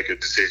floor, make a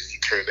decision, you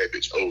turn that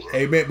bitch over.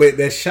 Hey, man, but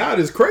that shot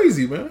is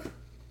crazy, man.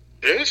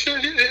 Yeah, shit,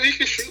 he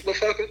can shoot,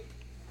 motherfucker.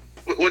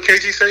 What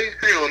KG say?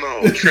 Hell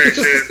no, trash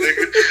ass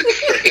nigga.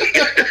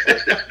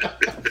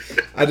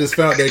 I just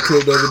found that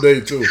clip the other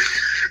day, too.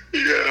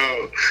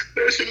 Yo,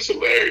 that shit is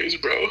hilarious,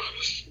 bro.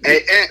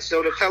 Hey, Ant,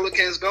 so the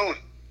Pelicans going?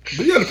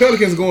 But yeah, the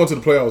Pelicans going to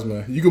the playoffs,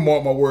 man. You can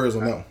mark my words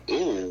on that one.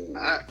 Ooh.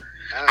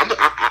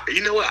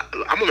 You know what?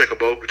 I'm going to make a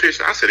bold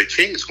petition. I said the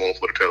Kings going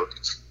for the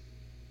Pelicans.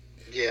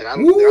 Yeah, I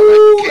like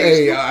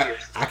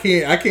the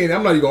Kings. I can't.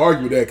 I'm not even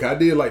arguing with that, because I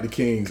did like the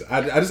Kings.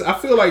 I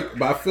feel like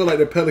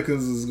the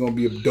Pelicans is going to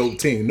be a dope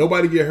team.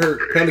 Nobody get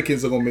hurt.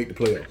 Pelicans are going to make the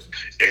playoffs.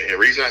 And the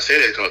reason I say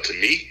that is because to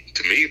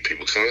me,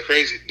 people sound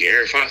crazy.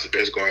 De'Aaron Fox is the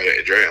best guard at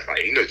the draft.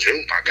 Like,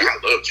 June, my God, I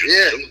love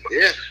June.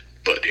 Yeah.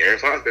 But De'Aaron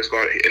Fox is the best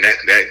guard, and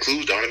that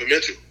includes Donovan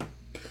Mitchell.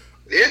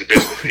 Yeah,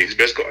 he's the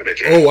best guard at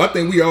the draft. Oh, I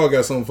think we all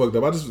got something fucked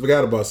up. I just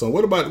forgot about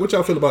something. What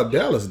y'all feel about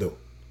Dallas, though?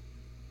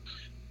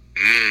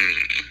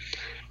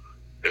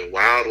 The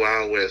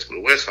Wild West.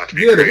 The West about to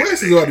be crazy. The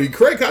West is about to be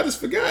crazy. I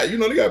just forgot. They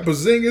got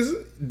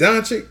Porzingis,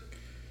 Doncic.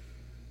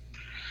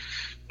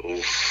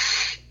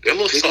 Oof. They're a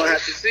little solid. We're going to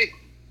have to see.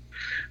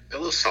 They're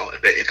a little solid.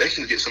 If they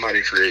can get somebody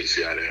in free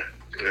agency out there,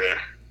 yeah.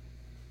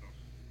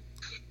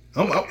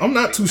 I'm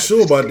not too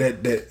sure about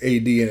that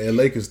AD and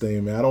Lakers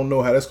thing, man. I don't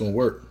know how that's going to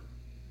work.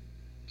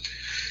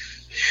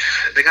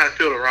 They got to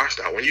fill the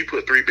roster out. When you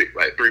put three big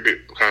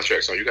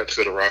contracts on, you got to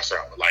fill the roster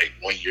out with like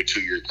 1 year, 2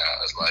 year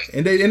guys. Like,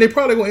 and they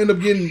probably gonna end up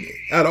getting,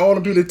 out of all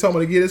the people they talking about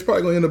to get, it's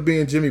probably gonna end up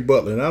being Jimmy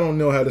Butler, and I don't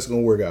know how this is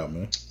gonna work out,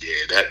 man. Yeah,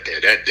 that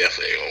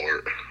definitely ain't gonna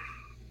work.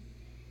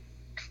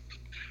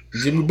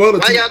 Jimmy Butler.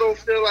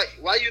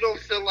 Why you don't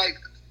feel like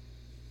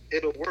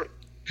it'll work?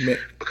 Man.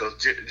 Because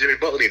Jimmy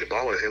Butler needed the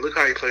ball in his hand. Look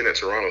how he played in that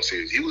Toronto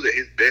series. He was at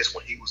his best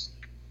when he was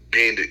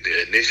being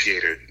the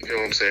initiator. You know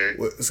what I'm saying?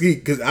 Well,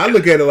 because I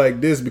look at it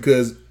like this,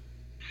 because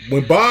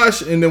when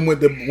Bosh and then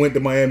went to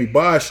Miami,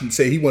 Bosh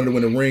said he wanted to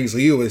win the ring, so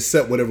he would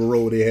accept whatever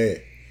role they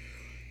had.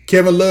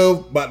 Kevin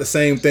Love, about the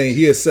same thing.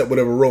 He accept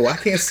whatever role. I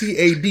can't see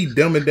AD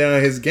dumbing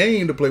down his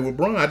game to play with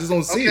Bron. I just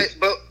don't see it.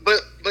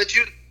 But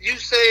you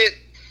said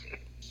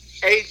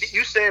AD,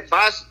 you said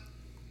Bosh,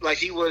 like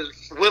he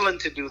was willing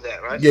to do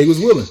that, right? Yeah, he was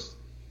willing.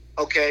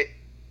 Okay,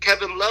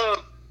 Kevin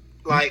Love,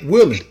 like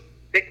willing.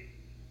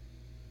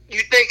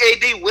 You think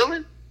AD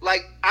willing?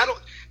 Like I don't.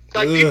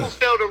 Like people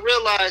fail to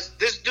realize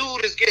this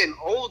dude is getting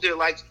older.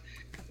 Like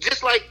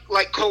just like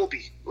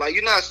Kobe. Like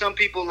you know how some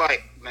people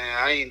like, man,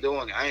 I ain't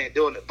doing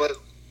it. But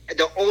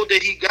the older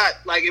he got,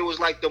 like it was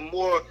like the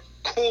more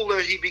cooler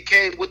he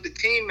became with the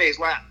teammates.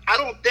 Like I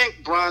don't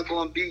think Bron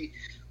gonna be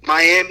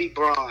Miami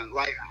Bron.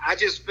 Like I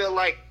just feel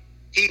like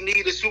he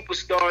need a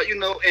superstar, you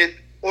know, and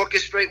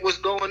orchestrate what's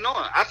going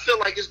on. I feel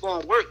like it's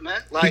gonna work,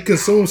 man. Like he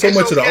consumes so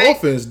much of the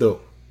offense,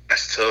 though.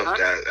 That's tough.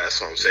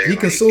 That's what I'm saying. He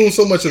consumes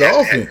so much of the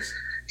offense.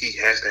 He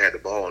has to have the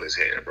ball in his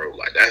hand, bro.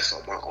 Like that's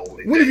on my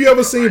only. When have you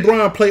ever seen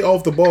Bron play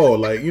off the ball?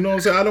 Like, you know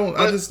what I'm saying?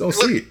 I just don't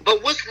see it.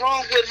 But what's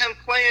wrong with him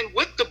playing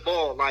with the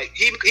ball? Like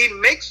he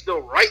makes the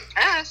right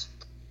pass.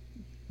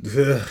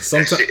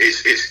 Sometimes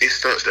it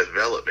stunts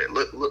development.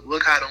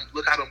 Look how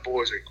them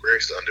boys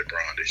regressed under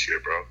Bron this year,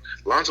 bro.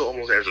 Lonzo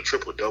almost averaged a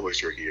triple double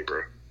this year,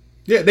 bro.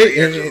 Yeah,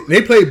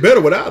 they played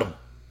better without him.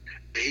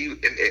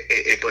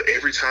 But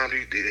every time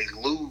they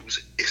lose,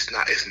 it's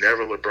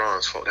never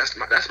LeBron's fault. That's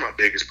my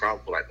biggest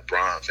problem with like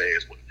LeBron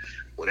fans.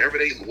 Whenever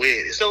they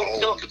win, it's all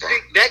LeBron. See,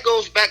 that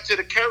goes back to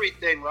the Curry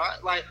thing, right?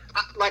 Like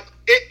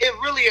it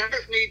really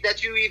hurt me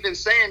that you even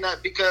saying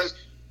that, because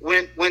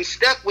when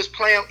Steph was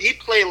playing, he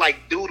played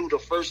like doo-doo the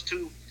first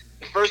two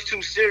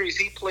series.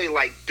 He played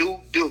like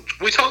doo-doo.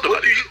 We talked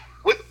about it.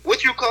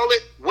 What you call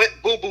it? Wet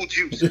boo-boo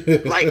juice.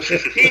 Like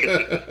he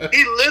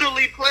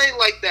literally played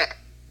like that.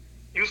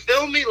 You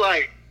feel me?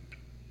 Like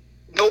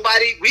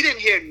we didn't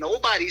hear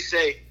nobody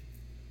say,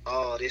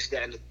 "Oh, this,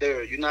 that, and the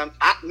third." You know,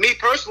 me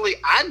personally,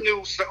 I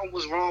knew something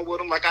was wrong with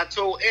him. Like I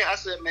told Ant, I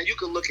said, "Man, you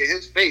can look at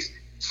his face.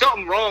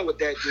 Something wrong with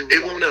that dude."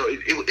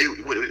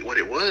 What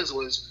it was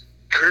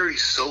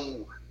Curry's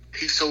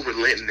he's so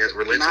relentless.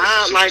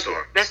 Like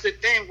that's the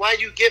thing. Why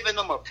you giving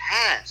him a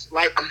pass?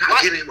 Like I'm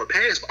not giving him a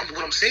pass. But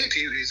what I'm saying to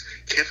you is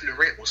Kevin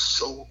Durant was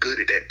so good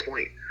at that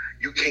point.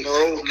 You can't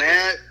say, okay,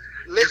 man.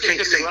 Listen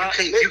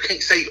you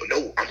can't say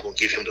no. I'm gonna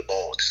give him the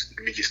ball. Just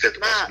let me get stepped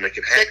up and make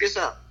it happen.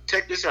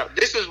 Check this out.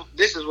 This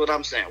is what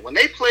I'm saying. When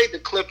they played the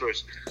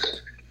Clippers,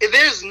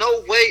 there's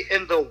no way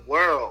in the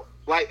world.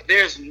 Like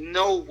there's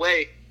no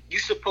way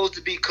you're supposed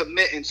to be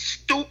committing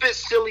stupid,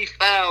 silly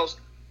fouls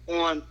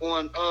on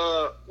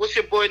what's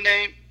your boy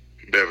name?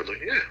 Beverly.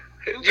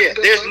 Yeah.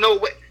 There's no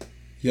way.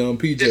 Young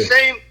PJ. The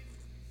same.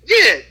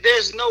 Yeah.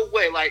 There's no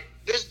way. Like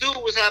this dude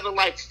was having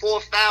like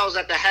 4 fouls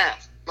at the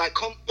half. Like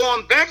come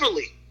on,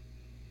 Beverly.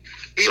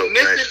 He was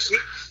missing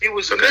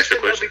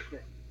everything.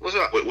 What's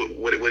up?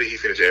 What did he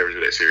finish average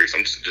of that series?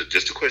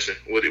 Just a question.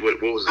 What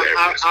was the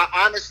average? I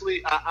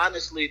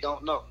honestly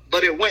don't know.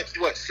 But it went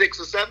 6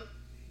 or 7?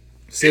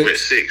 It went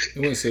 6.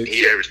 It went 6.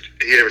 He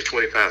averaged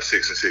 25,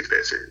 6, and 6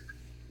 that series.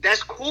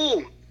 That's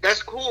cool.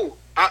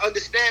 I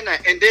understand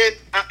that. And then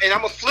and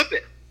I'm gonna flip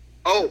it.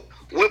 Oh,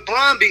 what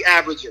Bron be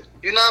averaging?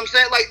 You know what I'm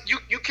saying? Like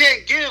you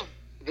can't give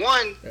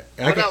one.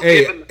 I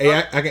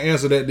can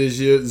answer that this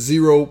year.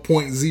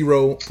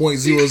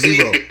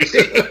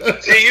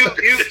 0.0.00. See,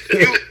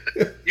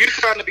 you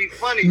trying to be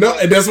funny? No,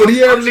 and that's what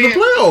he averaged in the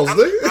playoffs.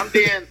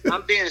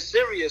 I'm being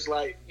serious.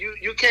 Like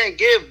you can't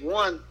give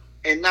one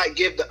and not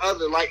give the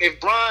other. Like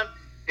if Bron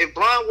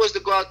was to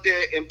go out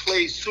there and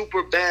play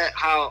super bad,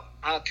 how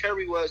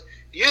Curry was,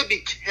 you'd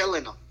be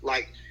killing him.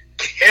 Like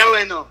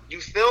killing him.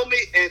 You feel me?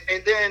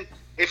 And then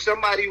if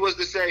somebody was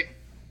to say,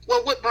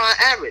 well, what Bron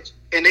average?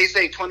 And they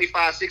say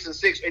 25, 6, and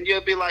 6, and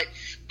you'll be like,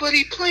 but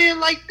he playing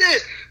like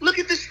this. Look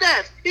at the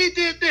stats. He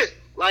did this.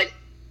 Like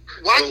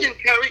watching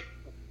Curry.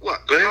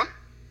 What? Go ahead.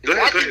 Go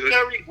ahead.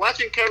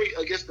 Watching Curry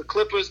against the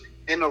Clippers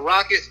and the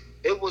Rockets,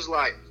 it was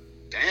like,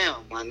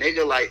 damn, my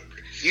nigga. Like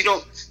he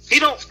don't.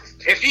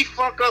 If he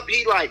fuck up,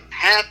 he like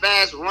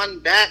half-ass run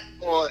back,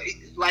 or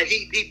like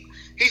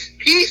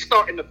he's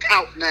starting to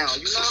pout now.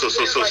 You know. So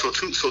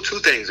two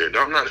things there.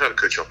 No, I'm not trying to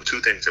cut you off, but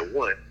 2 things there.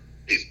 One.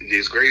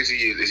 Is crazy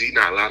is he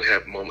not allowed to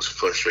have moments of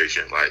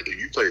frustration? Like if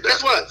you play that,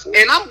 that's what.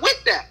 And I'm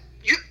with that.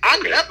 You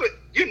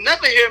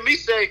never hear me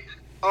say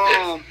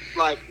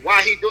like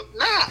why he do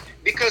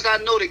because I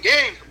know the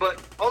game.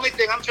 But only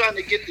thing I'm trying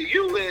to get to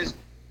you is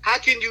how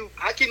can you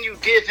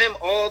give him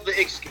all the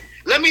excuse?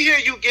 Let me hear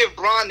you give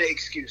Bron the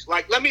excuse.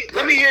 Like let me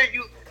hear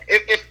you.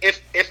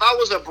 If I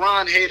was a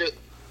Bron hater,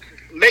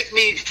 make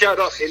me shut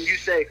up and you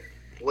say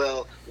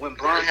well, when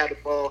Bron had the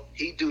ball,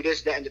 he do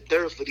this, that, and the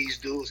third for these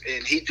dudes,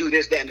 and he do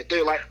this, that, and the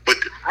third. Like, But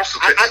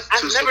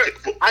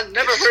I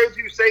never heard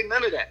you say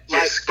none of that.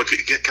 Like, yes, but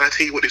can I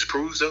tell you what this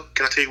proves, though?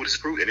 Can I tell you what this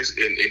proves? And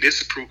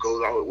this proof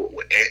goes all with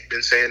what Ant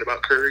been saying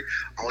about Curry.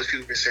 All these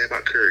people been saying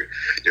about Curry.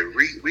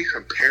 We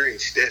comparing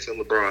Steph and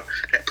LeBron.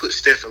 That puts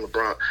Steph and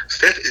LeBron.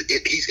 Steph,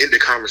 he's in the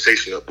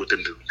conversation up with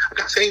them dudes. I'm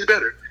not saying he's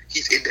better.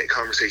 He's in that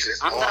conversation.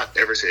 That's all I've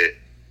ever said.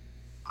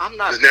 I'm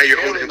not. Because now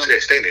you're holding him to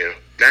that standard.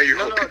 Now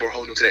people are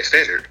holding him to that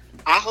standard.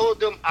 I hold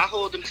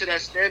them to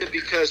that standard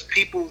because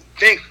people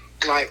think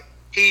like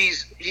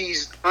he's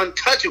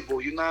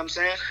untouchable. You know what I'm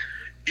saying?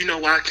 You know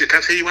why? Can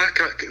I tell you why?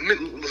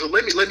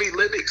 Let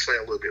me explain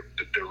a little bit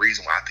the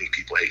reason why I think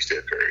people hate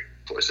Steph Curry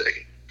for a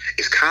second.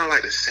 It's kind of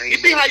like the same. You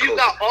see how you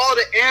got all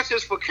the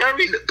answers for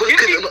Curry?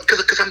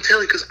 Because I'm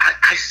telling you, because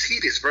I see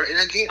this, bro. And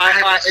again,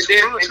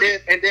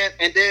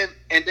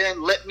 and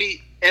then let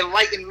me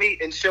enlighten me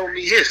and show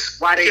me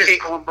why they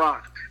hate on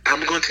Bron.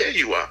 I'm going to tell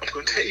you why.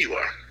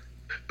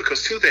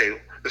 Because two things.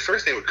 The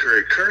first thing with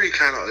Curry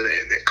kind of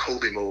in that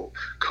Kobe mode.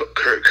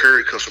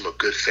 Curry comes from a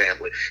good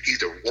family. He's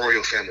the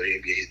royal family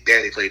of the NBA. His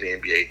daddy played in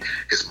the NBA.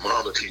 His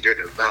mom and they're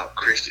devout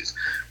Christians.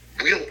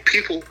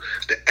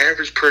 The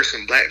average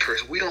person, black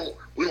person, we don't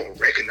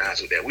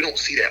recognize with that. We don't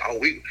see that. Oh,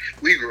 we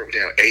grew up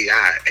down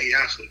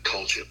AI's the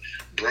culture.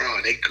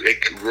 Bron, they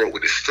grew up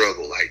with the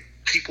struggle. Like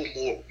people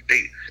more,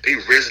 they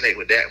resonate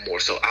with that more.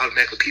 So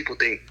automatically people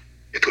think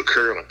they put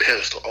Curry on a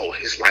pedestal. Oh,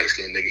 his light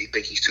skinned nigga, he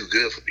think he's too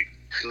good for me.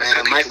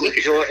 Man, Michael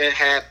Jordan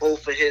had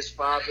both of his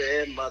father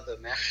and mother,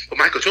 man. But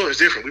Michael Jordan's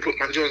different. We put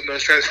Michael Jordan in another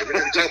stratosphere. We're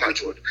not talking about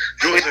Jordan.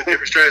 Jordan's in a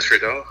different stratosphere,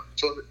 dog.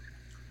 So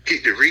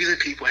the reason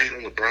people hate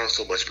on LeBron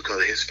so much because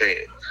of his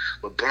fans.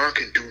 LeBron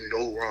can do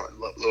no wrong.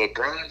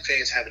 LeBron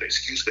fans have an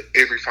excuse for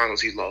every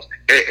finals he lost.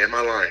 Am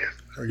I lying?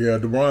 Yeah,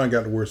 LeBron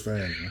got the worst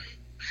fans, man.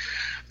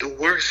 The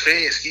worst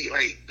fans.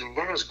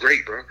 LeBron's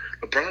great, bro.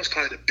 LeBron's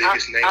probably the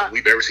biggest name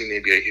we've ever seen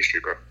in NBA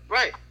history, bro.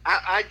 Right.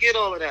 I get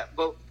all of that,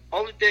 but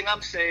only thing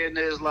I'm saying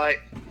is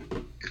like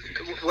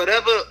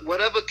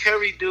whatever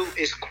Curry do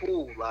is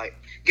cool. Like,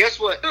 guess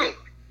what?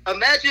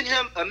 Imagine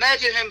him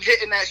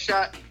hitting that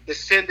shot to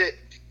send it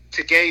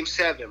to Game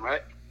 7,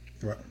 right?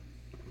 Right.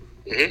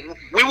 Mm-hmm.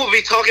 We will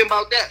be talking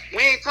about that.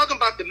 We ain't talking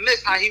about the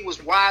miss, how he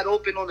was wide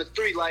open on the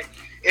three. Like,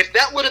 if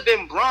that would have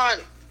been Bron,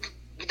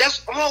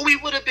 that's all we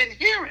would have been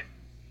hearing.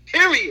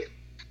 Period.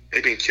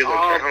 They've been killing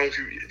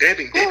They've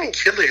been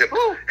killing him.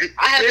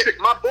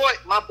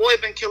 My boy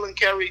been killing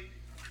Curry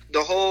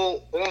the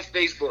whole on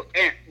Facebook,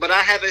 but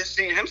I haven't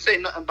seen him say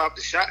nothing about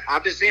the shot.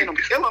 I've been seeing him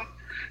kill him.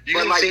 You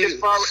but like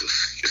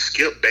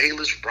Skip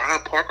Bayless,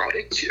 Brian Parker,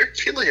 they're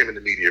killing him in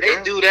the media.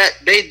 They do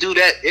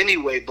that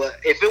anyway. But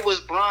if it was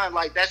Bron,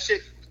 like that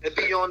shit, it'd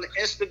be on the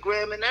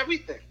Instagram and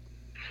everything.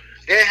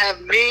 They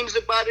have memes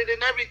about it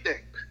and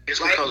everything.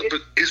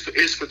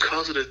 It's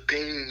because of the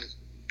things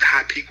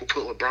how people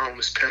put LeBron on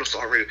this pedestal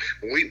already.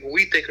 When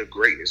we think of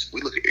greatness, we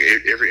look at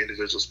every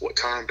individual sport.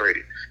 Tom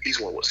Brady, he's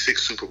won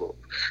 6 Super Bowls.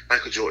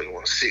 Michael Jordan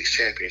won 6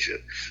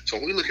 championships. So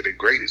when we look at the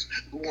greatest,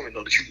 we want to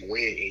know that you can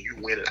win and you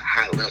win at a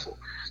high level.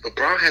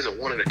 LeBron hasn't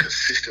won at a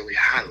consistently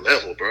high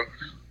level, bro.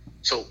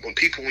 So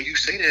when you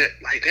say that,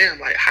 like, damn,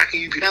 like, how can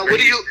you be now? What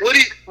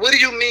do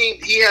you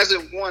mean he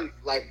hasn't won?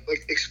 Like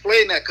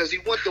explain that, because he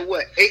went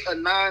to 8 or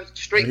 9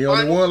 straight. He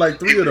only won like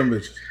 3 of them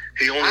bitches.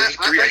 He only I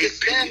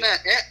understand that.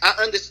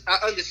 I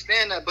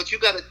understand that, but you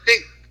got to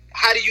think: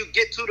 how do you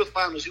get to the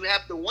finals? You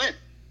have to win.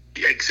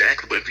 Yeah,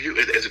 exactly. But if you,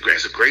 as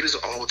great as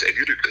all time, if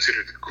you're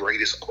considered the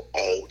greatest of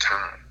all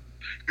time,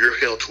 you're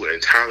held to an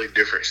entirely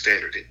different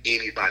standard than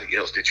anybody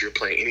else that you're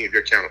playing, any of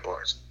your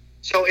counterparts.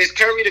 So is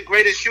Curry the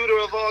greatest shooter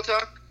of all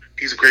time?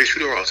 He's the greatest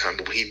shooter of all time,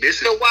 but when he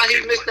misses, so why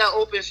he missed that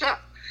open shot?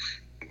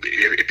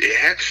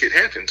 Shit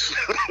happens.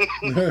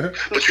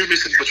 but you're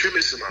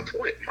missing my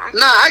point.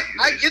 I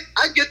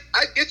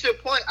get your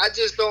point. I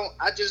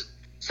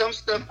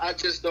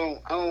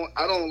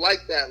don't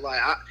like that.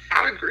 Like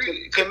I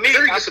agree. To me,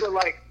 I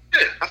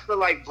feel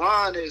like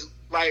Bron is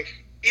like,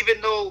 even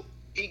though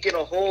he get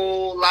a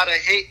whole lot of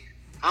hate,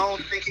 I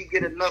don't think he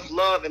get enough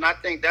love, and I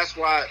think that's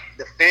why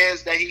the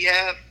fans that he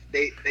have,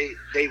 they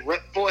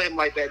rep for him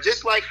like that.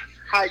 Just like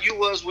how you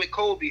was with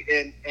Kobe,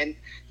 and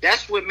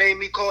that's what made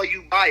me call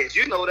you biased.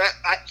 You know that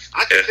I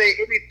can say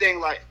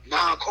anything like,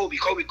 nah, Kobe,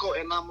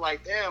 and I'm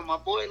like, damn, my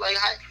boy, like,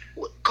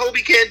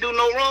 Kobe can't do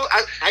no wrong.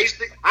 I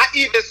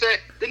even said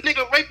the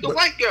nigga raped the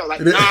white girl.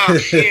 Like, nah,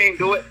 she ain't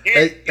do it.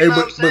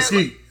 But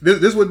see,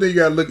 this is one thing you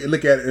gotta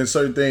look at in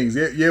certain things.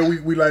 Yeah,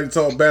 we like to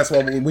talk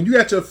basketball, but when you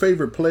got your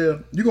favorite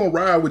player, you gonna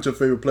ride with your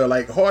favorite player.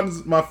 Like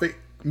Harden's my favorite.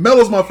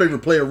 Melo's my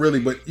favorite player,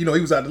 really, but he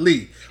was out the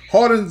league.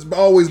 Harden's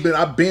always been.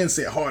 I've been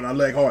said Harden. I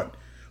like Harden.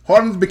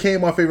 Harden's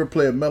became my favorite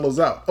player. Melo's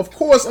out. Of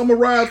course, I'm a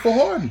ride for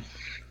Harden.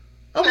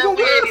 I'm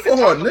gonna ride for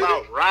Harden.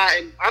 About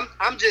riding.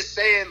 I'm just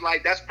saying,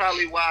 like, that's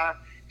probably why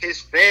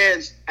his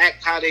fans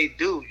act how they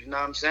do. You know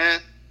what I'm saying?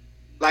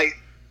 Like,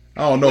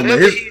 I don't know,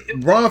 man.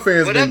 Bron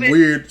fans been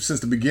weird since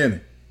the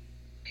beginning.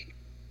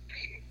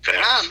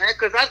 Nah, man,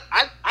 because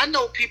I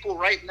know people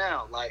right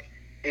now, like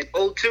in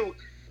 2002,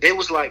 they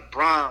was like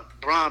Bron.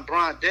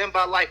 Then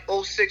by like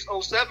 06,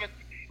 07,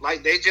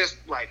 like they just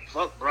like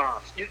fuck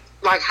Bron.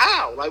 Like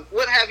how? Like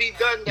what have he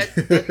done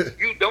that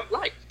you don't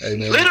like? Hey,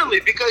 man. Literally,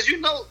 because you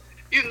know,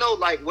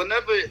 like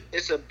whenever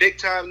it's a big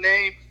time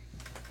name,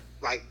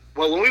 like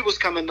when we was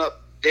coming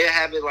up, they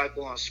have it like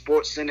on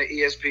Sports Center,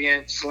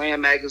 ESPN,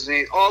 Slam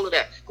magazine, all of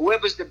that.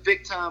 Whoever's the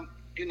big time,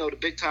 the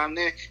big time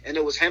name, and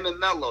it was him and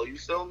Melo. You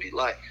feel me?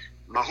 Like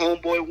my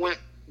homeboy went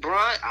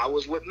Bron, I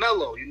was with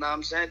Melo. You know what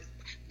I'm saying?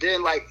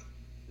 Then like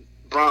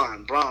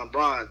Bron.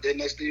 Then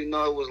next thing you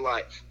know, it was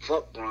like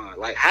fuck Bron.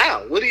 Like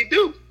how? What'd he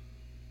do?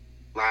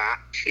 Like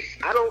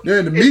I don't.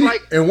 Yeah, the media,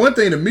 and one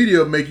thing the media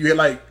will make you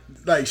like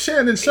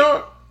Shannon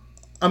Sharp.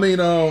 I mean,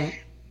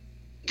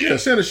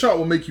 Shannon Sharp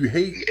will make you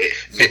hate.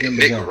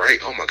 Nigga, right?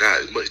 Oh my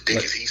God, as much dick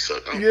as he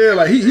sucked. Yeah,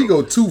 like he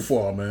go too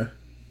far, man.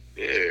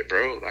 Yeah,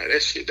 bro. Like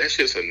that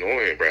shit's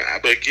annoying, bro.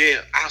 But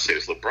again, I'll say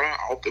this: LeBron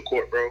off the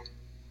court, bro.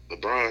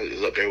 LeBron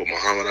is up there with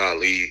Muhammad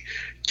Ali,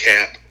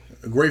 Cap.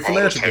 Great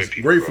philanthropist.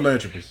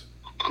 Philanthropist.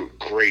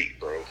 Great,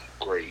 bro.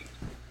 Great.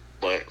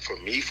 But for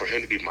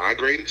him to be my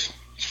greatest,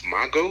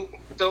 my GOAT.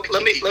 So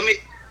let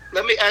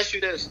me ask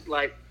you this: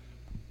 like,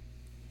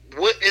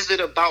 what is it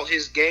about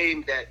his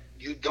game that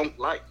you don't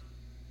like?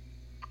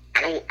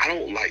 I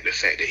don't like the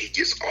fact that he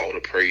gets all the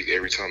praise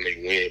every time they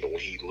win, but when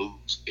he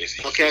loses, it's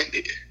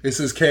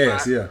his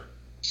cast, yeah.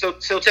 So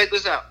check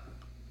this out.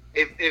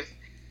 If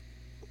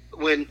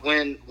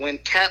when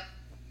Cap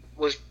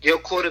was your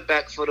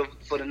quarterback for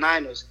the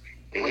Niners,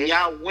 when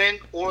y'all win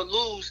or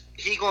lose,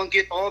 he gonna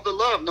get all the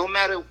love, no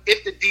matter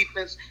if the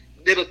defense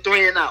did a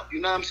 3 and out.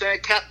 You know what I'm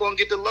saying? Cap gonna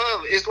get the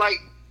love. It's like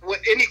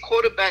with any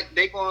quarterback,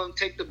 they gonna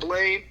take the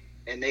blame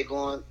and they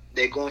gonna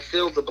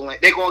feel the blame.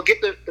 They gonna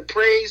get the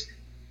praise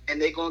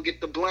and they gonna get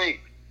the blame.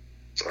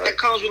 Right. That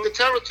comes with the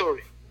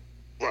territory.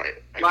 Right.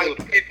 Like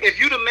if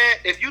you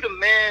the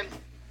man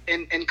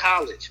in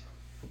college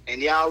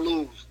and y'all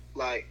lose,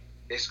 like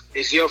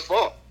it's your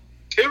fault.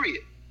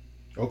 Period.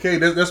 Okay,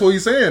 that's what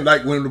he's saying.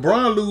 Like when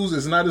LeBron loses,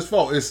 it's not his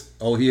fault. It's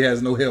he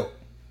has no help.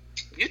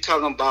 You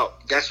talking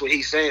about? That's what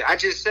he's saying. I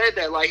just said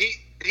that. Like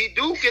he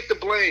do get the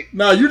blame.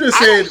 No, you just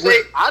said.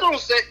 I don't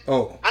say.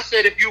 Oh. I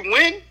said if you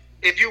win,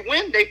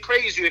 they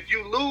praise you. If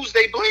you lose,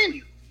 they blame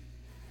you.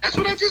 That's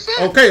what I just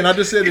said. Okay, and I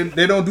just said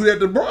they don't do that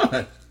to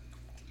LeBron.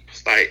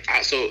 Like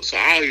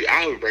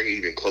I would bring it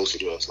even closer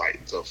to us.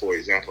 Like so, for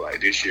example, like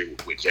this year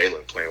with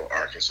Jalen playing with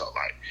Arkansas,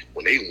 like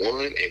when they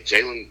won and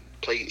Jalen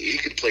played, he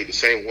could play the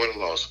same win and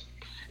loss.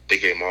 They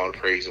gave him all the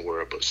praise in the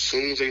world, but as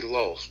soon as they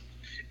lost,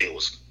 it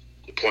was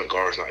the point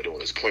guard's not doing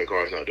this. Point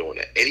guard's not doing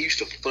that, and he used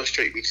to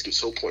frustrate me to the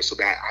so point so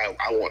bad.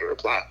 I want to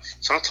reply,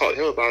 so I talked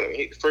to him about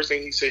it. The first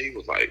thing he said, he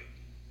was like,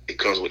 "It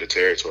comes with the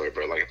territory,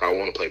 bro. Like if I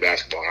want to play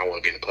basketball, and I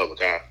want to get in the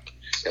public eye.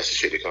 That's the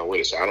shit that come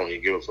with it. So I don't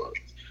even give a fuck."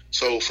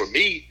 So for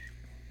me,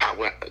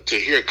 to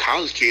hear a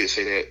college kid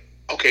say that,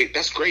 okay,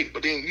 that's great.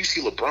 But then you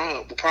see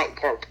LeBron.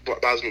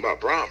 What bothers me about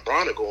Bron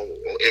will go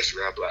on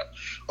Instagram like,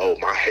 "Oh,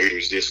 my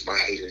haters this, my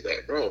haters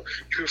that." Bro,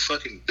 you're a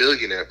fucking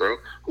billionaire, bro.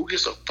 Who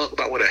gives a fuck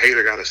about what a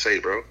hater got to say,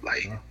 bro?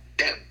 Like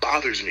that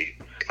bothers me.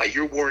 Like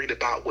you're worried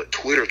about what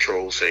Twitter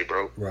trolls say,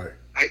 bro. Right.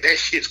 Like that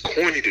shit's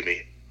corny to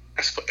me.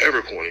 That's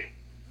forever corny.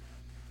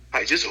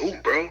 Like just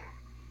hoop, bro.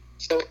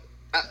 So.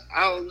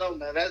 I don't know,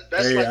 man.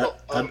 That's hey,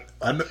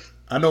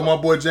 I know my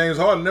boy James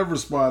Harden never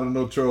responded to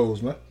no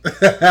trolls, man.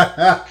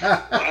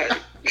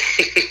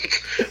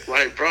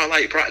 like, bro,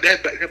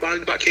 that bothers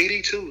me about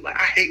KD too. Like,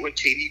 I hate when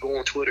KD go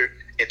on Twitter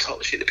and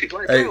talk shit to people.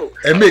 Like, bro,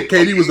 admit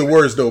KD was the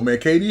worst though, man.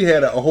 KD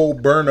had a whole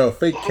burner of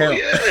fake count.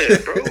 Yeah,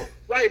 bro.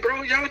 Like,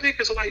 bro, y'all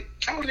niggas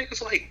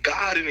like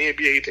God in the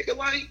NBA. Think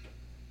like,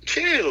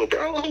 chill,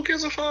 bro. Who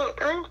gives a fuck,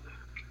 bro?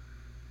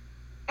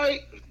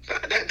 Like.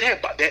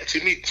 That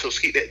to me, so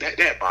Ski,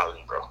 that bothers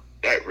me, bro.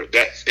 But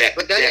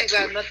that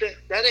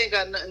ain't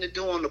got nothing to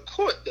do on the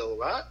court, though,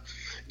 right?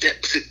 That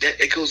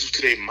it goes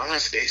to their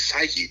mindset, their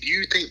psyche. Do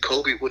you think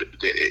Kobe would have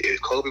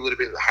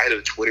been the height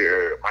of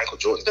Twitter or Michael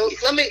Jordan? So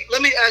let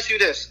me ask you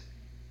this.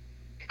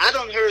 I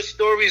done heard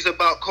stories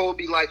about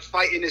Kobe like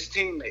fighting his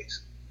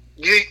teammates.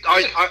 You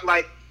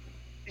like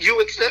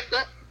you accept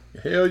that?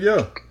 Hell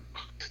yeah.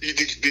 You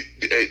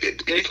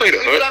played a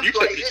hunt.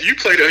 You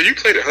played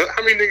a hunt.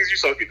 How many niggas you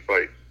saw get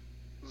fight?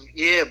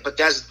 Yeah, but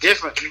that's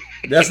different.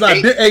 That's not.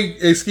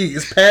 Hey, Ski,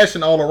 it's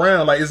passion all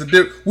around. Like it's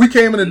we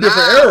came in a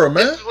different era,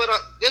 man. This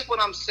is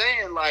what I'm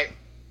saying. Like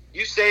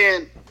you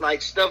saying,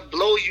 like stuff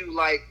blow you.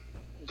 Like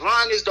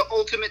Bron is the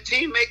ultimate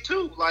teammate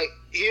too. Like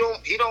he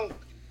don't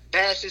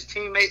bash his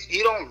teammates.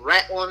 He don't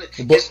rat on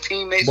his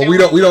teammates. But we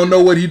don't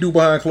know what he do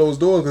behind closed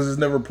doors because it's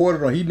never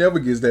reported on. He never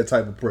gets that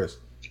type of press.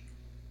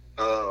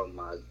 Oh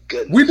my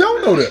goodness. We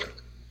don't know that.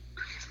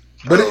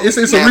 But it's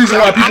a reason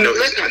why people. I know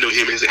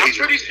him as an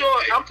agent.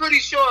 I'm pretty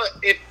sure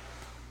if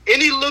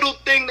any little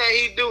thing that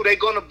he do, they're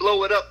gonna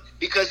blow it up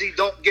because he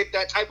don't get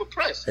that type of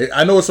press. Hey,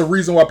 I know it's a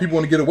reason why people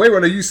want to get away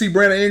with it. You see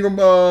Brandon Ingram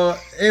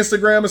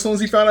Instagram as soon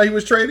as he found out he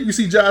was traded. You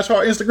see Josh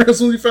Hart Instagram as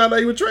soon as he found out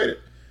he was traded.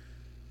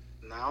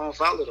 No, I don't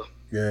follow them.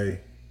 Yay.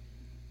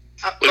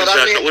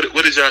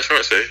 What did Josh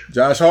Hart say?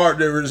 Josh Hart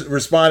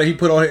responded. He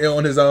put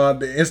on his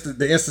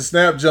the instant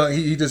snap junk.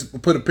 He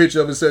just put a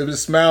picture of himself,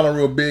 just smiling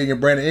real big, and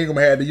Brandon Ingram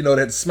had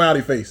that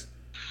smiley face.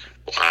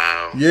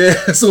 Wow. Yeah,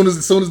 as soon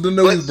as the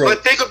news broke.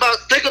 But think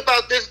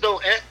about this though,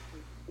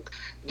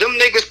 them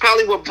niggas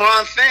probably were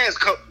Bron fans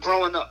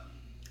growing up.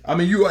 I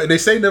mean, they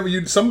say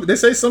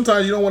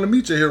sometimes you don't want to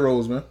meet your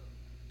heroes, man.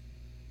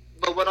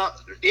 But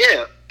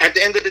at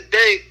the end of the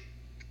day,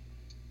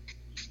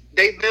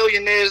 they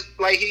millionaires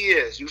like he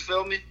is. You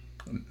feel me?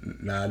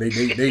 Nah, they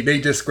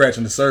just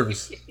scratching the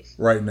surface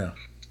right now.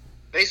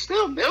 They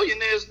still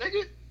millionaires,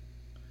 nigga.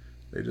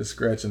 They just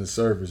scratching the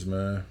surface,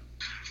 man.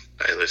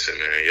 Hey, listen,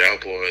 man, y'all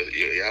boys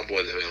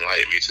have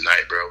enlightened me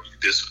tonight, bro.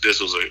 This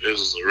was a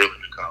really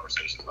good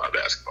conversation about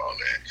basketball,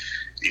 man.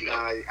 You know,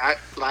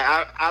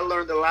 I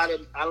learned a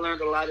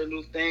lot of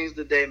new things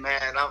today,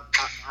 man.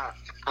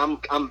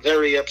 I'm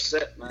very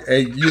upset, man.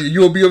 Hey,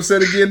 you'll be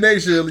upset again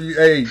next year.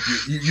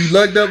 You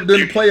lucked up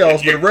during the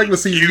playoffs, but the regular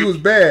season you was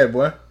bad,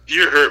 boy.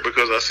 You're hurt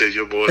because I said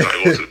your boy's not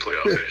going to the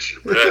playoffs next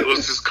year. It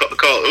was just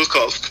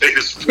called spade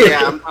a spade.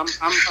 Yeah, I'm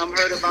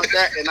hurt about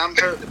that, and I'm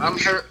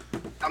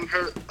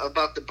hurt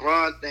about the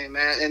Bron thing,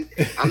 man. And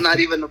I'm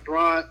not even a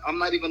Bron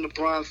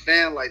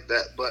fan like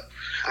that. But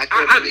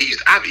I've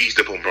eased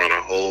up on Bron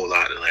a whole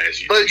lot in the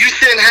last year. But you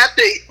shouldn't have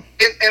to.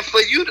 And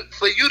for you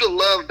to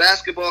love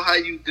basketball how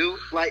you do,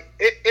 like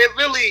it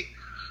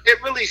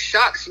really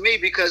shocks me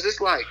because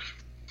it's like,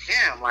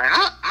 damn, like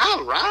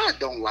how Rod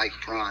don't like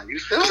Bron. You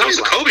feel me? I was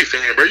a Kobe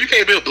fan, bro. You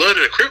can't build blood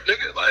in a Crip,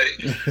 nigga.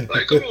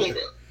 Like come on,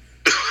 bro.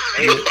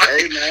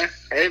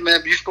 Hey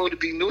man, you supposed to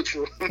be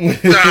neutral.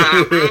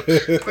 Nah, bro.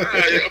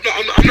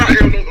 I'm not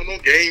here on no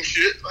game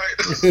shit. Like,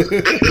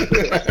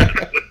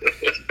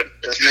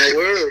 that's my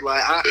word.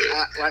 Like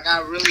I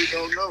really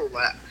don't know.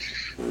 Like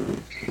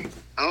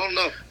I don't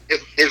know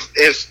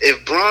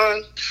if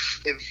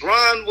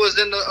Bron was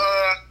in the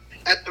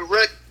at the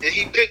rec and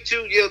he picked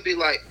you, you'll be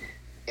like,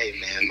 hey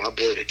man, my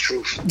boy, the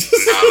truth. Let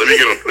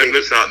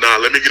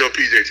me get on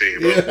PJ team,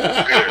 bro.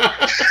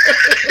 Yeah.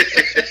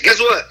 Guess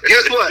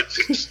what?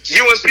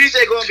 You and PJ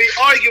gonna be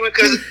arguing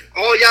because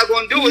all y'all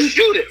gonna do is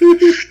shoot it.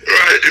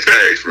 Right,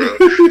 facts, bro.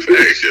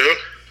 Facts, yo.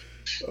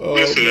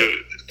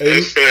 Listen,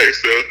 that's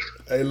facts, though.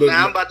 Hey, look,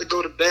 man, I'm about to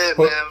go to bed,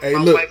 man. Hey,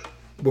 look,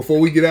 before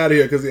we get out of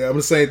here, because I'm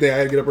the same thing. I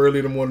had to get up early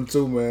in the morning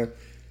too, man.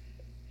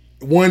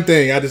 One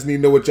thing, I just need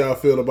to know what y'all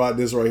feel about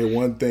this right here.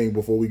 One thing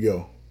before we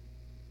go.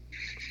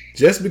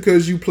 Just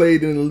because you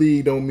played in the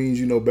league don't mean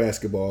you know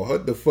basketball.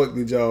 What the fuck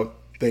did y'all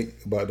think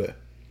about that?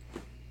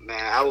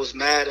 Man, I was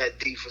mad at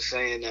D for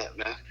saying that,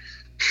 man.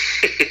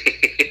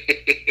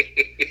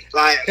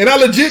 Like, and I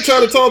legit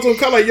tried to talk to him,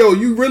 kind of like, yo,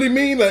 you really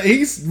mean like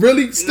he's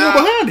really still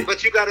behind it?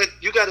 But you gotta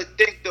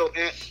think though,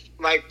 and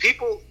like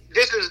people,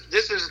 this is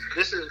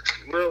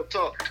real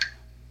talk.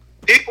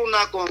 People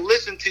not gonna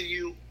listen to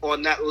you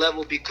on that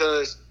level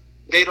because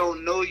they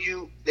don't know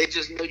you. They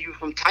just know you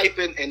from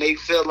typing, and they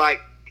feel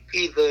like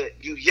either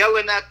you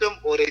yelling at them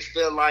or they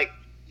feel like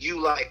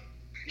you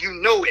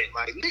know it.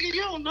 Like, nigga,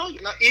 you don't know.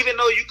 Even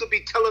though you could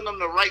be telling them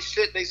the right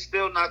shit, they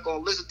still not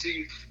gonna listen to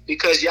you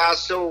because y'all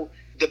so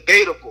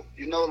debatable.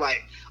 You know,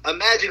 like,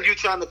 imagine you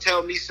trying to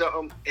tell me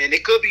something and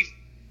it could be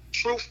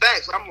true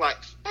facts. I'm like,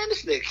 man,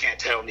 this nigga can't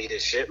tell me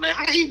this shit, man.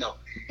 How he know?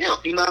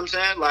 You know what I'm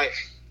saying? Like,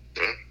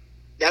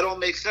 that don't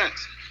make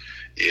sense.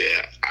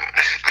 Yeah,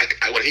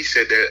 I when he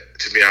said that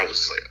to me, I was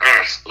just like,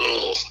 I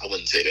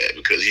wouldn't say that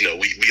because you know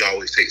we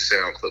always take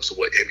sound clips of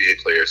what NBA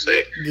players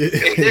say.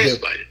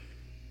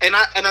 And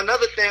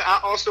another thing, I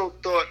also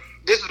thought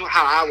this is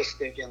how I was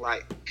thinking.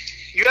 Like,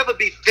 you ever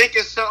be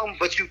thinking something,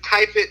 but you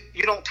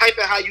don't type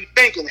it how you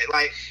thinking it.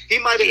 Like, he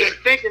might have been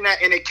thinking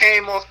that, and it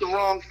came off the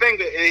wrong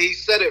finger, and he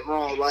said it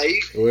wrong.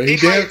 Like,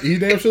 he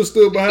damn sure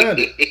stood behind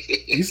it.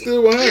 He's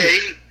still behind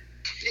it.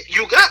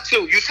 You got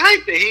to. You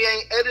typed it. He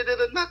ain't edited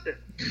or nothing.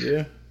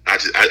 Yeah. I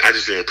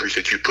just didn't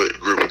appreciate you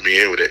grouping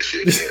me in with that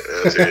shit,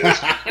 man.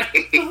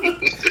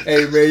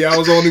 Hey man, y'all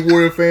was only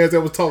Warrior fans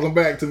that was talking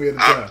back to me at the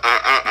time.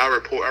 I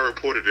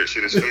reported that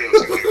shit as fans.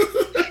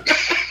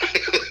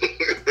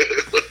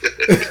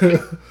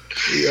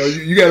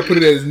 You got to put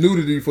it as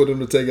nudity for them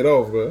to take it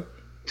off, bro.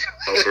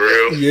 Oh, for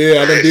real?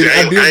 Yeah, I did.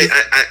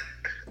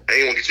 I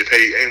ain't gonna get your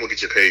page. I ain't gonna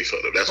get your page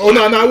fucked up. That's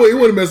no, it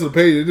wouldn't mess with the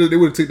page. They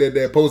would have took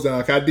that post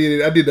down. I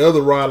did the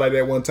other ride like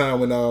that one time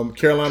when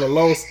Carolina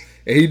lost.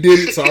 And he did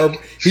it, so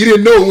he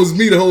didn't know it was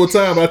me the whole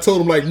time. I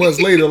told him like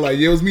months later, like,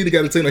 yeah, it was me that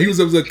got it taken. He was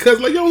a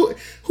cousin, like, yo,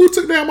 who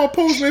took down my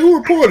post, man? Who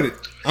reported it?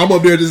 I'm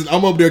up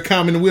there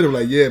commenting with him,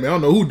 like, yeah, man, I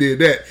don't know who did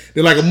that.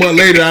 Then like a month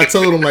later, I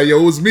told him, like, yo,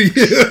 it was me.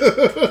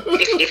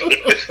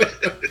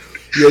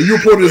 Yeah, you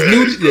reported his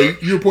nudity. Yeah,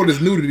 you reported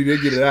his nudity. They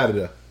get it out of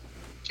there.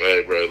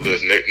 Hey, bro,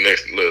 look,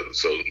 look.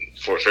 So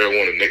for fair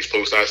warning, next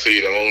post I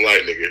see that I don't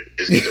like, nigga,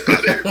 it's getting up out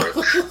of here, bro.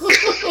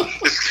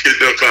 It's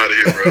getting up out of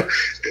here, bro.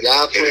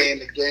 Y'all playing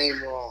the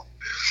game wrong.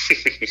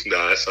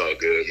 Nah, that's all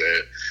good,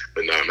 man.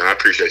 But nah, man, I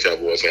appreciate y'all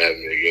boys for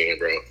having me again,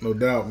 bro. No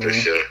doubt, man. For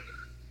sure.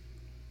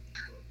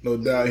 No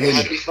doubt.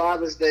 Happy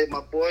Father's Day,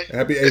 my boy.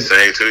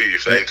 Same to you,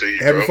 bro.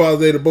 Happy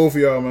Father's Day to both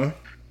of y'all, man.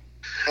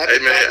 Happy Hey,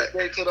 man. Father's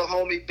Day to the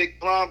homie Big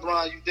Bron,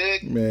 you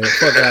dig? Man,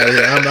 fuck out of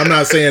here. I'm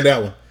not saying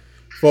that one.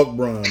 Fuck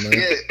Bron, man.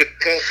 Yeah,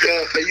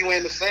 cause you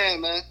ain't the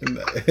fan, man.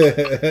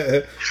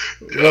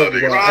 Fuck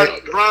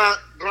Bron.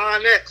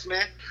 Bron X,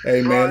 man.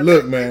 Hey, man, Bron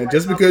look, X, man. like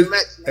Just Malcolm because,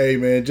 X, man. hey,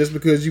 man, just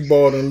because you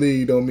balled in the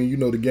league don't mean you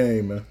know the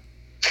game, man.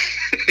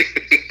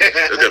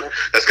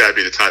 That's gotta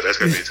be the title. That's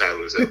gotta be the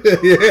title of this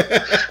episode. Yeah.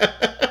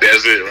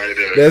 That's it right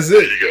there. That's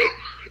There it. you go.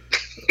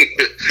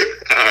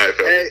 All right,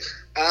 fella. Hey,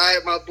 all right,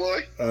 my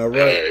boy. All All right.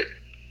 right.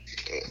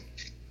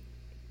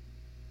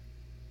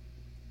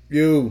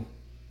 You.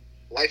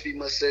 Wifey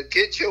must have said,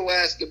 get your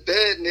ass to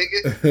bed,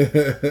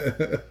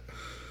 nigga.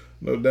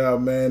 No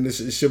doubt, man.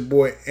 It's your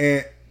boy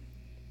Ant.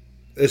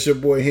 It's your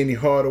boy Henny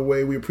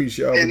Hardaway. We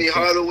appreciate all. Henny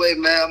Hardaway,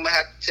 man. I'm gonna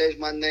have to change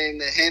my name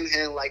to Hen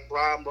like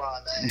Bron,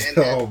 man. Hen.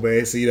 Oh,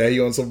 man. See that? He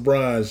on some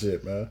Bron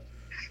shit, man.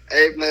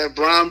 Hey, man,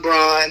 Bron,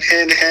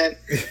 Hen,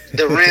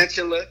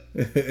 Tarantula,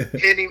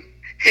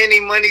 Henny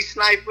Money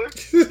Sniper.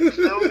 You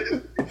know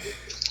me?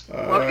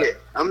 Fuck it.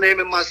 I'm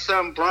naming my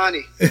son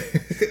Bronny.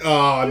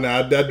 Oh, nah.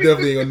 I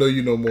definitely ain't gonna know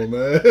you no more,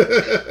 man.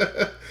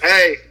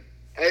 Hey,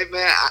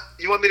 man.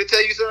 You want me to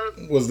tell you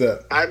something? What's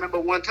that? I remember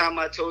one time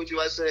I told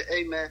you, I said,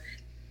 hey, man,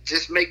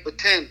 just make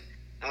pretend.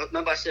 I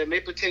remember I said,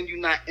 make pretend you're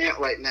not Ant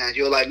right now.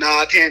 You're like, nah,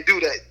 I can't do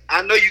that.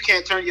 I know you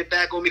can't turn your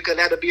back on me because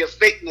that'll be a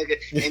fake nigga,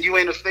 and you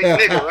ain't a fake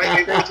nigga, right?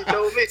 Ain't that what you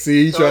told me?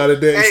 See, he So, tried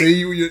to. hey, See,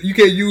 you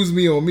can't use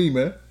me on me,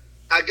 man.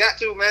 I got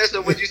to, man.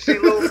 So when you see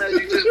Lil man,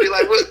 you just be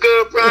like, what's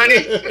good,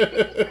 Bronny?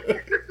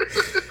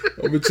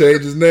 I'm gonna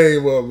change his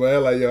name up,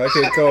 man. Like, yo, I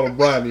can't call him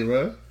Bronny,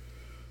 man.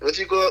 What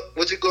you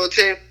gonna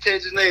change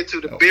his name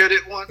to? The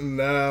bearded one?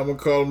 Nah, I'm gonna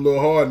call him Lil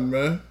Harden,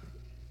 man.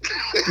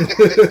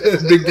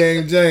 Big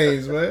Game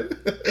James, man.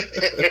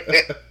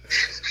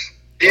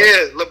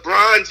 Yeah,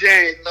 LeBron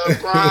James.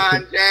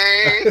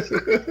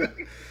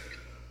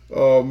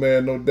 Oh,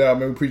 man, no doubt,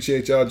 man. We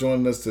appreciate y'all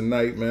joining us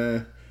tonight,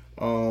 man.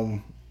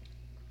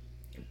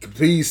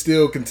 Please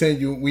still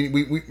continue.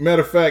 We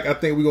matter of fact, I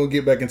think we're gonna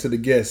get back into the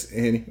guests,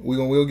 Henny. We're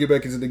gonna get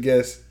back into the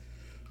guests.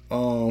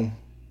 But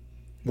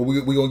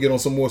we're gonna get on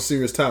some more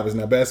serious topics.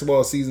 Now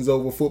basketball season's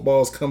over,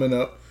 football's coming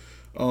up.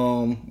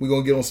 We're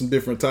gonna get on some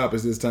different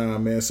topics this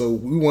time, man. So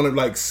we want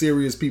like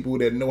serious people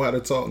that know how to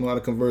talk, know how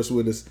to converse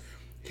with us.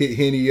 Hit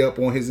Henny up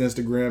on his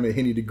Instagram at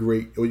Henny the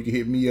Great, or you can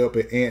hit me up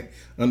at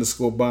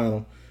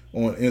Ant_Bynum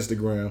on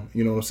Instagram.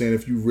 You know what I'm saying?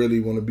 If you really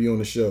want to be on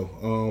the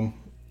show,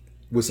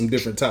 with some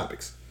different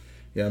topics.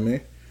 Yeah,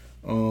 man.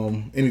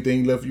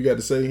 Anything left you got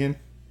to say, Henny?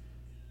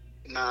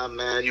 Nah,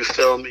 man, you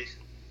feel me?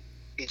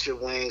 Eat your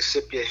wings,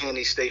 sip your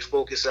Henny, stay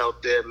focused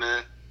out there,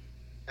 man.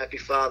 Happy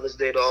Father's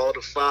Day to all the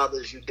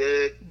fathers, you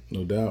dig?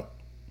 No doubt.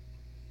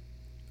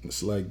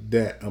 It's like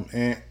that. I'm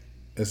Ant.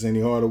 That's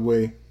Henny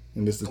Hardaway.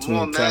 And this is the Come Twin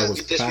on, man. Towers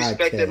You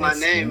disrespected podcast, my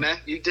name, man.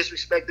 You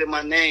disrespected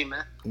my name,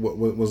 man.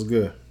 What's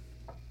good?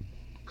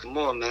 Come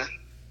on, man.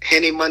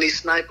 Henny Money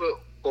Sniper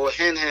or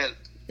Hen,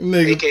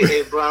 Nigga.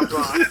 a.k.a. Bron.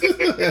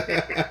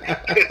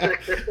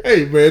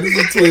 Hey, man, this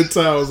is Twin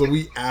Towers and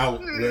we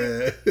out,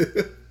 man.